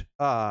launch?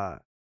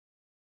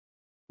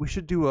 We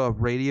should do a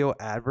radio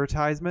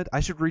advertisement. I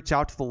should reach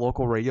out to the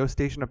local radio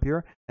station up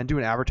here and do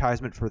an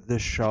advertisement for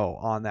this show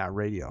on that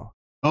radio.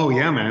 Oh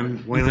yeah,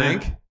 man. You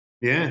think?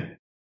 Yeah.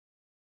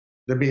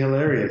 That'd be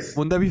hilarious.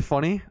 Wouldn't that be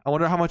funny? I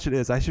wonder how much it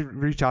is. I should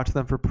reach out to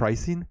them for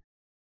pricing.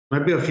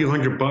 Might be a few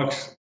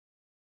 $100.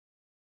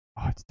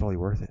 Oh, it's totally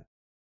worth it.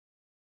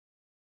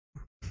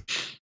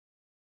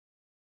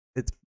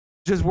 It's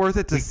just worth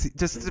it to see,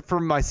 just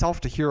for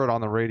myself to hear it on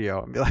the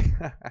radio and be like,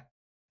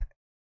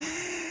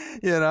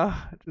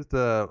 just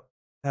to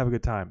have a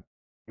good time.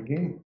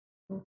 Okay.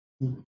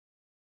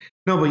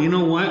 No, but you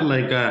know what?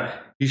 Like,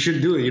 you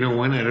should do it. You know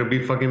what? It'll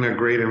be fucking a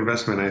great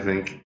investment, I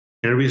think.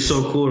 It'll be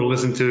so cool to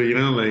listen to,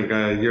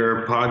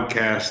 your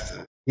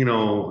podcast,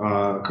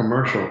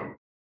 commercial.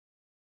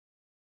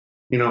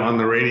 on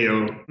the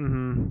radio.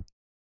 Mm-hmm.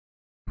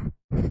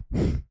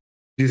 Do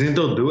you think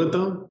they'll do it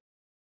though?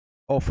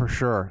 Oh, for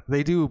sure.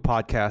 They do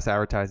podcast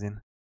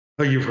advertising.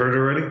 Oh, you've heard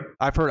already?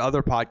 I've heard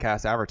other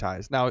podcasts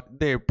advertise. Now,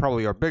 they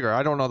probably are bigger.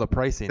 I don't know the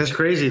pricing. That's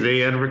crazy.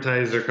 They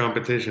advertise their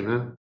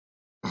competition,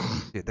 huh?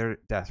 Dude, they're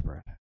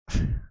desperate.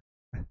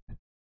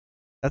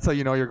 That's how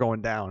you know you're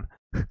going down.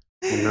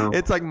 No.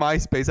 It's like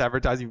MySpace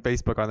advertising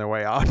Facebook on their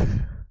way out.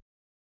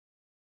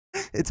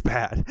 It's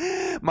bad.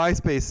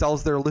 MySpace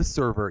sells their list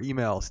server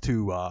emails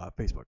to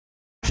Facebook.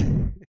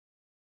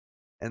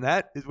 And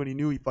that is when he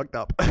knew he fucked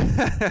up.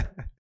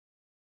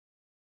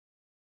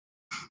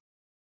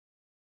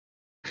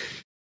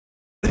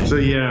 So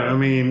yeah, I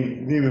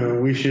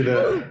mean, we should,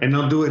 and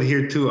I'll do it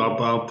here too.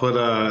 I'll put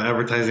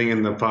advertising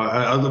in the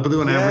I'll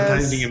do an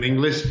advertising in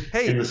English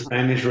in the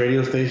Spanish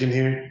radio station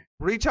here.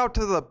 Reach out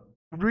to them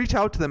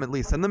at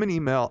least. Send them an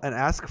email and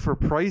ask for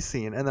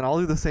pricing, and then I'll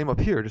do the same up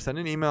here. Just send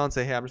an email and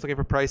say, hey, I'm just looking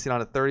for pricing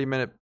on a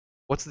 30-minute.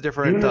 What's the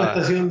different? ¿Hay una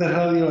estación de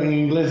radio en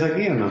inglés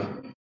aquí o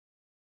no?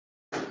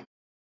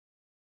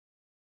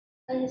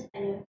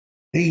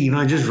 Hey,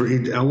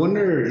 I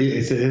wonder.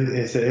 I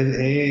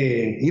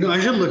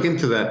should look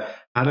into that.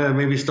 How to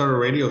maybe start a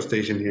radio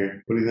station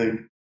here. What do you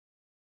think?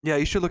 Yeah,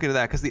 you should look into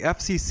that because the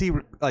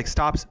FCC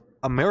stops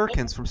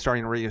Americans from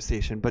starting a radio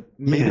station, but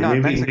maybe not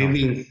Mexico.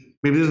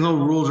 Maybe there's no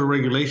rules or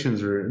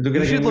regulations.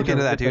 You should look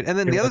into that, dude. And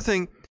then the other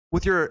thing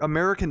with your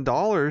American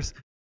dollars,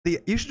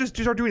 you should just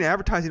start doing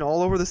advertising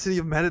all over the city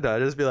of Merida.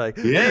 Just be like,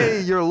 hey,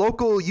 you're a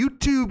local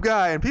YouTube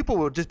guy, and people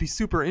will just be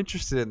super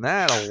interested in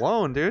that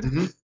alone, dude.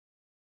 Mm-hmm.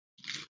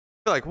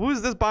 You're like, who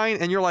is this buying?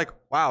 And you're like,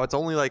 wow, it's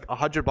only like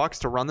 $100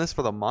 to run this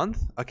for the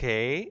month.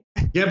 Okay.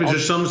 Yeah, but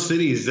there's some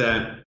cities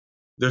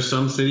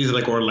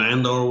like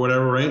Orlando or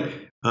whatever, right?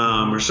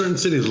 Or certain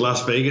cities,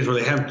 Las Vegas, where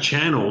they have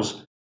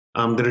channels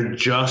that are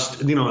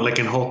just, like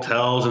in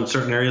hotels and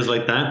certain areas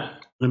like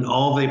that. And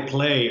all they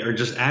play are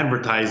just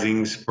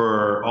advertisings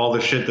for all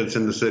the shit that's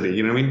in the city.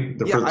 You know what I mean?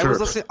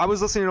 I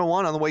was listening to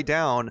one on the way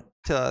down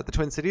to the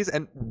Twin Cities,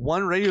 and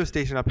one radio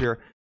station up here,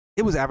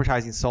 it was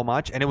advertising so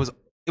much, and it was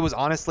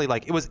honestly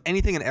like it was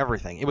anything and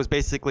everything. It was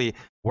basically,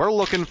 we're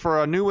looking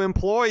for a new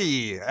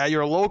employee at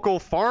your local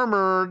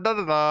farmer.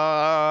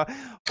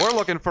 We're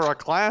looking for a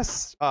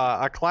class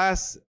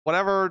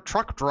whatever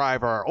truck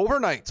driver.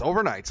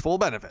 Overnights, full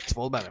benefits.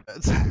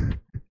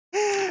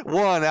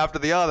 One after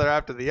the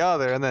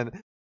other, and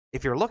then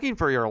if you're looking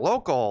for your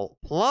local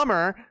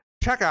plumber,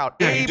 check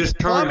out Abe's just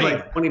charge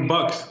Plumbing. like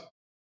 $20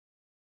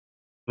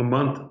 a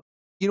month.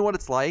 You know what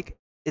it's like?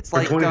 It's Or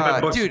like,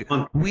 $25 dude, a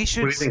month. we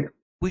should. What do you think?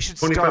 We should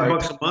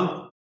 $25 start. a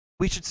month.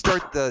 We should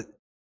start the.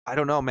 I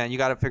don't know, man. You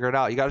got to figure it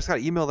out. You just got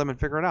to email them and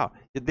figure it out.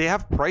 They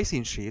have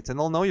pricing sheets, and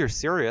they'll know you're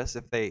serious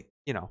if they,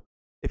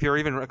 if you're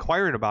even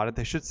inquiring about it.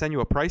 They should send you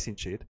a pricing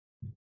sheet.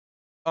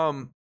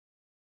 And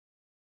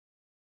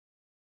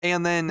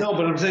then. No,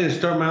 but I'm saying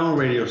start my own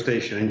radio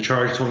station and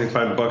charge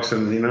 $25,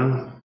 and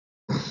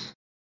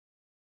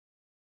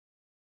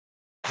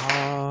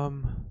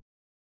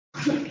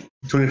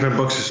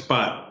 $25 a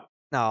spot.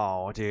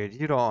 No, dude,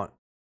 you don't.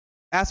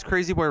 Ask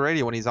Crazy Boy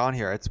Radio when he's on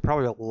here. It's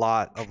probably a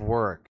lot of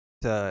work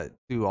to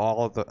do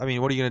all of the. I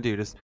mean, what are you gonna do?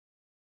 Just.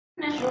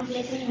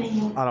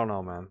 I don't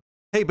know, man.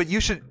 Hey, but you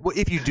should.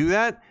 If you do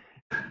that,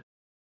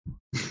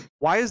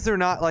 why is there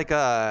not like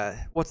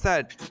what's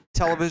that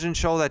television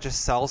show that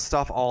just sells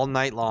stuff all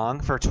night long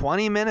for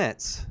 20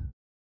 minutes?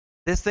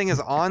 This thing is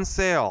on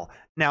sale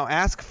now.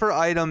 Ask for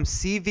item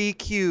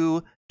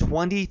CVQ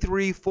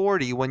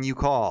 2340 when you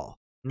call.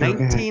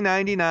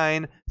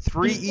 $19.99,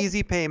 3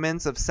 easy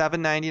payments of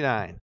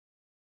 $7.99.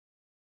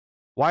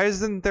 Why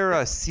isn't there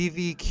a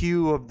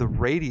CVQ of the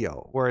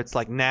radio where it's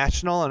like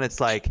national and it's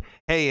like,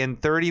 hey, in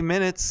 30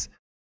 minutes,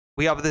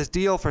 we have this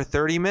deal for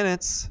 30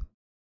 minutes.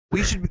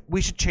 We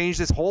should change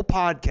this whole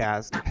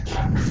podcast.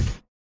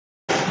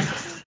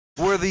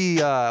 We're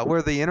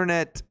the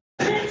internet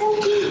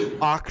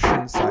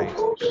auction site.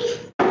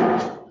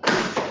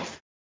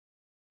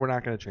 We're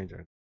not gonna change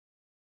it.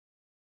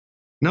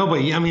 No,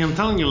 but yeah, I mean, I'm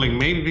telling you, like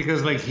maybe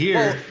because like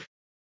here,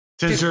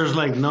 since there's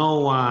like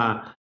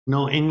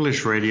no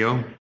English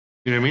radio.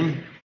 You know what I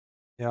mean?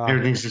 Yeah.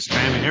 Everything's in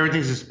Spanish.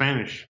 Everything's in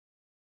Spanish.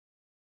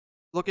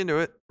 Look into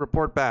it.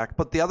 Report back.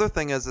 But the other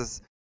thing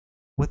is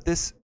with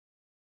this,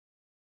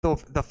 the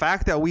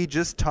fact that we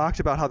just talked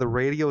about how the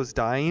radio is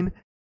dying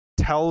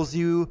tells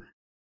you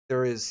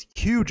there is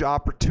huge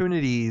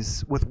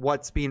opportunities with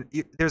what's being.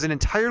 There's an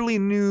entirely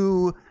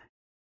new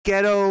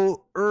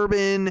ghetto,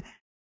 urban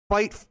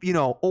fight,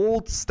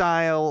 old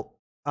style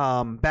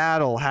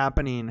battle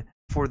happening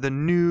for the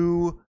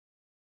new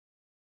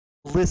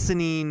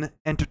listening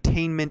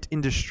entertainment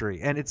industry,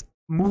 and it's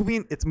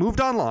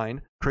moved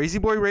online. Crazy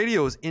Boy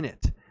Radio is in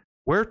it.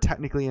 We're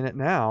technically in it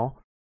now,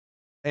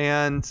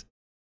 and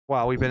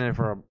wow, we've been in it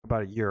for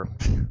about a year.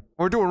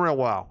 We're doing real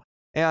well,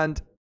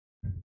 and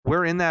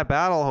we're in that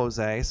battle,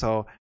 Jose.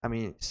 So I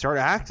mean, start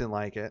acting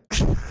like it.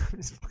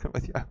 Just fucking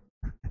with you.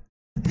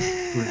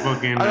 I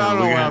don't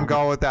know where I'm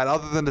going with that,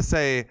 other than to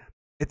say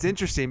it's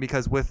interesting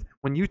because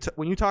when you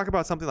talk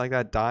about something like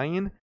that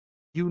dying,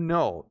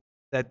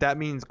 that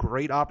means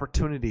great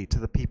opportunity to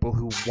the people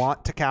who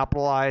want to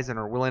capitalize and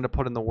are willing to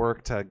put in the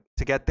work to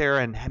get there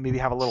and maybe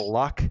have a little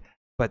luck.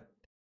 But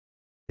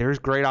there's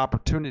great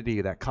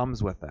opportunity that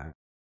comes with that.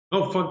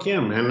 Oh, fuck yeah,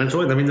 man. That's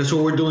what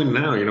we're doing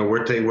now. You know,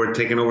 we're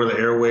taking over the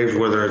airwaves,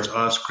 whether it's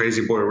us,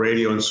 Crazy Boy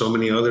Radio, and so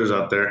many others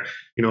out there,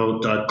 you know,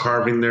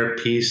 carving their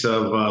piece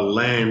of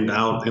land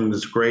out in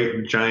this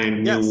great,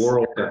 giant new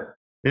world.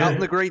 Yeah. Out in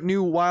the great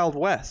new Wild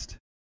West.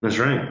 That's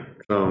right.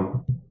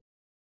 So,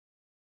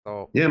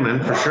 yeah,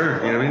 man, for sure.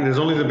 You know what I mean? There's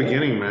only the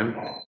beginning, man.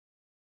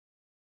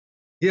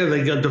 Yeah,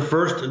 they got the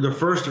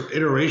first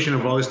iteration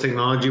of all this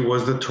technology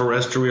was the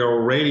terrestrial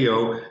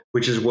radio,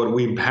 which is what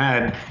we've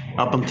had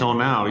up until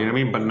now. You know what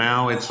I mean? But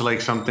now it's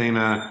like something.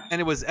 And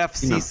it was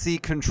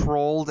FCC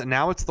controlled, and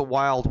now it's the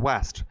Wild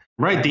West.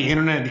 Right. The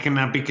internet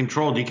cannot be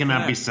controlled. You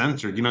cannot be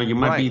censored. You know, you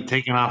might be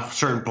taken off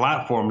certain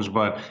platforms,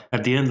 but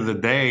at the end of the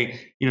day,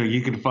 you know,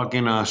 you can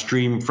fucking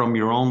stream from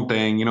your own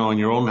thing, you know, in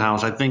your own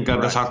house. I think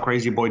that's how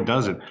Crazy Boy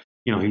does it.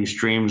 You know, he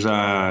streams, you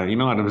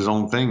know, out of his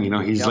own thing. You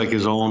know, he's like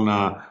his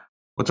own.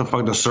 What the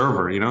fuck, the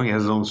server, you know? He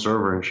has his own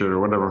server and shit or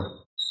whatever.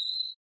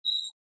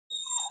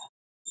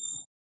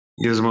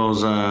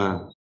 Gizmo's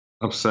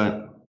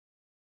upset.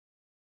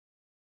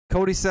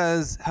 Cody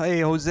says, hey,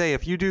 Jose,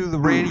 if you do the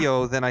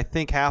radio, then I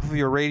think half of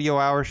your radio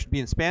hours should be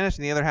in Spanish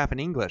and the other half in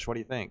English. What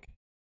do you think?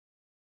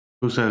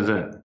 Who says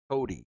that?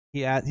 Cody.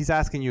 He's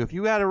asking you, if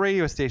you had a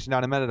radio station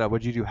down in Merida,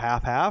 would you do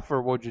half-half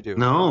or what would you do?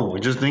 No,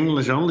 just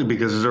English only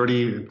because there's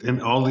already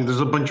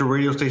there's a bunch of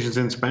radio stations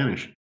in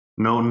Spanish.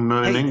 No,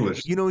 not in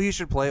English. You know you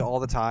should play all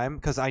the time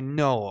because I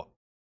know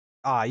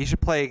you should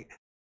play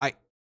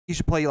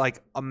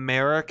like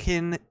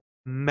American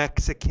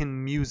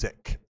Mexican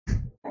music.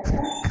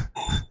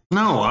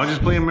 No, I'll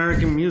just play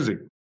American music.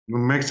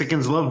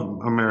 Mexicans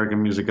love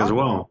American music as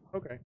well.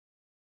 Okay.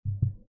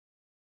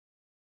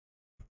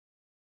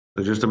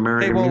 So just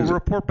American music.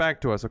 Report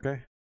back to us,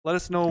 okay? Let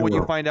us know what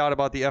you find out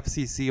about the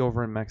FCC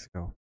over in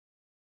Mexico.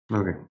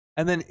 Okay.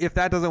 And then if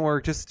that doesn't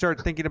work, just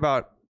start thinking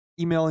about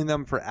emailing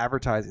them for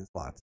advertising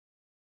slots.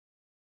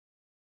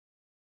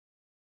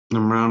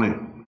 I'm on it.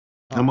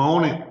 I'm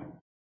on it.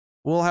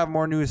 We'll have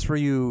more news for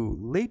you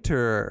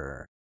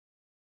later.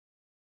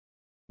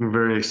 I'm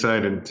very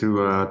excited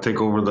to take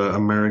over the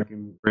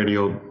American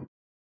radio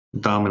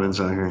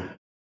dominance out here.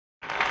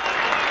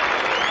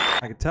 I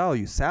can tell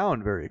you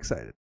sound very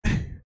excited.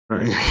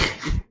 Right.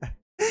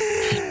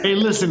 Hey,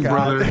 listen,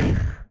 brother.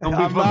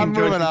 I'm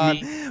moving on.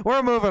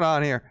 We're moving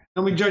on here.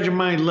 Don't be judging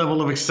my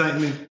level of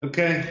excitement,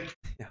 okay?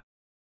 Yeah.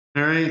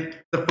 All right.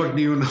 The fuck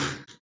do you know?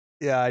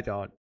 Yeah, I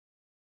don't.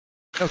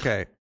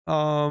 Okay.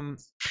 I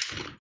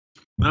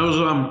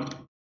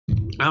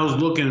was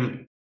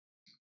looking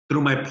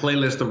through my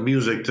playlist of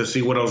music to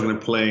see what I was going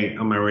to play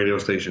on my radio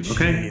station.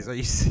 Okay. Jeez, are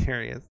you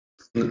serious?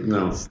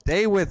 No.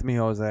 Stay with me,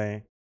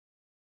 Jose.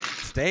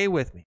 Stay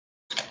with me.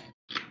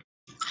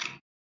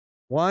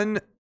 One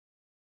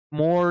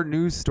more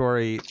news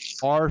story.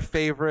 Our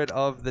favorite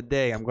of the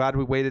day. I'm glad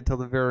we waited till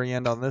the very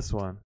end on this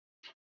one.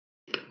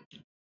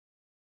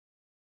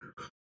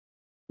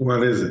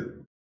 What is it?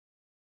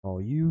 Oh,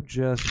 you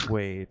just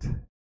wait.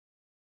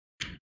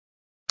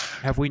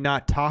 Have we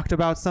not talked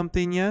about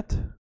something yet?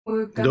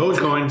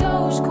 Dogecoin.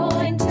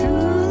 Dogecoin to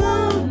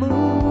the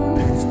moon.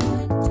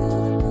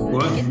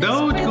 What?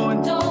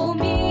 Dogecoin.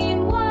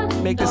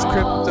 Make this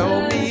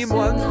crypto meme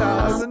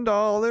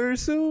 $1,000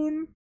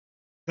 soon.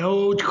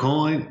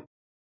 Dogecoin.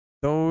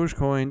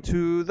 Dogecoin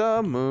to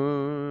the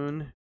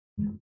moon.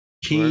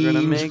 We're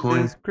gonna make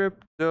this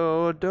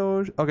crypto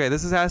Doge. Okay,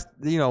 this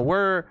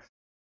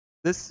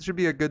this should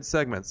be a good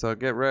segment, so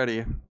get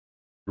ready.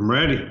 I'm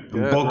ready.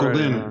 I'm buckled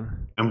in.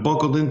 Man. I'm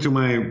buckled into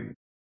my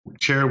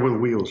chair with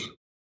wheels.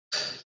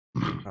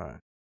 All right.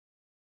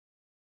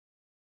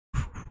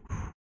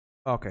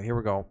 Okay, here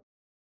we go.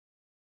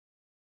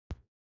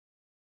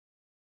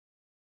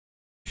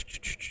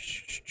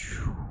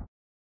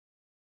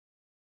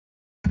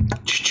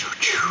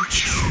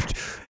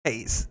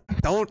 Hey,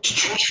 don't.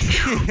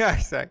 Yeah,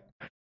 exactly.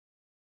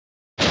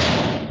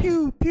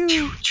 Pew,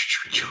 pew.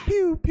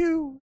 Pew,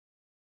 pew.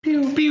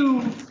 Piu,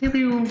 piu, piu,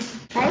 piu.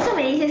 A eso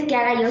me dices que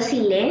haga yo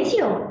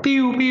silencio.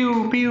 Piu,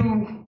 piu,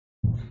 piu.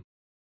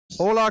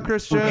 Hola,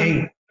 Christian.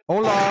 Okay.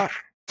 Hola.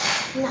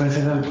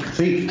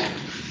 Sí.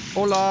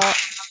 Hola.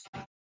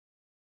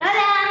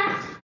 Hola.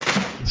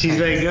 She's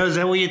like, oh, is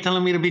that what you're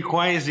telling me to be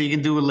quiet so you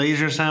can do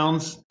laser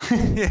sounds?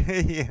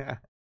 Yeah.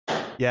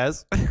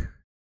 Yes.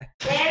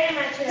 Very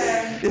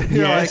mature.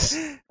 Yes.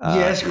 Like,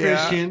 yes,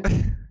 Christian. Yeah.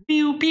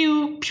 Pew,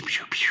 pew, pew,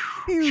 pew,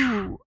 pew,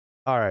 pew.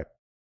 All right.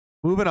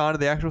 Moving on to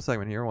the actual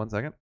segment here. 1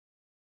 second.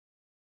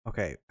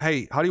 Okay.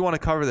 Hey, how do you want to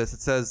cover this? It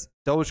says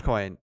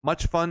Dogecoin.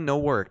 Much fun, no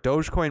work.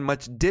 Dogecoin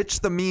must ditch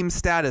the meme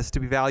status to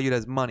be valued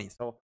as money.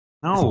 So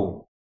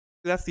no.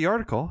 That's the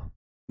article.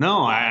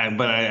 No,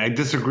 I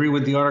disagree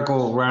with the article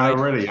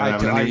already.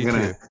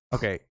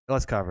 Okay,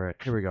 let's cover it.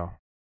 Here we go.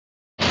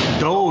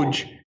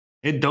 Doge,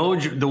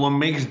 the what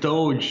makes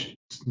Doge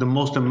the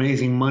most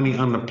amazing money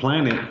on the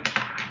planet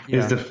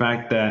is the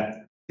fact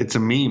that it's a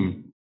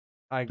meme.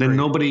 I agree. then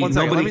nobody One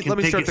second, nobody let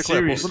me can start take the it clip.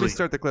 seriously. Let me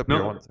start the clip No.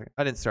 here. 1 second.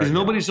 I didn't start. Because it yet.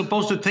 nobody's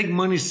supposed to take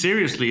money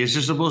seriously. It's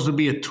just supposed to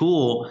be a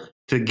tool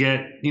to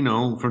get,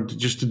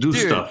 just to do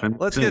Dude, stuff. And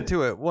let's that's get it.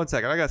 to it. 1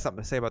 second. I got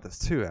something to say about this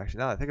too. Actually,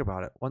 now that I think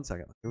about it. 1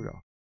 second. Here we go.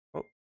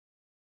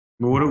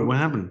 What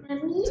happened?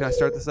 Can I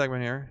start the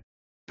segment here?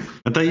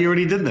 I thought you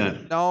already did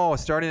that. No,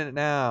 starting it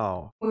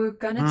now. We're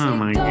gonna Oh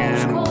my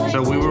god.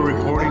 So we were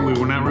recording, we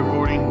were not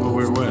recording, we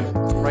were what?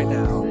 Right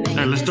now. All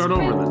right, let's start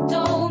over then.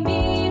 Don't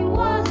mean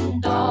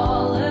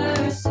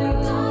 $1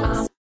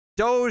 soon.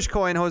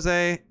 Dogecoin,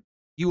 Jose.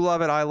 You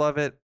love it. I love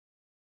it.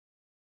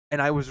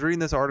 And I was reading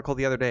this article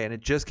the other day, and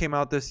it just came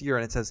out this year,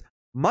 and it says,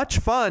 much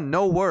fun,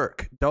 no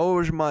work.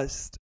 Doge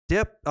must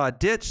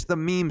ditch the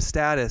meme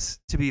status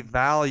to be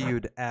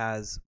valued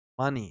as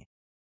money.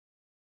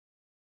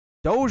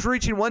 Doge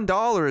reaching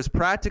 $1 is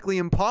practically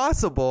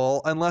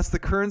impossible unless the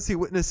currency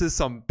witnesses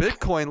some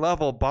Bitcoin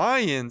level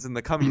buy-ins in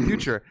the coming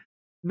future.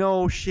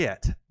 No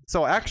shit.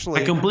 So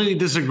actually, I completely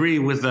disagree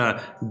with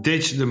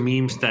ditch the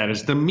meme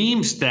status. The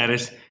meme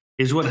status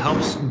is what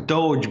helps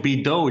Doge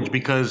be Doge,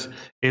 because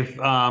if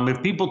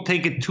people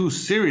take it too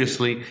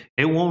seriously,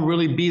 it won't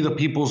really be the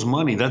people's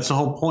money. That's the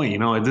whole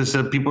point.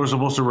 People are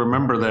supposed to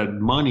remember that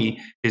money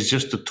is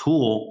just a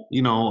tool.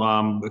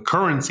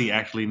 Currency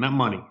actually, not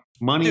money.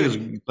 Money is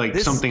like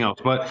something else,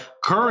 but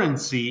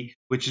currency,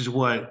 which is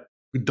what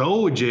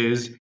Doge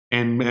is,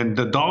 and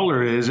the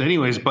dollar is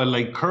anyways, but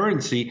like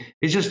currency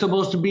is just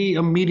supposed to be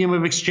a medium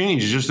of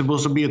exchange. It's just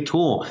supposed to be a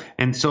tool.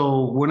 And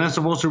so we're not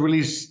supposed to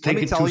really take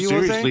it too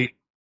seriously.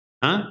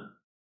 Huh?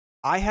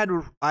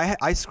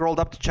 I scrolled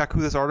up to check who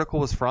this article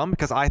was from,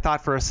 because I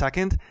thought for a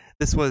second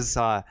this was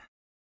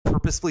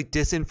purposefully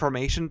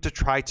disinformation to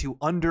try to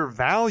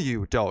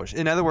undervalue Doge.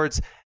 In other words,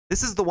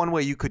 this is the one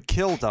way you could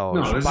kill Doge.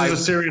 No, this is a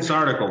serious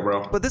article,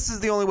 bro. But this is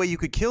the only way you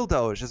could kill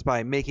Doge, is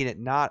by making it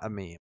not a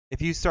meme. If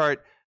you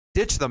start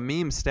ditch the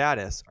meme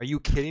status, are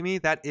you kidding me?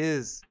 That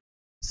is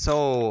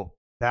so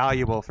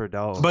valuable for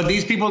Doge. But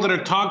these people that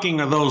are talking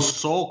are those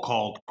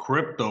so-called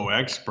crypto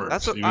experts.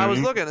 That's what I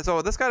was looking.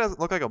 So this guy doesn't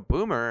look like a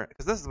boomer,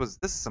 because this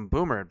is some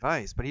boomer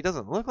advice, but he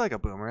doesn't look like a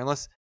boomer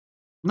unless.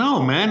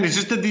 No, man. It's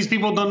just that these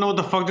people don't know what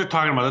the fuck they're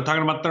talking about. They're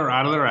talking about they're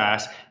out of their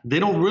ass. They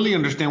don't really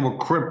understand what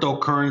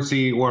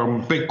cryptocurrency or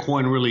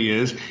Bitcoin really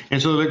is.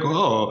 And so they're like,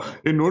 oh,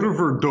 in order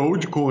for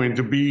Dogecoin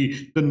to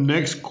be the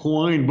next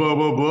coin, blah,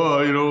 blah, blah,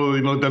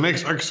 the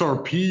next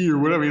XRP or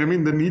whatever,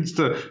 that needs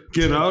to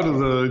get out of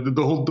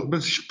the whole,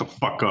 shut the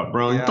fuck up,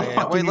 bro. Yeah, the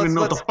fuck you even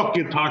know what the fuck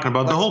you're talking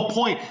about. The whole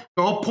point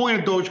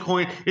of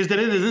Dogecoin is that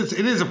it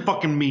is a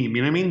fucking meme. You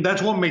know what I mean?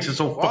 That's what makes it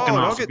so fucking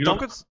awesome.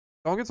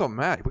 Don't get so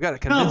mad. We got to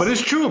convince. No, but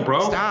it's true, bro.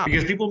 Stop.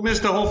 Because people miss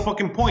the whole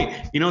fucking point.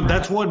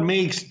 That's what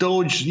makes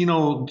Doge,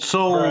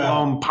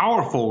 so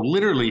powerful,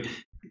 literally.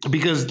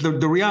 Because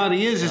the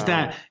reality is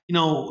that,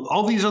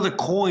 all these other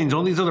coins,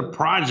 all these other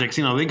projects,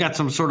 they got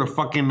some sort of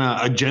fucking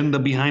agenda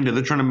behind it.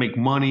 They're trying to make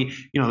money.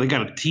 They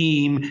got a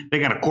team. They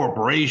got a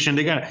corporation.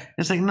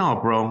 It's like, no,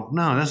 bro.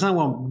 No, that's not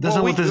what this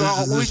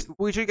is.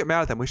 We should get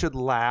mad at them. We should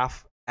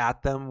laugh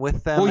at them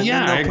with them. Well,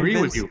 yeah, I agree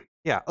with you.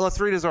 Yeah,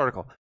 let's read his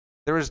article.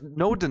 There is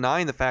no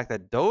denying the fact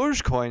that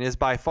Dogecoin is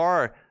by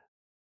far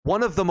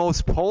one of the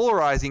most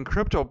polarizing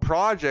crypto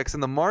projects in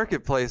the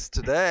marketplace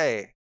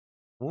today.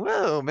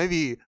 Whoa,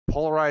 maybe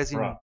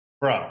polarizing.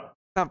 Bro.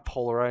 Not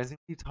polarizing.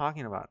 What are you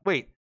talking about?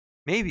 Wait,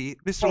 maybe.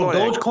 Mr.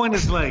 Dogecoin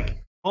is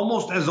like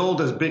almost as old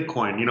as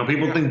Bitcoin.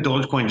 People think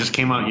Dogecoin just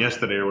came out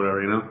yesterday or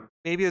whatever,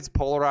 Maybe it's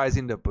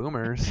polarizing to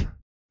boomers.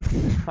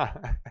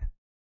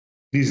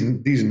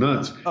 These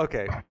nuts.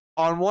 Okay.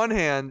 On one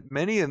hand,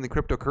 many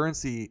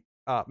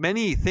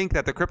think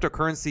that the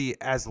cryptocurrency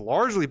as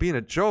largely being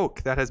a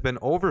joke that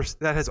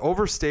has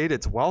overstayed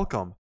its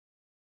welcome.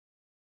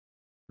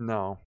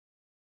 No.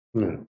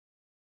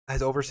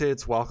 Has overstayed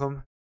its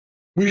welcome.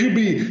 You should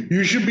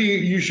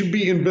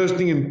be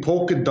investing in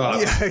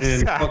Polkadot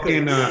and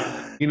fucking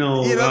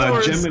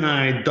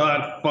Gemini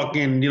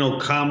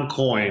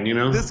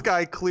 .comcoin. This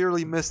guy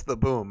clearly missed the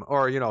boom,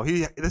 or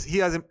he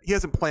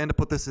hasn't planned to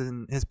put this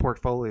in his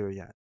portfolio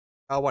yet.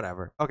 Oh,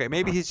 whatever. Okay,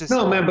 maybe he's just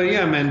no, man. But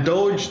yeah, man,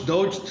 Doge,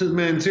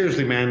 man.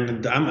 Seriously,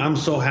 man, I'm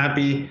so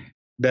happy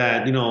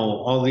that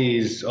all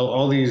these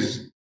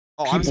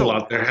people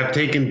out there have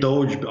taken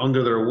Doge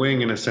under their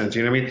wing in a sense.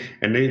 You know what I mean?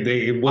 And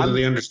they whether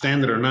they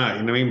understand it or not.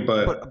 You know what I mean?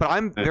 But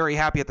I'm very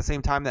happy at the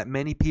same time that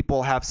many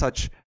people have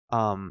such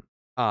spreading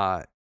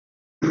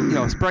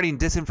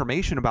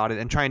disinformation about it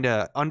and trying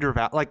to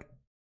undervalue. Like,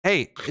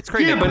 hey, it's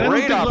creating a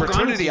great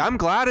opportunity. I'm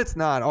glad it's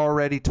not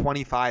already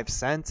 25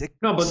 cents.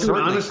 No, but dude,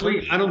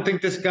 honestly, I don't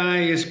think this guy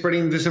is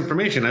spreading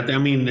disinformation. I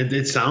mean,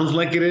 it sounds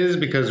like it is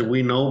because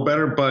we know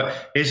better, but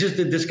it's just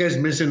that this guy's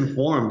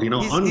misinformed,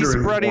 underinformed. He's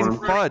spreading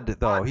FUD,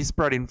 though. He's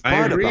spreading FUD.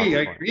 I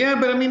agree. Yeah,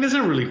 but I mean, it's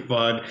not really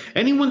FUD.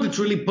 Anyone that's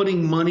really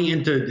putting money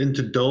into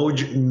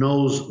Doge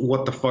knows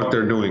what the fuck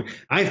they're doing.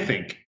 I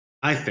think,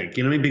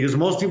 you know what I mean? Because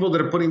most people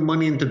that are putting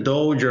money into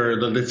Doge are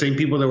the same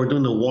people that were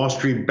doing the Wall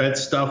Street bet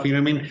stuff, you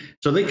know what I mean?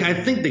 So I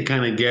think they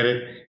kind of get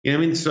it, you know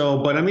what I mean?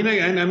 So, but I mean,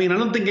 I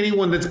don't think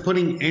anyone that's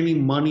putting any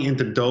money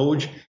into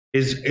Doge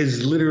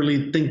is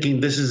literally thinking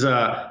this is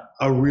a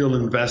a real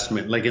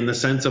investment, like in the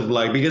sense of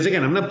like, because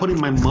again, I'm not putting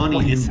my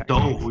money in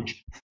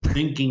Doge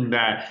thinking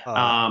that, you know what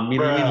I mean?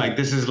 Like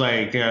this is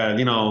like,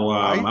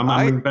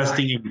 I'm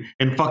investing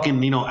in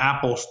fucking,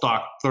 Apple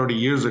stock 30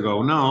 years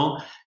ago. No,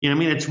 you know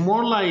what I mean? It's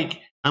more like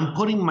I'm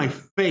putting my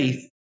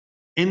faith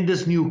in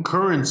this new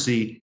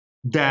currency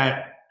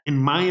that, in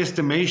my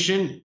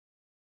estimation,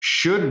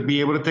 should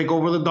be able to take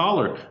over the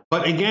dollar.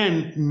 But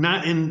again,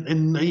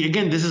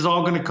 again, this is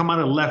all going to come out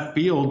of left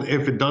field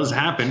if it does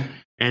happen.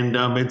 And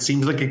it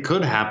seems like it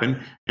could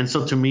happen. And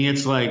so to me,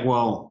 it's like,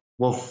 well,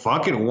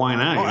 fuck it. Why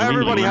not? Well,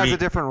 everybody has a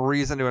different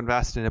reason to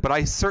invest in it. But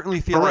I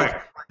certainly feel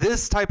like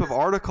this type of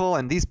article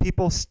and these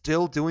people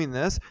still doing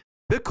this,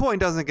 Bitcoin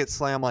doesn't get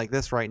slammed like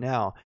this right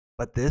now.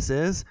 But this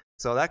is.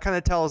 So that kind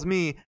of tells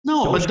me.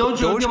 No, but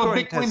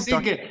Bitcoin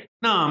did get.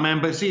 No,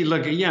 man. But see,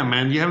 look, yeah,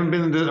 man. You haven't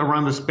been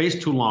around the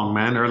space too long,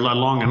 man, or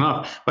long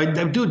enough. But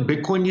dude,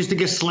 Bitcoin used to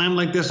get slammed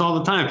like this all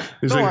the time.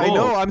 It's no, like, I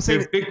know. I'm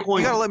saying Bitcoin.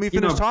 You gotta let me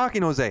finish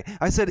talking, Jose.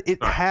 I said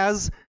it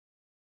has.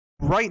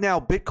 Right now,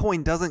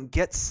 Bitcoin doesn't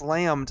get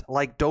slammed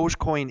like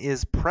Dogecoin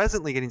is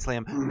presently getting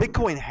slammed.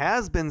 Bitcoin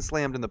has been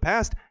slammed in the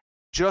past,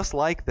 just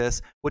like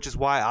this, which is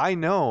why I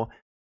know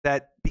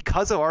that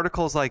because of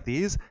articles like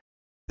these,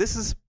 this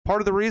is part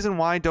of the reason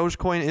why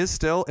Dogecoin is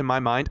still, in my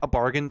mind, a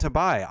bargain to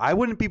buy. I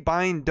wouldn't be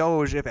buying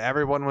Doge if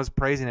everyone was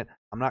praising it.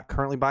 I'm not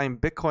currently buying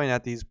Bitcoin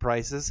at these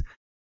prices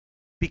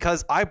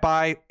because I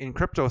buy in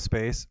crypto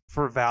space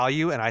for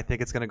value, and I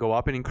think it's going to go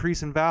up and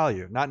increase in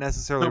value, not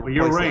necessarily. No, but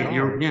you're right.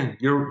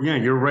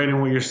 You're right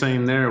in what you're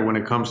saying there when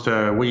it comes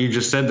to what you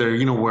just said there.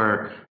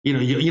 Where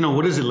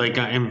what is it like?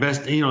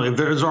 Invest. If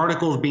there's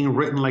articles being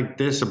written like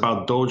this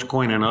about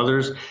Dogecoin and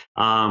others,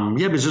 but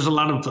there's just a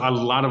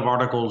lot of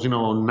articles,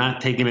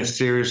 not taking it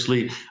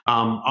seriously,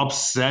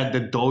 upset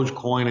that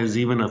Dogecoin is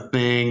even a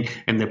thing,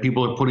 and that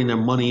people are putting their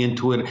money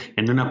into it,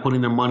 and they're not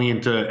putting their money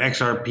into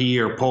XRP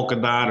or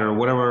Polkadot or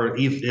whatever,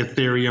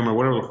 Ethereum or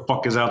whatever the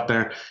fuck is out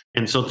there.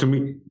 And so to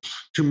me,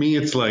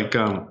 it's like,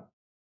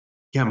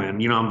 yeah,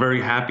 man, I'm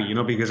very happy,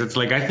 because it's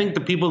like, I think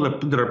the people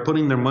that are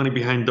putting their money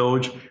behind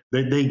Doge,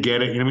 they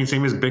get it.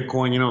 Same as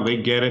Bitcoin, they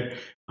get it.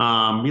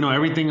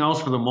 Everything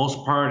else for the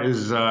most part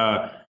is,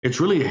 it's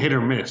really a hit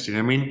or miss,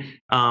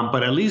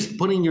 but at least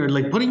putting your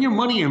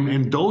money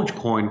in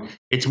Dogecoin,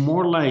 it's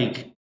more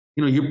like,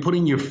 you're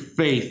putting your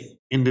faith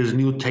in this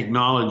new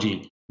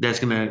technology that's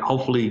going to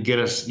hopefully get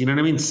us,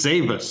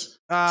 save us.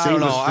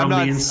 Save us from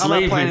the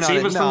enslavement.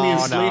 Save us from the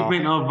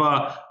enslavement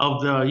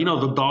of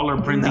the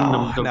dollar printing,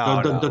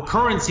 the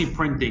currency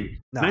printing,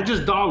 not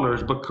just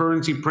dollars, but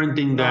currency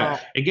printing.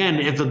 That again,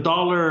 if the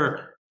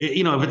dollar,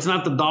 if it's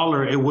not the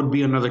dollar, it would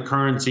be another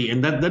currency,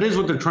 and that is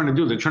what they're trying to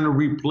do. They're trying to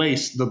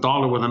replace the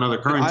dollar with another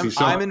currency.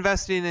 I'm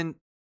investing in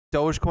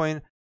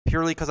Dogecoin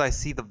purely because I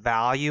see the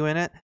value in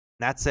it.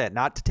 That's it.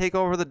 Not to take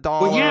over the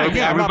dollar. Well,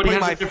 yeah. I'm not putting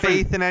my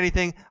faith in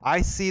anything.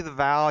 I see the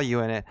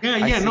value in it.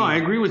 I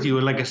agree with you.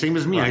 Like, same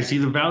as me. Right. I see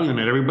the value in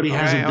it. Everybody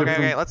has a different.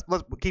 Okay. Let's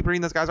keep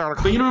reading this guy's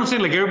article. But you know what I'm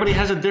saying? Like, everybody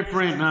has a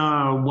different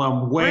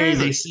way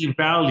they see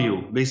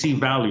value. They see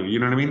value. You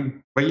know what I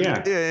mean? But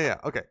yeah. Yeah.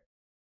 Okay.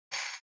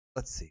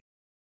 Let's see.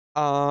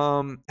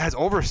 Has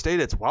overstayed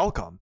its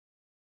welcome.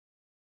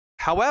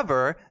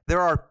 However,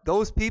 there are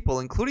those people,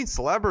 including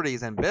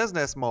celebrities and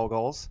business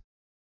moguls,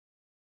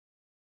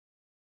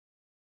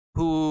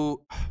 who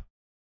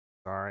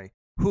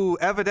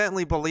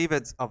evidently believe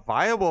it's a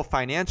viable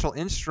financial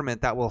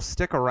instrument that will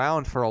stick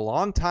around for a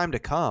long time to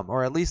come,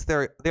 or at least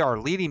they are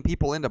leading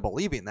people into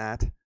believing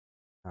that.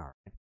 All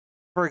right.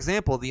 For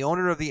example, the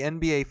owner of the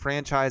NBA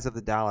franchise of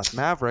the Dallas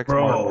Mavericks.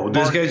 Bro,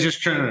 this guy's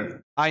just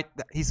trying to.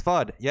 He's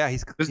FUD. Yeah,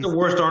 This is the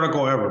worst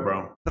article ever,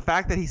 bro. The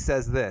fact that he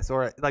says this,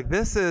 or like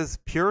this, is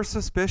pure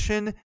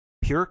suspicion,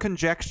 pure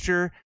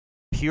conjecture.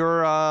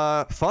 Pure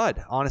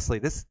FUD, honestly.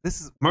 This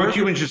is Mark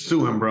Cuban should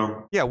sue him,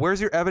 bro. Yeah,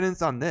 where's your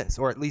evidence on this?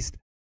 Or at least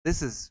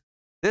this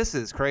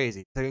is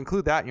crazy. To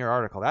include that in your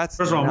article. That's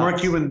first of all, Mark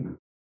Cuban,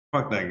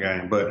 fuck that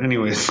guy. But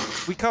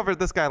anyways, we covered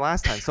this guy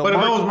last time. So but if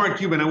I was Mark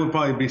Cuban, I would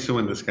probably be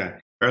suing this guy,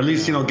 or at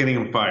least getting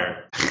him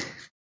fired.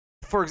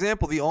 For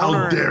example, the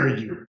owner How dare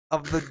you?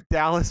 Of the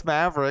Dallas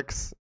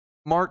Mavericks,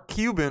 Mark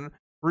Cuban,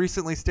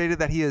 recently stated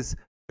that he is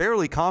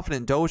fairly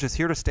confident Doge is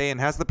here to stay and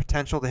has the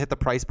potential to hit the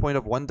price point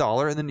of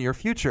 $1 in the near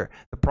future.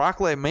 The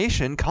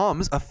proclamation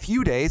comes a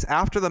few days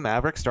after the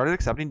Mavericks started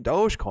accepting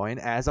Dogecoin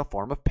as a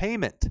form of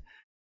payment.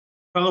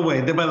 By the way,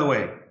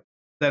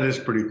 that is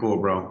pretty cool,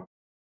 bro.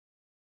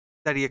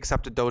 That he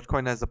accepted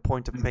Dogecoin as a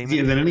point of payment?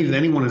 Yeah, that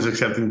anyone is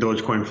accepting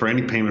Dogecoin for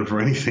any payment for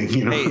anything,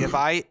 Hey,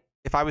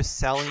 if I was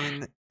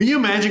selling... Can you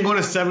imagine going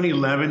to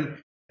 7-Eleven?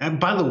 And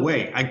by the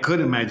way, I could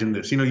imagine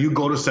this. You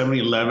go to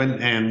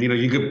 7-Eleven and,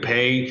 you could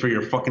pay for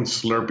your fucking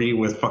Slurpee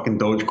with fucking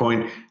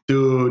Dogecoin.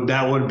 Dude,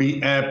 that would be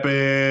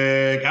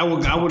epic. I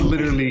would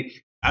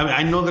literally,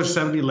 I know there's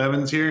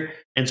 7-Elevens here.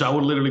 And so I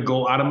would literally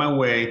go out of my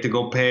way to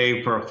go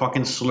pay for a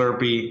fucking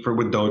Slurpee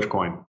with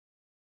Dogecoin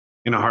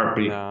in a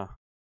heartbeat. No.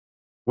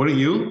 What are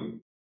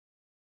you?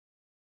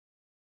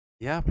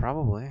 Yeah,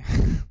 probably.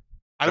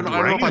 I don't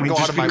know if I'd go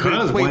out of my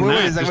way.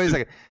 Wait a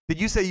second.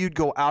 Did you say you'd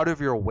go out of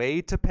your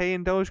way to pay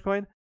in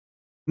Dogecoin?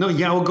 No,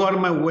 yeah, I'll go out of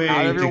my way.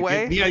 Out of your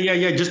way?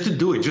 Yeah, just to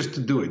do it. Just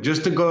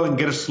to go and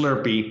get a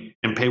Slurpee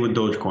and pay with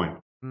Dogecoin.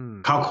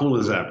 How cool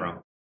is that,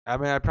 bro? I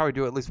mean, I'd probably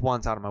do it at least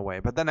once out of my way,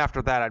 but then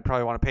after that, I'd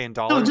probably want to pay in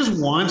dollars. No,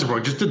 just once, bro.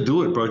 Just to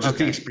do it, bro. Just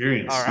to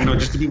experience. All right.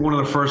 Just to be one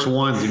of the first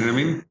ones. You know what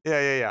I mean?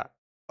 Yeah.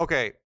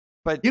 Okay,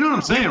 but you know what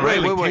I'm saying,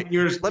 right? Wait. 10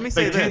 years, Let me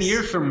say 10 this.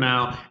 years from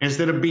now,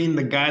 instead of being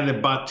the guy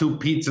that bought 2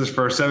 pizzas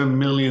for 7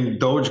 million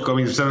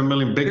Dogecoin, 7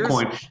 million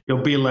Bitcoin,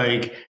 you'll be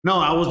like, no,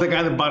 I was the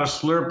guy that bought a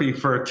Slurpee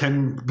for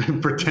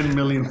 10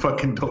 million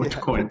fucking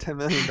Dogecoin. $10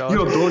 million.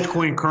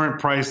 Dogecoin current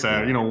price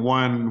at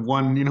one.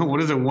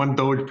 What is it? 1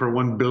 Doge per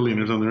 1 billion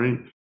or something, right?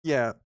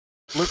 Yeah.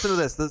 Listen to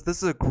this.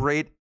 This is a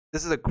great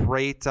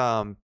way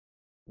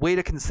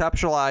to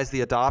conceptualize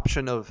the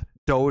adoption of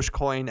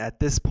Dogecoin at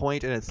this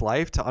point in its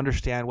life to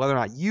understand whether or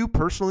not you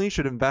personally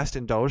should invest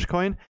in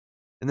Dogecoin.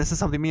 And this is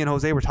something me and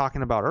Jose were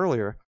talking about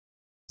earlier.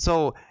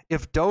 So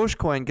if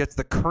Dogecoin gets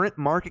the current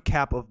market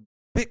cap of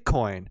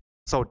Bitcoin,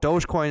 so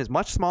Dogecoin is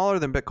much smaller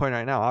than Bitcoin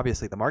right now.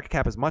 Obviously, the market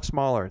cap is much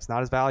smaller. It's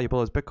not as valuable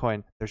as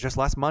Bitcoin. There's just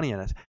less money in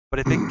it. But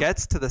if it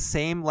gets to the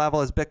same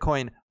level as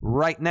Bitcoin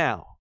right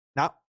now,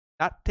 not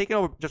taking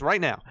over, just right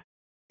now,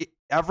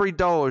 every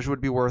Doge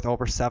would be worth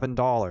over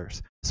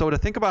 $7. So to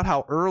think about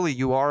how early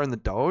you are in the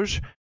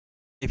Doge,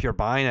 if you're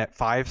buying at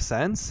 5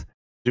 cents,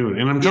 dude,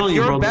 and I'm telling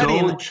you, bro,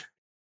 Doge.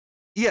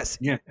 Yes,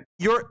 yeah.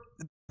 You're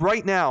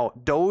right now.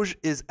 Doge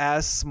is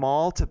as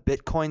small to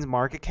Bitcoin's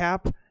market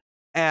cap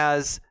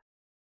as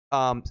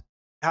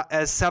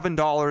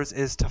 $7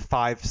 is to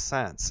 5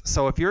 cents.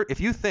 So if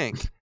you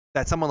think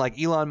that someone like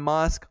Elon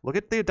Musk, look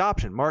at the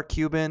adoption, Mark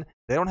Cuban,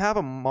 they don't have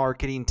a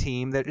marketing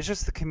team. That it's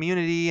just the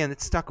community, and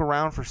it's stuck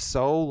around for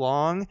so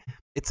long.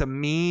 It's a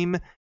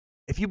meme.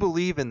 If you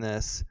believe in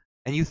this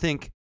and you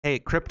think, hey,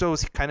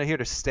 crypto's kind of here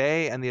to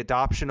stay, and the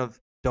adoption of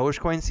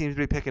Dogecoin seems to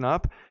be picking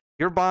up,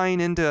 you're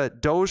buying into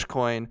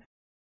Dogecoin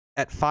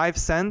at 5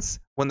 cents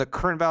when the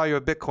current value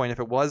of Bitcoin, if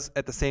it was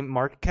at the same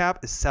market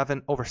cap, is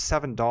over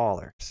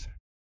 $7.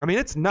 I mean,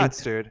 it's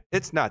nuts, dude.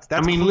 It's nuts.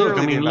 That's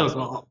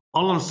look.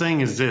 All I'm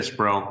saying is this,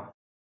 bro.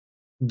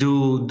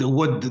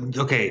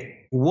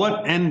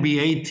 What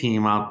NBA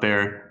team out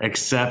there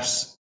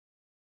accepts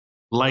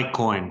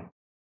Litecoin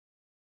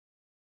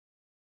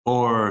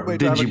or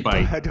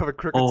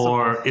Digibyte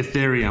or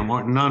Ethereum?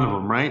 Or none of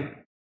them, right?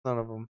 None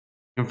of them.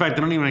 In fact,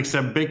 they don't even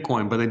accept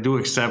Bitcoin, but they do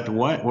accept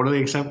what? What are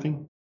they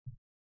accepting?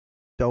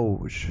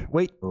 Doge.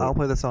 Wait, I'll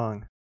play the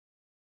song.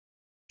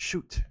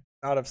 Shoot.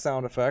 Out of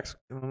sound effects.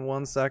 Give me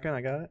 1 second.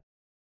 I got it.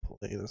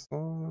 Play the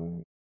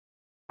song.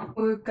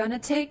 We're gonna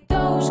take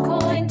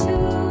Dogecoin to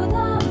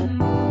the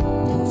moon.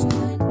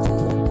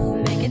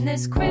 Making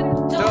this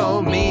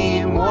crypto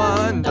meme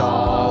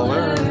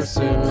 $1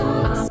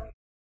 soon.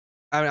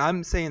 I mean,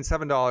 I'm saying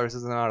 $7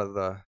 isn't out of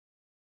the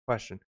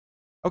question.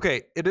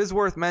 Okay, it is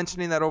worth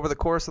mentioning that over the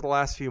course of the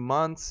last few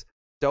months,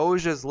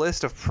 Doge's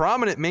list of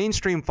prominent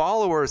mainstream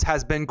followers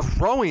has been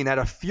growing at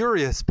a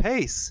furious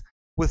pace,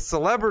 with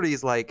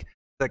celebrities like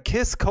the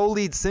Kiss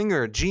co-lead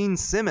singer Gene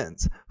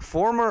Simmons,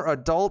 former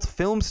adult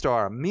film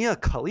star Mia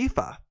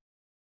Khalifa,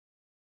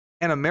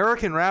 and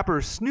American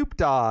rappers Snoop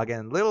Dogg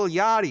and Lil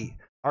Yachty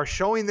are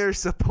showing their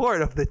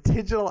support of the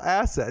digital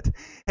asset.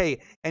 Hey,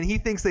 and he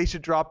thinks they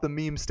should drop the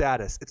meme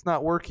status. It's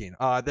not working.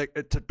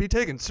 To be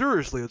taken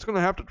seriously, it's going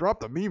to have to drop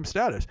the meme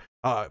status.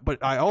 But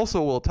I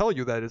also will tell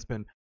you that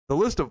the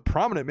list of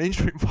prominent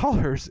mainstream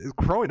followers is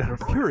growing at a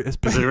furious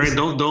pace. Right?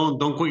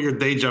 Don't quit your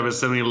day job at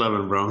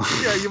 7-Eleven, bro.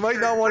 Yeah, you might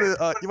not want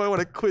to. You might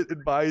want to quit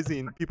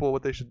advising people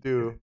what they should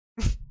do.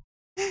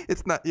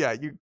 It's not. Yeah, I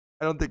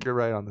don't think you're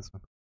right on this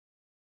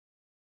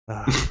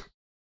one.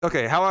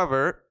 Okay.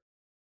 However,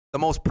 the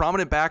most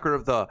prominent backer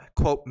of the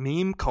quote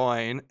meme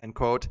coin end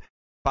quote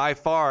by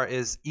far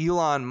is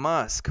Elon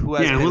Musk, who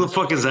has who the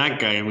fuck is that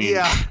guy? I mean,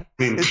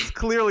 it's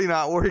clearly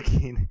not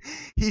working.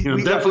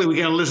 We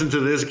gotta listen to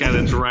this guy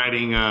that's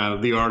writing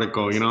the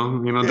article. This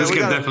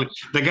guy definitely,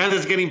 the guy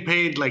that's getting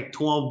paid like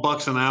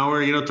 $12 an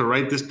hour, to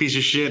write this piece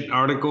of shit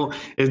article,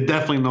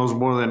 definitely knows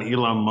more than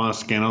Elon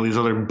Musk and all these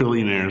other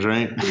billionaires,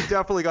 right? We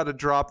definitely got to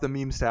drop the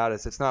meme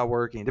status. It's not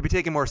working. To be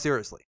taken more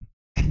seriously.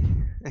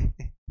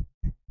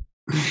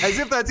 As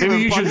if that's Maybe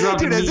even you should drop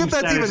dude, the as meme if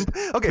that's status.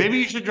 even okay. Maybe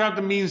you should drop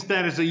the meme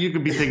status so you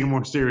could be taken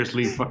more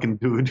seriously, fucking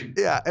dude.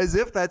 Yeah, as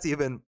if that's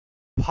even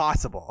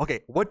possible. Okay,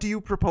 what do you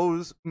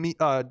propose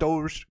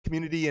Doge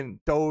community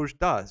and Doge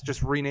does?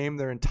 Just rename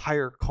their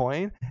entire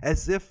coin?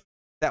 As if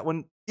that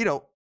when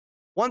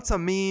once a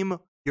meme,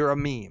 you're a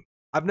meme.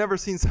 I've never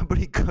seen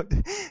somebody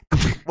good.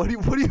 What do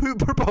you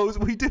propose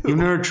we do? You've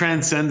never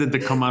transcended to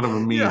come out of a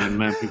meme and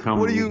then become.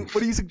 What are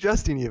you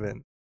suggesting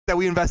even? That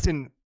we invest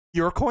in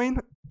your coin?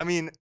 I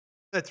mean,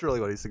 that's really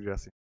what he's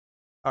suggesting.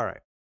 All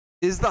right.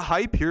 Is the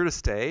hype here to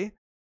stay?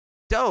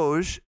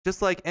 Doge,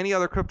 just like any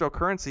other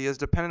cryptocurrency, is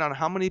dependent on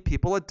how many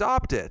people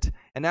adopt it.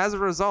 And as a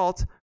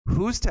result,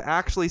 who's to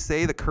actually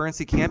say the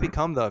currency can't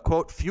become the,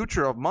 quote,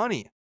 future of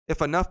money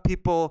if enough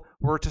people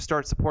were to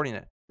start supporting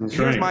it?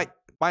 Here's my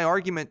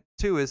argument,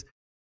 too, is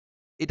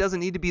it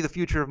doesn't need to be the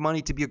future of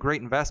money to be a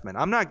great investment.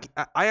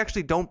 I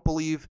actually don't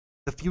believe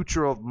the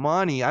future of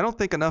money. I don't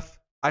think enough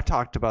I've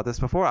talked about this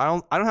before. I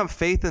don't have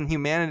faith in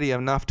humanity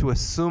enough to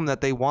assume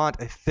that they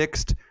want a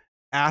fixed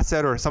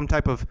asset or some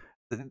type of.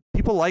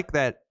 People like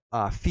that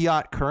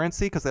fiat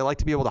currency because they like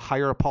to be able to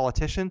hire a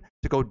politician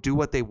to go do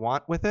what they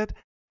want with it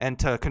and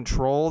to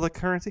control the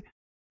currency.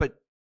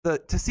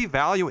 But to see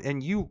value,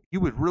 and you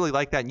would really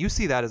like that, and you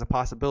see that as a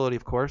possibility,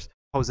 of course,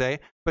 Jose.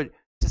 But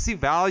to see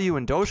value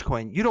in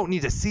Dogecoin, you don't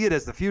need to see it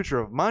as the future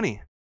of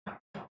money.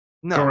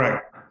 No.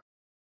 Correct.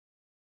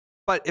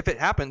 But if it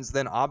happens,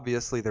 then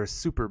obviously there's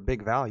super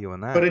big value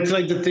in that. But it's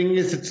like, the thing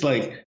is, it's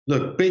like,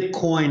 look,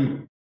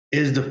 Bitcoin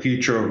is the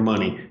future of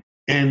money.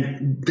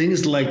 And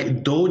things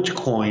like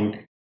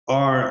Dogecoin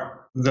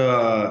are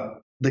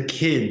the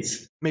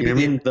kids. Maybe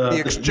you know the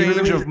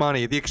exchange of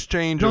money. The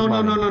exchange of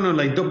money. No.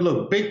 Like,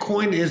 look,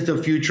 Bitcoin is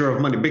the future of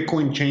money.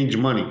 Bitcoin changed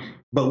money.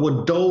 But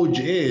what Doge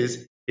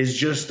is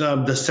just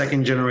the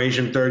second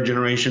generation, third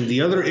generation, the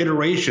other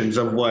iterations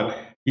of what,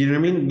 you know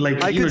what I mean? Like,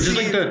 just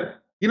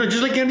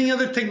like any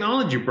other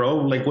technology, bro.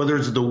 Like whether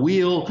it's the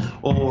wheel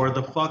or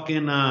the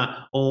fucking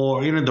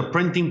or the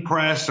printing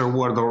press or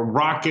what, the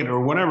rocket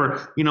or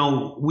whatever.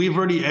 We've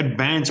already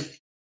advanced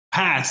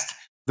past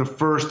the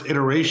first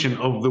iteration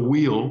of the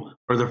wheel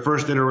or the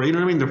first iteration. You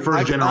know what I mean? The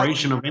first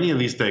generation of any of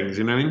these things.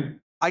 You know what I mean?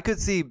 I could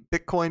see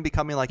Bitcoin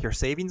becoming like your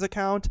savings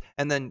account,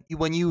 and then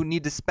when you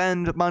need to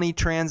spend money,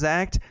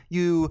 transact,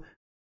 you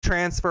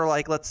transfer,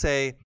 like, let's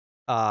say,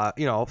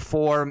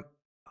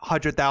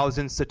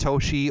 400,000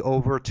 Satoshi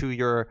over to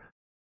your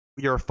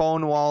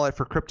phone wallet.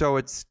 For crypto,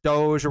 it's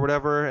Doge or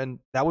whatever, and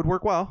that would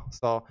work well.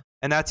 So,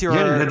 and that's your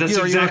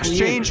your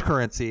exchange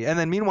currency. And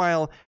then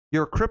meanwhile,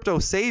 your crypto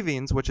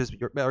savings, which is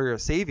your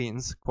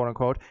savings, quote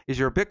unquote, is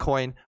your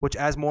Bitcoin, which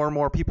as more and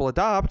more people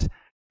adopt,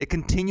 it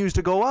continues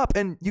to go up,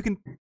 and you can,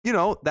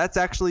 that's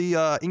actually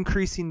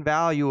increasing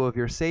value of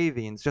your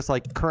savings, just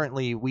like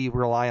currently we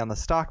rely on the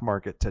stock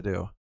market to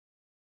do.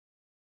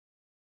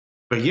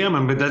 But yeah,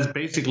 man, but that's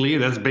basically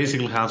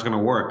how it's going to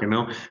work.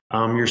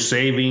 Your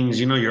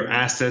savings, your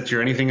assets,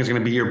 your anything is going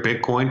to be your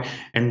Bitcoin,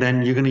 and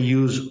then you're going to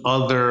use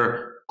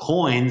other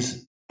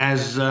coins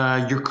as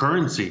your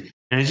currency.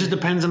 And it just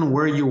depends on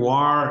where you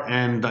are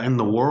and in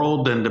the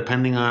world, and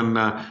depending on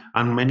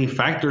many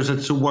factors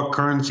as to what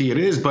currency it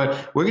is.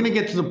 But we're going to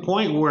get to the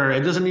point where it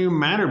doesn't even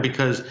matter,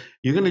 because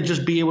you're going to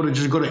just be able to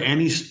just go to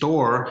any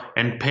store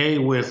and pay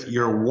with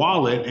your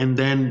wallet, and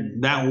then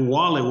that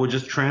wallet will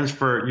just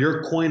transfer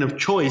your coin of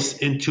choice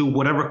into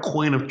whatever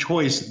coin of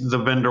choice the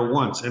vendor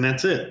wants, and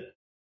that's it.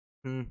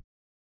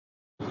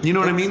 You know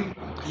what I mean?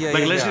 Yeah.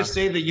 Let's just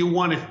say that you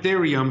want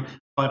Ethereum,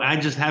 but I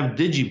just have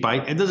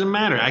Digibyte. It doesn't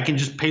matter. I can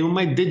just pay with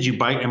my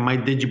Digibyte, and my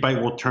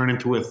Digibyte will turn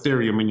into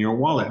Ethereum in your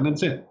wallet, and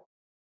that's it.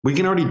 We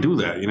can already do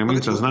that. You know what I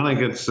mean? So it's not like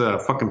it's a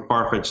fucking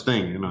far-fetched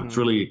thing. It's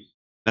really,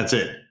 that's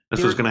it.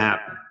 That's what's going to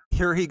happen.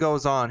 Here he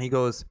goes on. He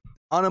goes,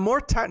 on a more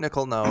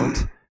technical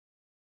note,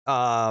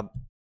 and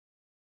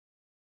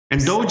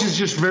Doge is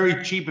just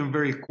very cheap and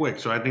very quick.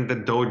 So I think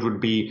that Doge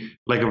would be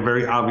like a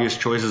very obvious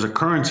choice as a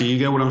currency. You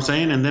get what I'm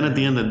saying? And then at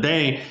the end of the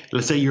day,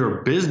 let's say you're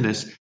a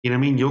business, you know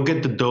what I mean? You'll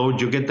get the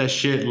Doge, you'll get that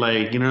shit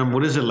like,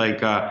 what is it, like,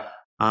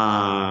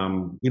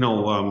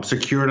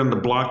 secured on the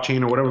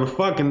blockchain or whatever the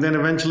fuck. And then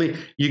eventually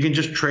you can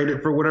just trade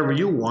it for whatever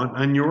you want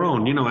on your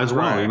own, as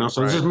well,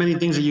 So there's just many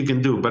things that you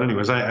can do. But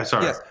anyways,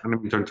 sorry. Yes. I'm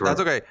going to turn to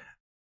That's okay.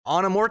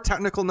 On a more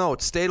technical note,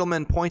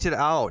 Stadelman pointed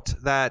out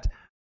that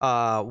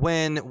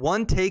when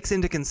one takes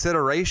into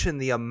consideration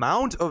the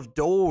amount of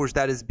Doge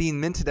that is being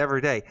minted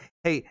every day.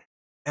 Hey,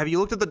 have you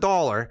looked at the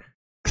dollar?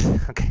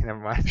 Okay, never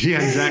mind.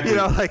 Yeah, exactly.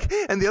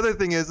 And the other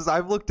thing is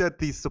I've looked at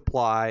the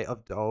supply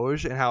of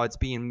Doge and how it's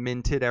being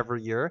minted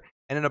every year.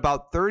 And in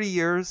about 30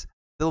 years,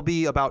 there'll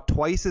be about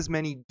twice as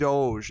many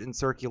Doge in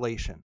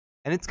circulation.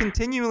 And it's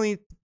continually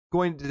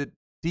going to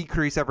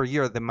decrease every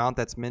year, the amount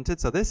that's minted.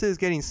 So this is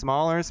getting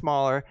smaller and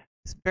smaller,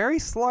 very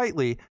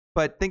slightly.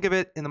 But think of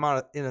it in a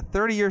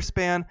 30-year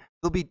span,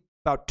 there'll be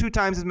about 2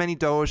 times as many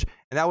Doge,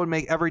 and that would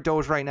make every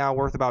Doge right now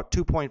worth about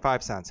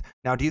 2.5 cents.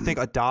 Now, do you think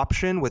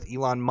adoption with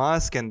Elon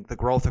Musk and the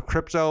growth of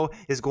crypto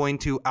is going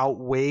to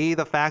outweigh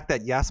the fact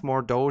that, yes,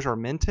 more Doge are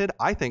minted?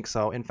 I think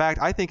so. In fact,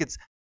 I think it's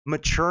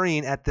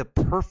maturing at the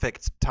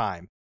perfect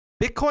time.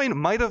 Bitcoin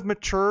might have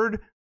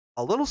matured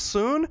a little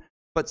soon,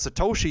 but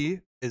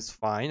Satoshi is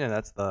fine, and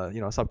that's the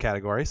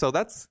subcategory. So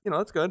that's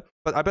that's good.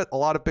 But I bet a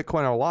lot of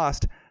Bitcoin are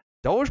lost.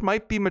 Doge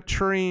might be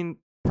maturing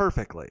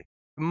perfectly.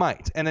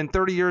 Might. And in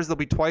 30 years, there'll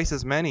be twice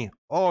as many.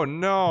 Oh,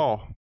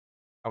 no.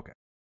 Okay.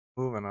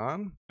 Moving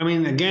on. I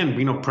mean,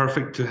 again,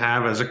 perfect to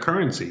have as a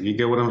currency. You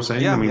get what I'm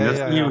saying? Yeah, I mean,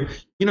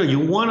 you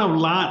want a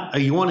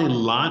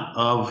lot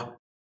of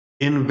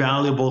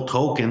invaluable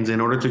tokens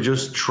in order to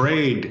just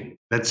trade.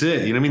 That's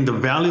it. You know what I mean? The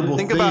valuable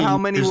Think about how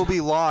many will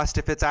be lost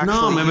if it's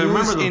actually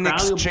used in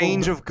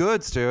exchange of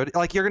goods, dude.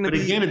 Like you're going to be.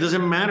 But again, it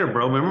doesn't matter,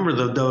 bro. Remember,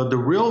 the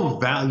real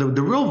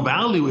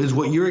value is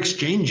what you're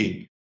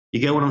exchanging. You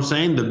get what I'm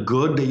saying? The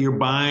good that you're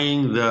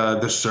buying,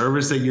 the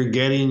service that you're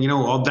getting,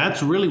 all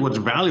that's really what's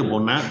valuable,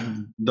 not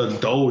the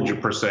Doge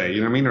per se.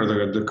 You know what I mean?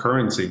 Or the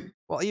currency.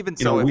 Well, even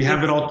so, we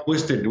have it all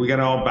twisted. We got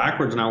it all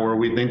backwards now, where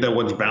we think that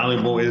what's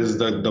valuable is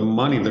the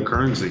money, the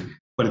currency.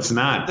 but it's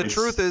not. The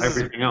truth is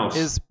everything else.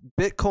 Is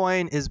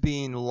Bitcoin is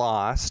being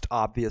lost.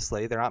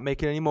 Obviously, they're not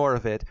making any more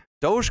of it.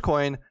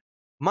 Dogecoin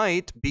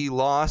might be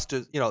lost.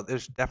 You know,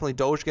 there's definitely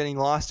Doge getting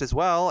lost as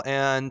well,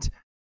 and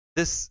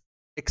this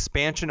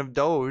expansion of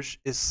Doge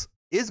is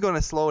going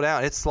to slow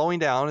down. It's slowing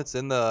down. It's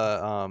in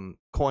the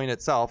coin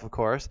itself, of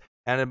course,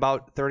 and in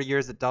about 30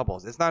 years it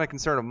doubles. It's not a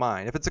concern of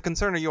mine. If it's a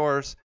concern of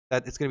yours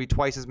that it's going to be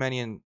twice as many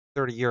in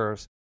 30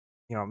 years,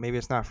 you know, maybe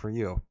it's not for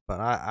you. But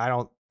I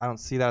don't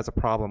see that as a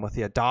problem with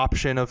the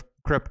adoption of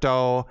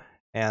crypto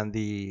and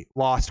the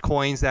lost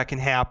coins that can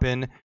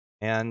happen.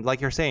 And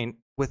like you're saying,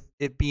 with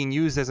it being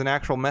used as an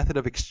actual method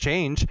of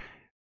exchange,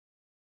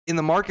 in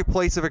the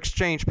marketplace of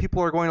exchange,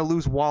 people are going to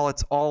lose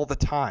wallets all the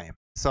time.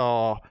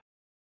 So,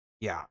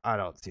 yeah, I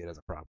don't see it as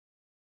a problem.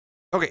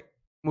 Okay,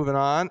 moving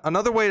on.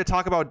 Another way to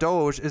talk about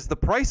Doge is the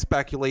price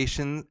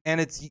speculation and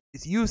its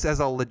use as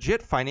a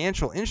legit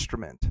financial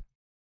instrument.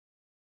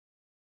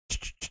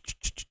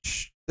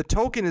 The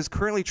token is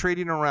currently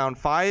trading around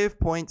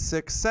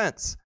 5.6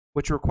 cents,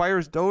 which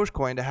requires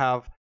Dogecoin to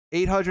have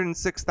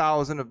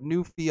 806,000 of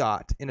new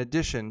fiat in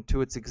addition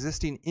to its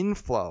existing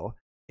inflow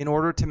in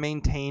order to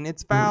maintain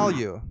its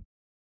value.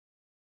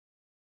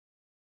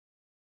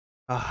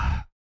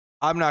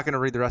 I'm not going to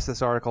read the rest of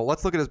this article.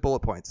 Let's look at his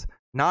bullet points.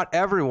 Not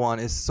everyone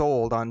is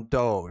sold on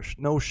Doge.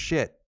 No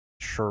shit,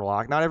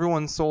 Sherlock. Not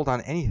everyone's sold on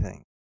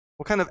anything.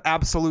 What kind of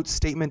absolute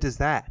statement is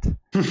that?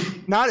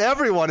 Not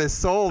everyone is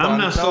sold on Doge. I'm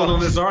not sold on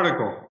this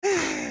article.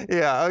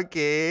 Yeah,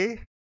 okay.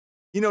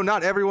 You know,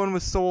 not everyone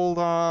was sold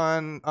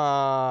on,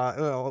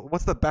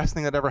 what's the best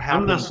thing that ever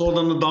happened? I'm not sold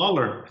on the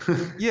dollar.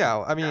 Yeah,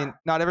 I mean,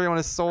 not everyone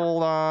is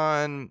sold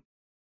on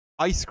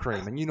ice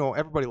cream. And, you know,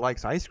 everybody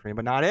likes ice cream,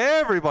 but not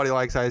everybody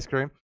likes ice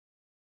cream.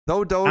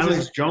 Though Doge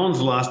Alex Jones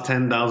lost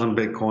 10,000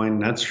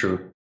 Bitcoin. That's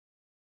true.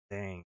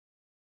 Dang.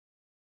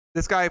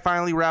 This guy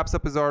finally wraps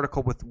up his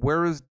article with,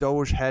 where is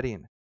Doge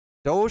heading?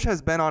 Doge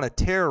has been on a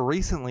tear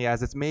recently,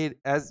 as is made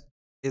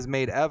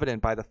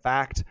evident by the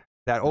fact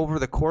that over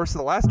the course of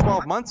the last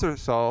 12 months or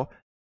so,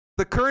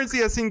 the currency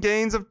has seen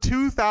gains of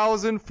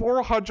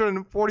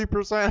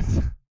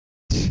 2,440%.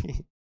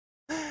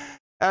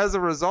 As a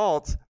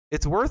result,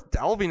 it's worth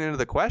delving into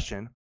the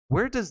question,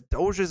 where does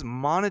Doge's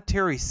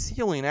monetary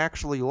ceiling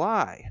actually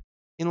lie?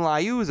 In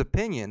Liu's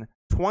opinion,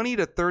 20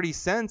 to 30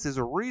 cents is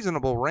a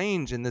reasonable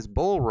range in this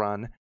bull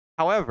run.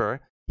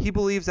 However, he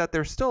believes that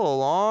there's still a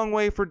long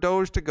way for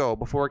Doge to go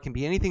before it can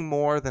be anything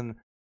more than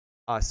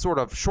a sort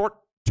of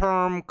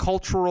short-term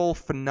cultural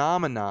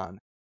phenomenon.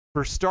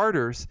 For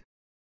starters,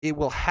 it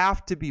will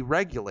have to be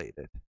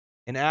regulated,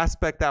 an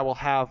aspect that will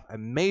have a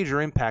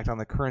major impact on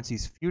the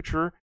currency's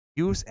future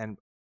use and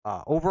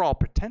overall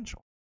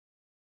potential.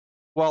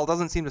 Well, it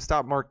doesn't seem to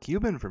stop Mark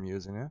Cuban from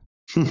using it.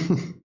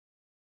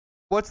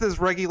 What's this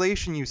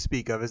regulation you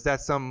speak of? Is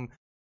that some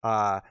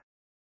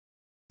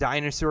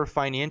dinosaur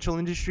financial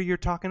industry you're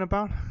talking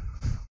about?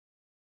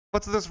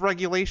 What's this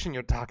regulation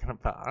you're talking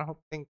about? I don't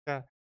think...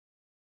 I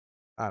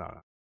don't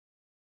know.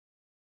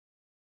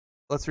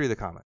 Let's read the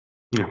comment.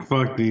 Yeah,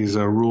 fuck these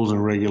rules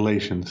and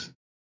regulations.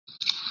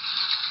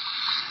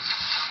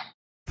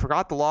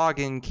 Forgot the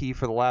login key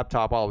for the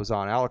laptop while it was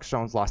on. Alex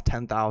Jones lost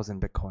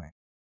 10,000 Bitcoin.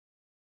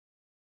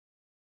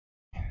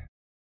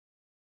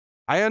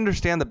 I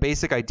understand the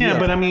basic idea. Yeah,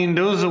 but I mean,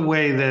 there was a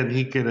way that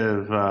he could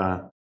have...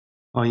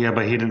 oh, yeah,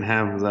 but he didn't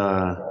have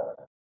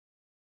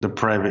the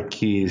private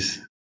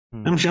keys.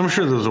 I'm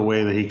sure there was a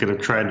way that he could have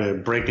tried to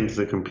break into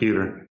the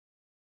computer.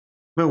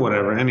 But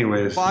whatever.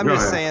 Anyways, well, I'm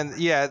just saying,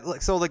 yeah.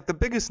 So, like, the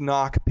biggest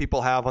knock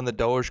people have on the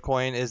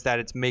Dogecoin is that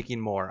it's making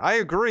more. I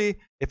agree.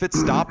 If it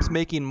stops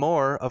making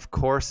more, of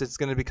course, it's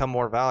going to become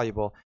more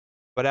valuable.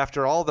 But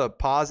after all the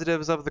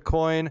positives of the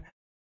coin,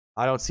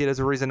 I don't see it as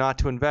a reason not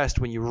to invest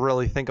when you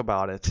really think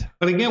about it.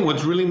 But again,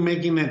 what's really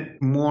making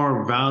it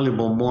more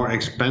valuable, more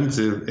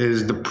expensive,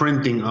 is the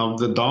printing of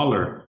the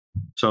dollar.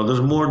 So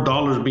there's more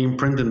dollars being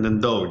printed than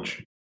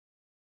Doge.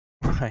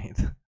 Right.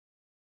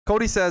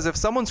 Cody says, if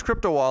someone's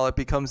crypto wallet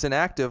becomes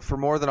inactive for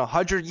more than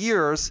 100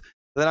 years,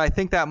 then I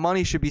think that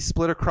money should be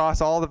split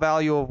across all the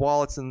value of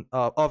wallets and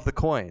of that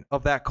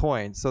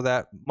coin, so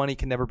that money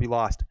can never be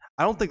lost.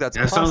 I don't think that's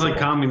possible. That sounds like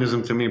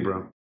communism to me,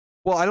 bro.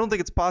 Well, I don't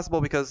think it's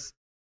possible because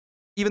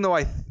even though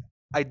I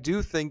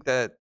do think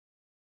that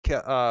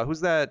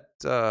who's that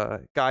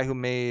guy who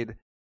made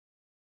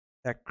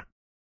that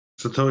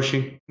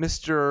Satoshi?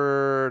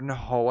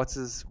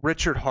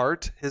 Richard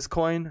Hart, his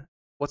coin?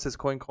 What's his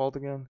coin called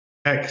again?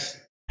 Hex.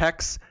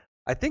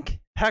 I think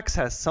Hex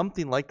has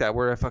something like that,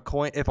 where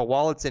if a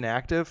wallet's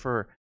inactive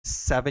for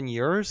 7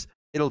 years,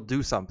 it'll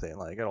do something.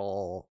 Like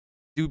it'll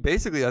do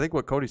basically, I think,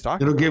 what Cody's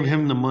talking about. It'll give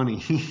him the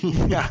money.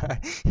 Yeah,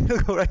 it'll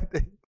go right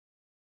there.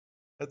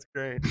 That's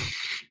great.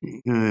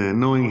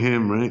 Knowing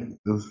him, right?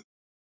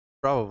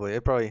 Probably.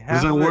 It probably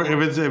has.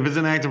 If it's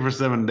inactive for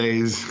 7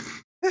 days.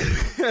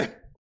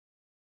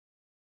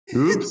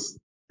 Oops.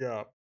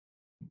 Yeah.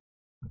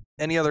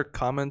 Any other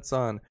comments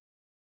on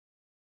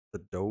the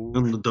Doge?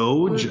 On the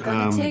Doge?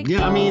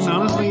 Yeah, I mean,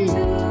 honestly,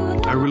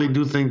 I really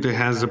do think there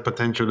has the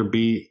potential to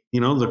be,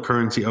 the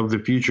currency of the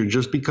future,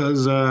 just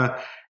because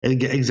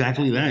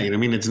Exactly that. I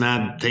mean, it's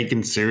not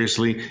taken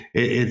seriously.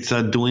 It's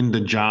doing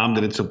the job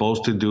that it's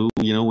supposed to do,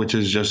 which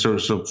is just sort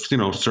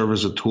of, serve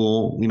as a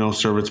tool,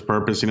 serve its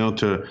purpose,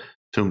 to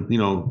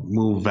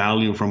move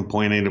value from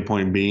point A to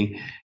point B,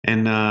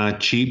 and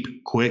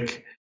cheap,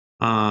 quick.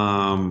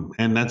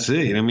 And that's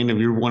it. I mean, if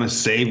you want to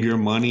save your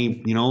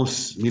money,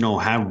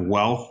 have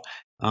wealth,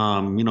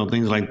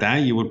 things like that,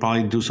 you would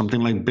probably do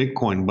something like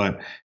Bitcoin. But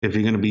if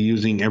you're going to be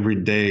using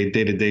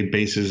day-to-day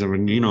basis of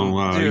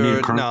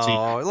your currency,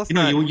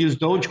 you would use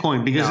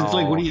Dogecoin, because it's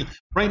like,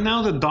 right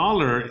now the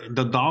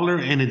dollar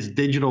in its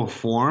digital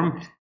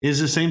form is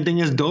the same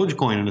thing as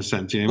Dogecoin in a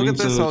sense. Look at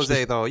this,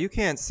 Jose, though. You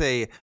can't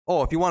say,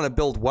 if you want to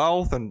build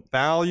wealth and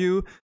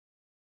value.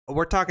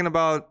 We're talking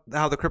about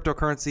how the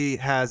cryptocurrency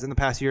has in the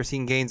past year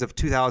seen gains of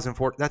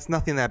 2,004. That's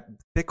nothing that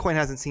Bitcoin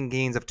hasn't seen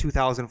gains of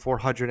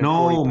 2,440%.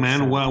 No,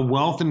 man. Well,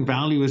 wealth and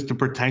value is to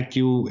protect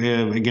you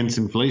against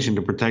inflation,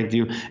 to protect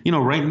you.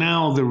 Right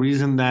now, the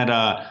reason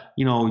that,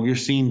 you're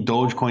seeing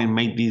Dogecoin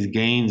make these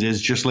gains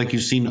is just like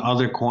you've seen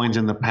other coins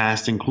in the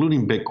past,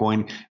 including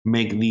Bitcoin,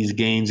 make these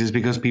gains, is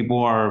because people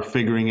are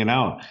figuring it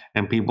out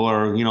and people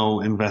are,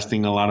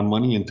 investing a lot of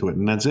money into it.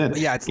 And that's it.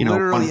 Yeah, it's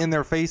literally in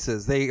their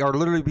faces. They are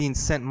literally being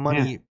sent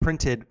money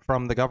printed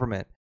from the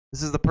government.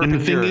 This is the perfect.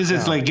 And the thing is,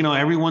 it's like,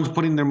 everyone's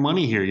putting their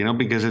money here,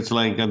 because it's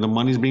like the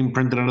money's being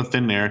printed out of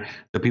thin air.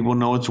 The people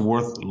know it's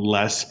worth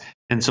less.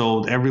 And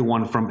so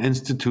everyone from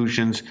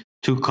institutions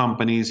to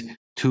companies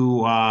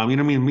to,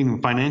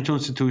 financial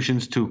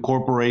institutions to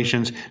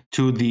corporations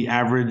to the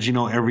average,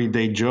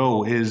 everyday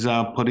Joe is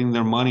putting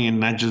their money in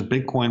not just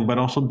Bitcoin, but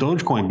also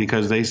Dogecoin,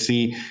 because they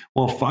see,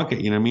 well, fuck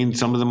it.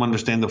 Some of them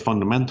understand the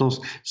fundamentals.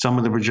 Some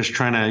of them are just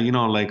trying to,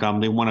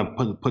 they want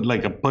to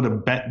put a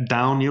bet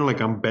down, like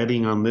I'm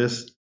betting on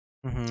this.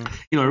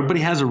 Mm-hmm. Everybody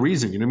has a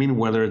reason,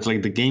 whether it's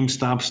like the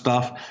GameStop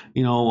stuff,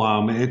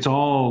 it's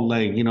all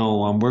like,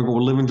 we're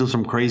living through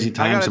some crazy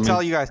times. I gotta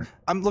tell you guys,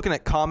 I'm looking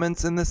at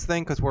comments in this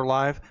thing because we're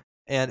live,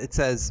 and it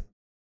says,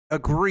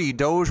 agree,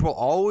 Doge will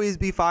always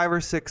be 5 or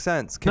 6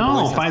 cents.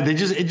 No, five. It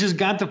just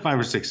got to 5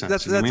 or 6 cents.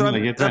 That's what I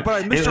mean? It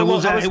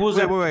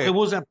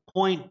was at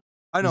point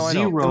I know.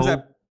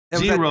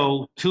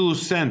 0.02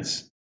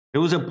 cents. It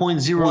was at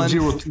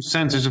 0.002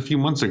 cents just a few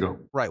months ago.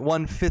 Right,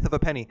 1/5 of a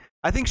penny.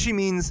 I think she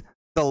means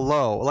the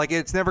low, like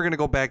it's never going to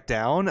go back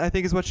down, I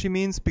think is what she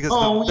means, because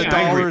the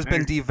dollar has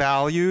been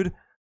devalued,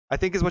 I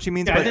think is what she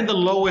means. Yeah, I think the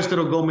lowest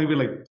it'll go maybe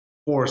like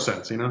 4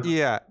 cents,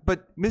 Yeah,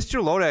 but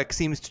Mr. Lodek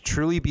seems to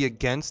truly be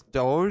against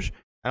Doge,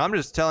 and I'm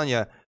just telling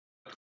you,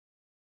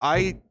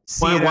 I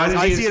see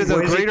it as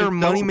a greater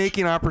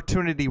money-making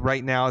opportunity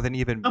right now than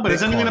even No, but Bitcoin.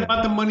 It's not even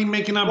about the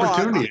money-making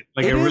opportunity.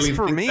 Well, it is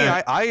for me.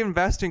 I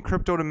invest in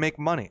crypto to make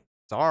money.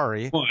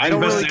 Sorry. Well, I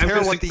don't really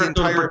care what the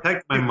entire... to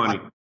protect my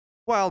money.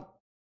 Well...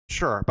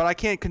 Sure, but I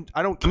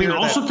don't care.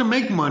 Also to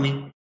make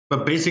money,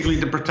 but basically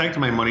to protect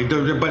my money.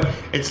 But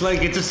it's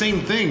like, it's the same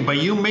thing. By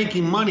you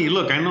making money,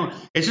 look, I know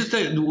it's just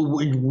that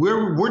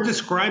we're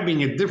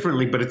describing it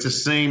differently, but it's the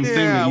same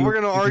thing. Yeah, we're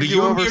going to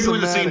argue over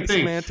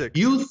semantics.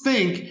 You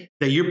think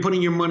that you're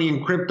putting your money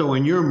in crypto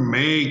and you're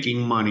making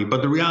money,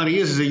 but the reality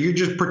is that you're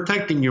just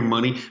protecting your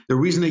money. The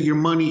reason that your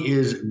money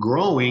is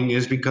growing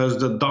is because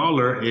the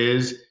dollar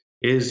is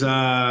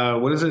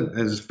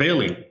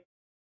failing.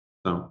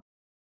 So.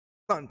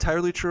 Not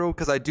entirely true,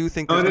 because I do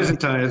think it is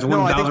entirely.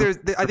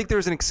 I think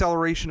there's an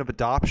acceleration of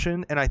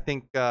adoption, and I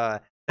think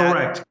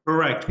correct.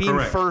 Being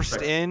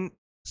first in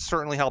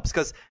certainly helps,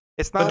 because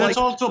it's not.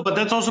 But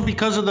that's also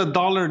because of the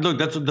dollar. Look,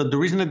 that's the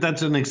reason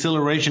that's an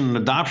acceleration in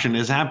adoption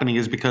is happening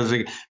is because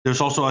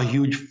there's also a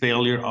huge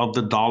failure of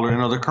the dollar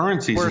and other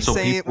currencies. We're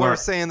saying the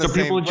same.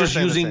 People are just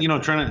using,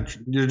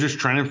 they're just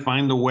trying to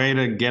find a way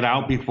to get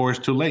out before it's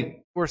too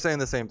late. We're saying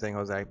the same thing,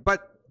 Jose.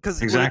 But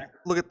because exactly.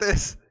 Look at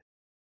this.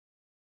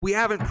 We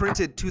haven't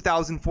printed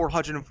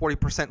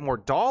 2,440% more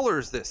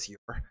dollars this year.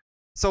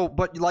 So,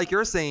 but like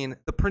you're saying,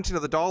 the printing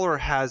of the dollar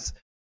has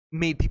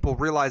made people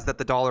realize that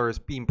the dollar is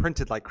being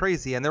printed like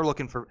crazy, and they're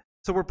looking for.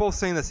 So we're both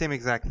saying the same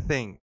exact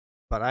thing.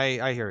 But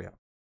I hear you.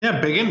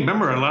 Yeah,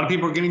 remember, a lot of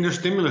people are getting their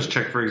stimulus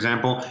check, for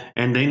example,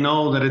 and they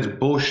know that it's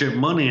bullshit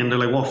money, and they're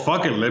like, well,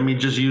 fuck it, let me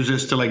just use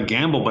this to like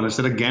gamble. But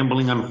instead of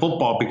gambling on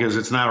football because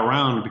it's not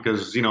around,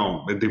 because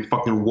they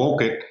fucking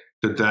woke it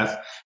to death,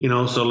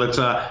 so let's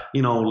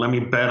let me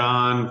bet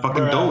on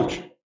fucking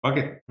Doge. Fuck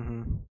it.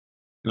 Mm-hmm.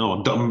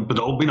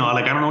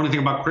 Like I don't know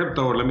anything about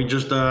crypto. Let me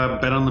just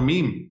bet on the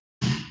meme.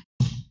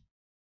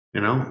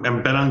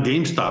 And bet on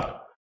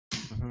GameStop.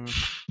 Mm-hmm.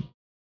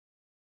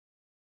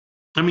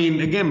 I mean,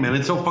 again, man,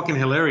 it's so fucking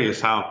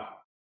hilarious how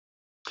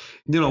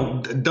the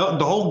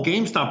whole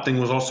GameStop thing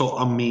was also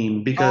a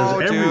meme, because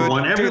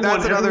everyone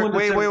that's another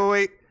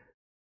wait.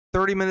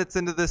 30 minutes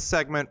into this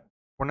segment.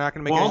 We're not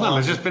going to make hold on.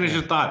 Let's just finish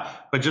the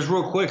thought. But just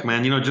real quick,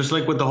 man, just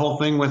like with the whole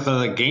thing with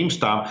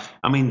GameStop,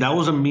 I mean, that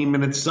was a meme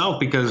in itself,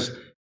 because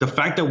the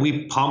fact that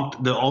we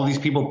all these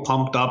people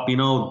pumped up, the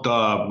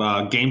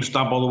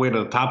GameStop all the way to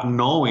the top,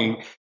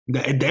 knowing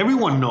that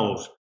everyone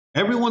knows.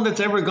 Everyone that's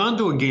ever gone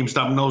to a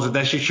GameStop knows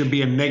that shit should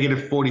be a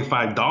negative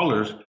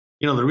 $45.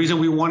 The reason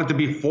we want it to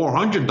be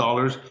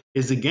 $400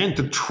 is, again,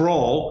 to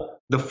troll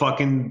to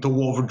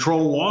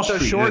control Wall Street.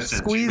 To in short a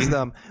sense, squeeze you know?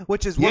 them,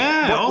 which is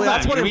all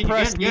that's what that.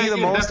 impressed me the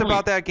most definitely.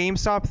 about that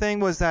GameStop thing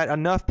was that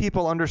enough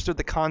people understood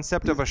the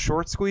concept of a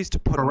short squeeze to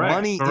put Correct,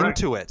 money correct.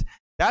 into it.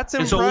 That's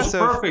And impressive. so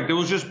it was perfect. It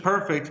was just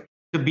perfect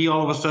to be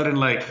all of a sudden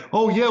like,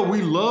 oh yeah,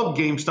 we love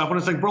GameStop. And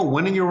it's like, bro,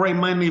 when in your right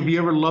mind have you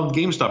ever loved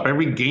GameStop?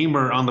 Every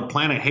gamer on the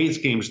planet hates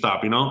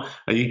GameStop, you know?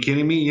 Are you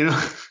kidding me? You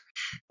know?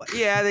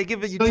 Yeah, they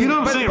give it you. So too, you know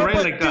what I'm but, saying, but, right?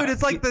 but, Like, dude,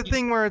 it's like the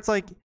thing where it's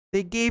like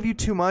they gave you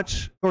too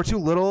much or too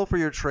little for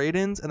your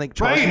trade-ins, and they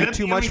charge you that's-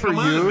 too I much mean, for come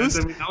on, used.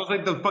 I mean, that was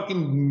like the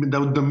fucking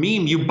the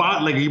meme. You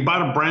bought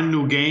a brand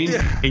new game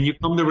and you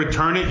come to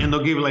return it and they'll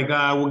give you like,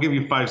 we'll give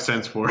you 5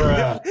 cents for it.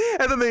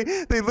 And then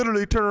they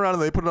literally turn around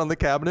and they put it on the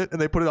cabinet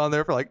and they put it on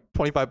there for like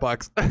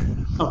 $25.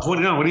 Oh,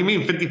 20, no, what do you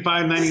mean?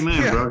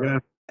 $55.99, bro.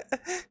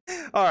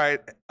 All right,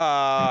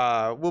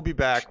 we'll be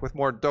back with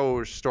more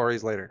Doge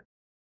stories later.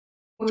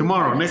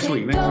 Tomorrow, next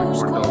week, more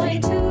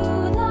Doge.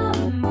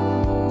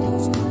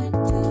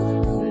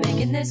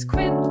 Making this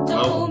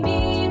crypto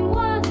mean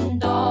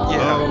 $1.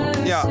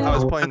 Yeah, I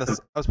was playing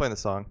the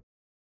song.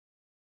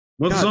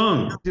 What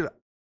song? Dude,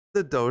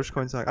 the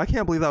Dogecoin song. I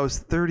can't believe that was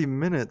 30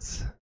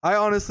 minutes. I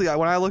honestly,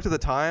 when I looked at the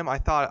time, I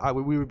thought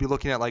we would be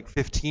looking at like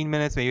 15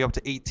 minutes, maybe up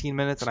to 18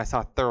 minutes, and I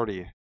saw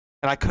 30.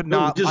 And I could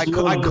not, I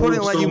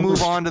couldn't let you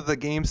move on to the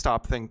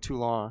GameStop thing too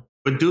long.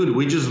 But dude,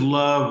 we just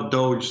love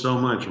Doge so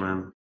much,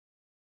 man.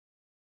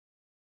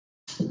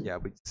 Yeah,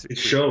 it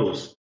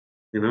shows.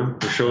 You know,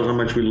 it shows how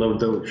much we love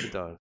Doge. It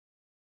does.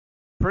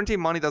 Printing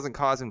money doesn't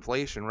cause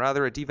inflation.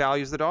 Rather, it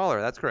devalues the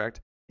dollar. That's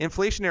correct.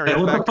 Inflationary Hey,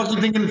 effect. what the fuck do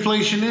you think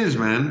inflation is,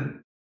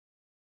 man?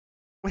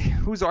 Wait,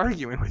 who's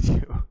arguing with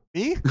you?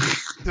 Me?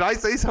 Did I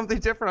say something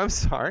different? I'm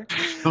sorry.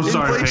 I'm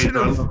sorry, Inflation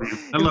Pedro. of-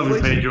 I love you,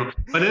 Pedro.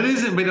 But it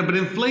isn't. But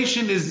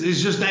inflation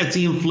is just that's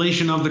the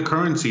inflation of the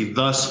currency.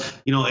 Thus,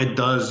 you know, it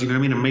does. You know what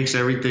I mean? It makes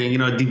everything. You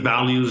know, it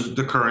devalues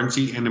the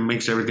currency and it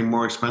makes everything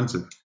more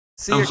expensive.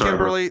 See you,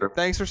 Kimberly.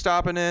 Thanks for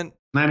stopping in.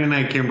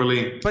 99,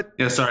 Kimberly. But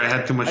yeah, sorry, I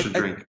had too much to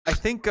drink. I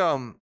think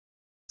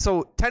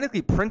so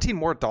technically printing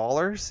more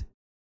dollars,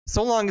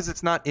 so long as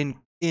it's not in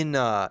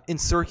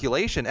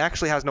circulation,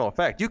 actually has no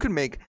effect. You can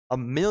make a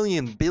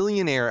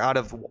billionaire out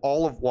of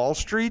all of Wall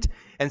Street,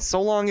 and so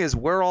long as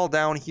we're all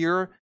down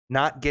here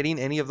not getting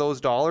any of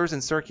those dollars in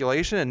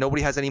circulation and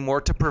nobody has any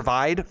more to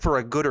provide for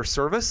a good or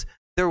service,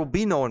 there will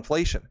be no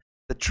inflation.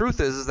 The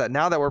truth is that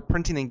now that we're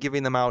printing and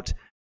giving them out,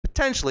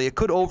 potentially it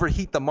could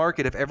overheat the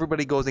market if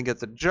everybody goes and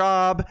gets a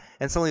job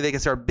and suddenly they can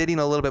start bidding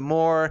a little bit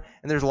more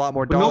and there's a lot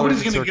more But dollars.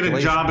 nobody's going to get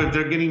a job if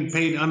they're getting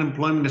paid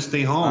unemployment to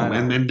stay home,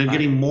 and then they're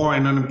getting more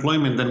in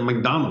unemployment than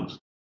McDonald's.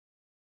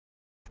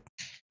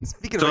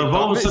 Speaking so if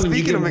all of a sudden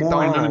you get more in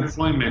McDonald's.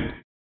 unemployment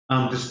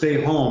to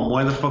stay home,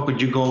 why the fuck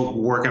would you go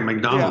work at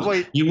McDonald's? Yeah,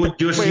 wait, you would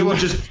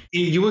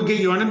get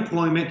your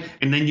unemployment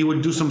and then you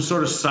would do some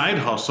sort of side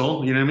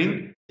hustle. You know what I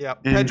mean? Yeah,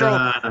 And,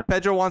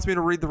 Pedro wants me to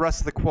read the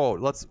rest of the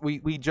quote.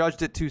 We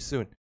judged it too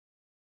soon.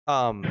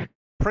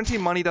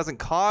 Printing money doesn't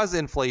cause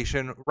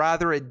inflation,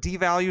 rather it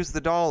devalues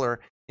the dollar.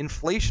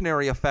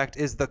 Inflationary effect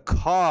is the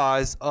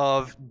cause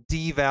of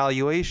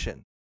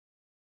devaluation.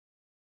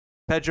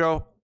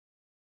 Pedro,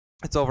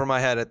 it's over my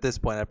head at this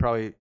point.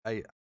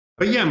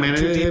 But yeah, man.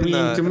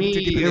 To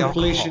me,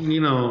 inflation.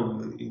 You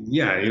know,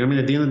 yeah. You know what I mean?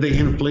 At the end of the day,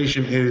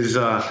 inflation is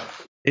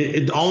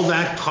all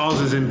that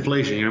causes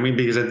inflation. You know what I mean?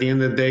 Because at the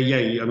end of the day,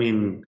 yeah. I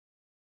mean,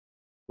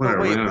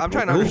 whatever. Wait, I'm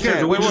trying to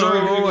understand. Wait.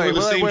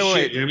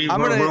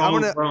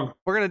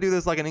 We're gonna do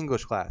this like an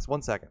English class.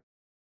 1 second.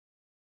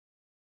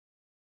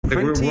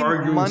 We're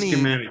arguing money,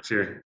 schematics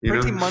here.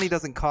 Printing money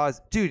doesn't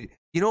cause, dude.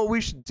 You know what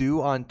we should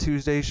do on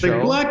Tuesday's show?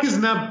 Like black is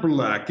not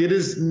black; it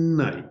is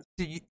night.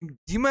 Do you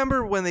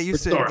remember when they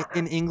used to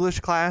in English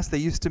class? They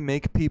used to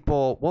make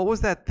people. What was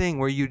that thing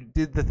where you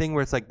did the thing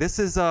where it's like this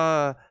is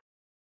what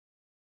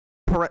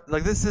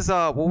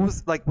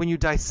was like when you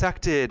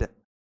dissected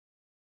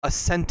a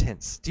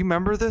sentence? Do you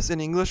remember this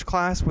in English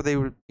class where they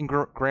were in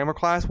grammar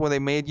class where they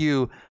made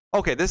you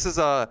this is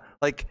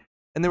like.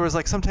 And there was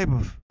like some type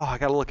of I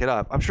gotta look it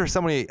up. I'm sure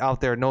somebody out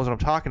there knows what I'm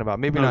talking about.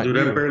 Maybe not. Dude,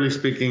 you. I barely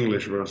speak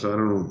English, bro, so I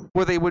don't know.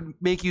 Where they would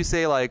make you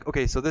say like,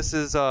 okay, so this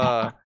is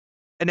an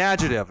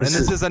adjective, and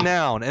this is a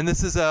noun, and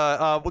this is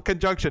a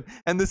conjunction,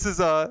 and this is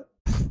a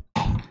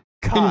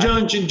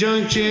conjunction.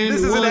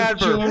 This is an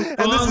adverb,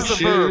 and this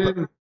is a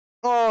verb.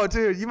 Oh,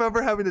 dude, you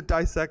remember having to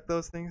dissect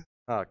those things?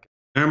 Okay.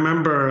 I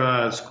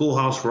remember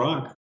Schoolhouse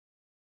Rock.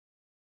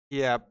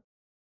 Yeah.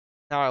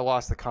 Now I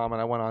lost the comment.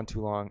 I went on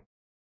too long.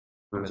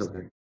 That's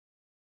okay.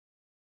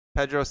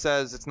 Pedro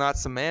says it's not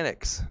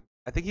semantics.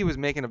 I think he was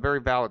making a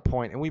very valid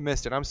point, and we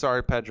missed it. I'm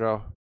sorry,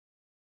 Pedro.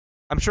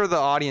 I'm sure the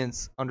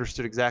audience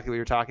understood exactly what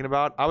you're talking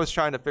about. I was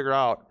trying to figure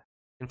out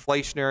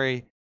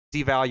inflationary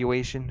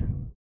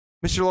devaluation.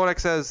 Mr. Lodek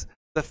says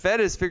the Fed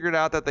has figured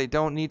out that they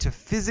don't need to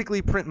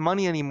physically print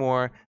money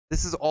anymore.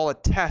 This is all a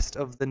test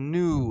of the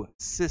new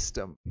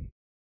system.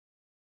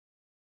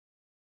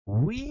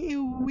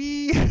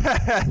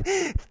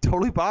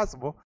 Totally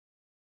possible.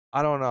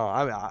 I don't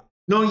know.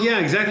 No, yeah,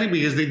 exactly,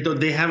 because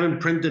they haven't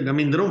printed. I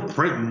mean, they don't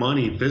print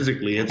money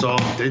physically. It's all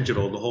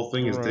digital. The whole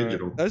thing is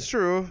digital. That's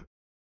true.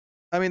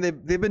 I mean,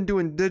 they've been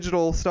doing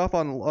digital stuff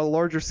on a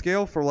larger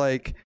scale for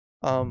like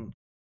the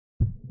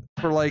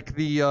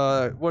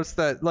what's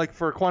that, like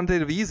for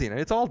quantitative easing.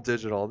 It's all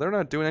digital. They're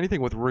not doing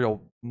anything with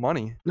real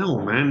money. No,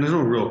 man, there's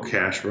no real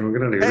cash, bro.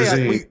 Get out of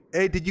here.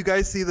 Hey, did you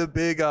guys see the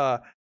big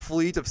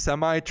fleet of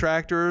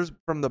semi-tractors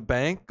from the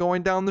bank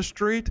going down the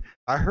street?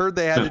 I heard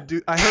they had to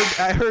do. I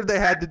heard they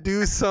had to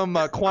do some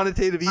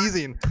quantitative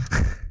easing.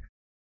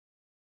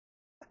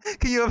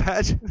 Can you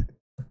imagine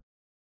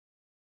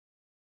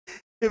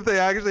if they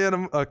actually had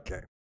them?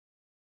 Okay.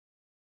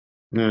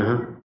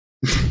 Uh-huh.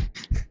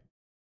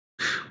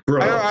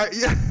 Bro, yeah.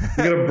 You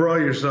gotta bro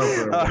yourself,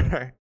 bro. All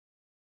right.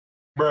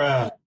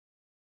 Bruh.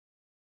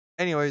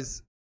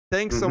 Anyways,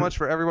 thanks so much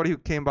for everybody who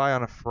came by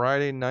on a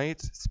Friday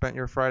night, spent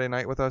your Friday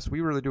night with us.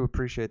 We really do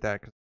appreciate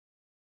that because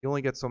you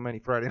only get so many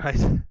Friday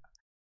nights.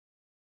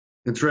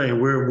 That's right.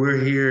 We're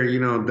here, you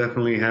know,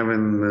 definitely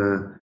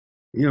having,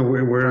 you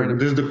know,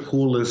 this is the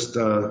coolest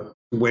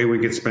way we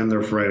could spend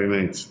our Friday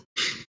nights.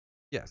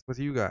 Yes, with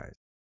you guys.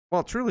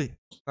 Well, truly,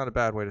 it's not a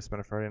bad way to spend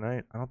a Friday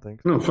night. I don't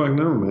think. No, fuck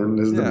no, man.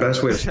 This is the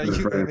best way to spend a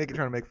Friday night. You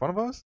trying to make fun of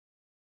us,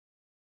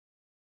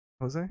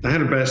 Jose? I had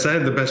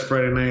the best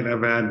Friday night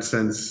I've had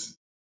since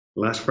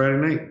last Friday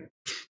night.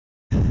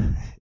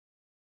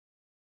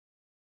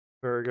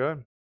 Very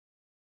good.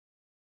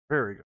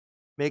 Very good.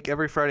 Make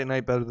every Friday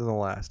night better than the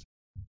last.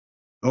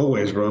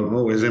 Always, bro.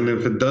 Always. And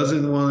if it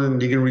doesn't, well, then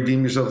you can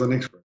redeem yourself the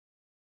next Friday.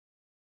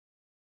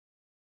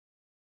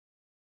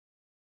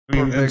 I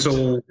mean, and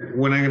so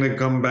when I'm gonna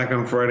come back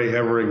on Friday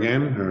ever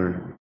again,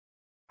 or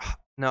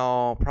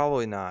no,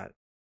 probably not.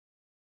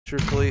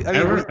 Truthfully, I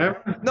mean,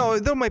 ever? No,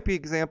 there might be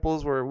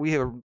examples where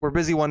we're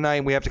busy one night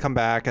and we have to come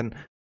back, and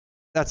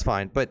that's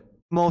fine. But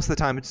most of the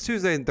time, it's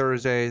Tuesday and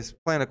Thursdays.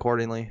 Plan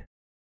accordingly.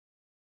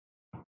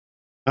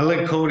 I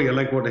like Cody. I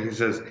like what he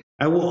says.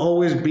 I will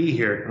always be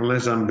here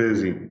unless I'm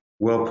busy.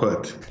 Well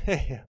put.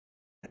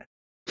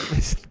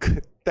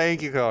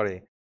 Thank you,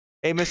 Cody.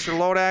 Hey, Mr.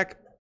 Lodak.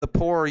 The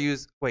poor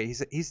use. Wait,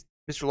 he's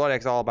Mr.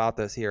 Lodak's all about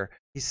this here.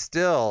 He's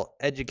still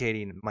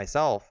educating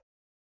myself.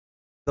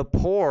 The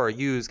poor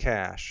use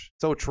cash.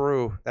 So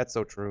true. That's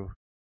so true.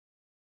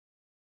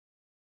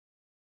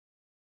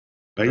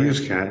 I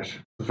use cash.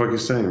 What the fuck are you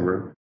saying,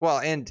 bro? Well,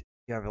 and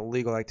you have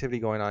illegal activity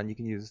going on. You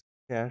can use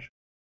cash.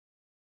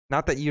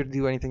 Not that you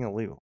do anything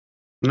illegal.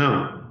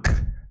 No.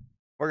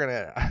 We're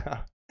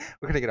gonna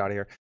get out of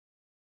here.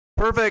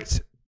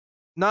 Perfect.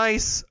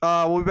 Nice.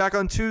 We'll be back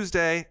on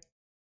Tuesday.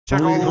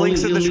 Check all the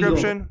links in the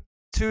description.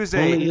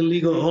 Tuesday.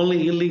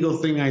 Only illegal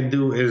thing I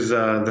do is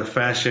the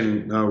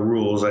fashion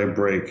rules I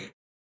break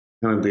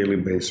on a daily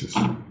basis.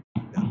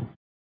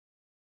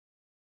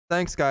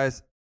 Thanks,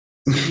 guys.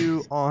 See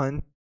you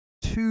on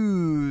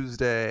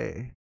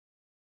Tuesday.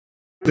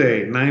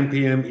 9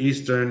 p.m.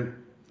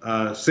 Eastern,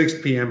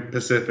 6 p.m.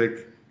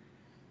 Pacific,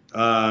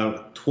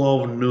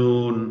 12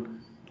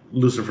 noon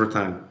Lucifer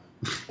time.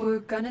 We're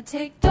gonna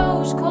take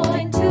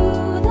Dogecoin to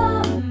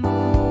the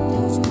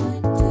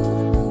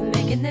moon,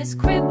 making this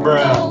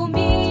crypto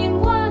mean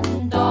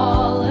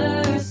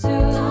 $1 soon.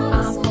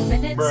 I'm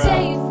hoping it's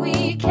safe,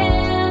 we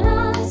can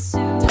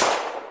assume.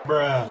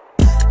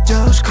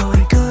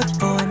 Dogecoin, good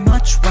boy,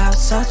 much wow,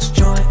 such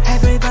joy.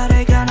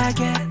 Everybody gonna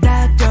get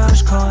that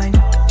Dogecoin.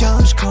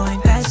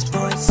 Dogecoin, best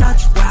boy,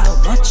 such wow,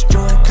 much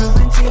joy.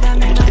 Currency that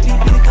may not be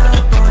bigger,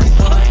 boy.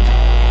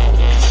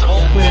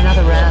 With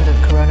another round of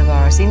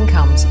coronavirus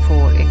income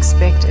support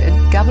expected,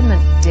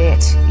 government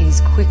debt is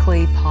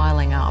quickly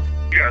piling up.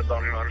 You guys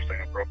don't even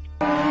understand, bro.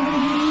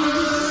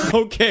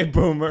 Okay,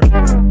 boomer.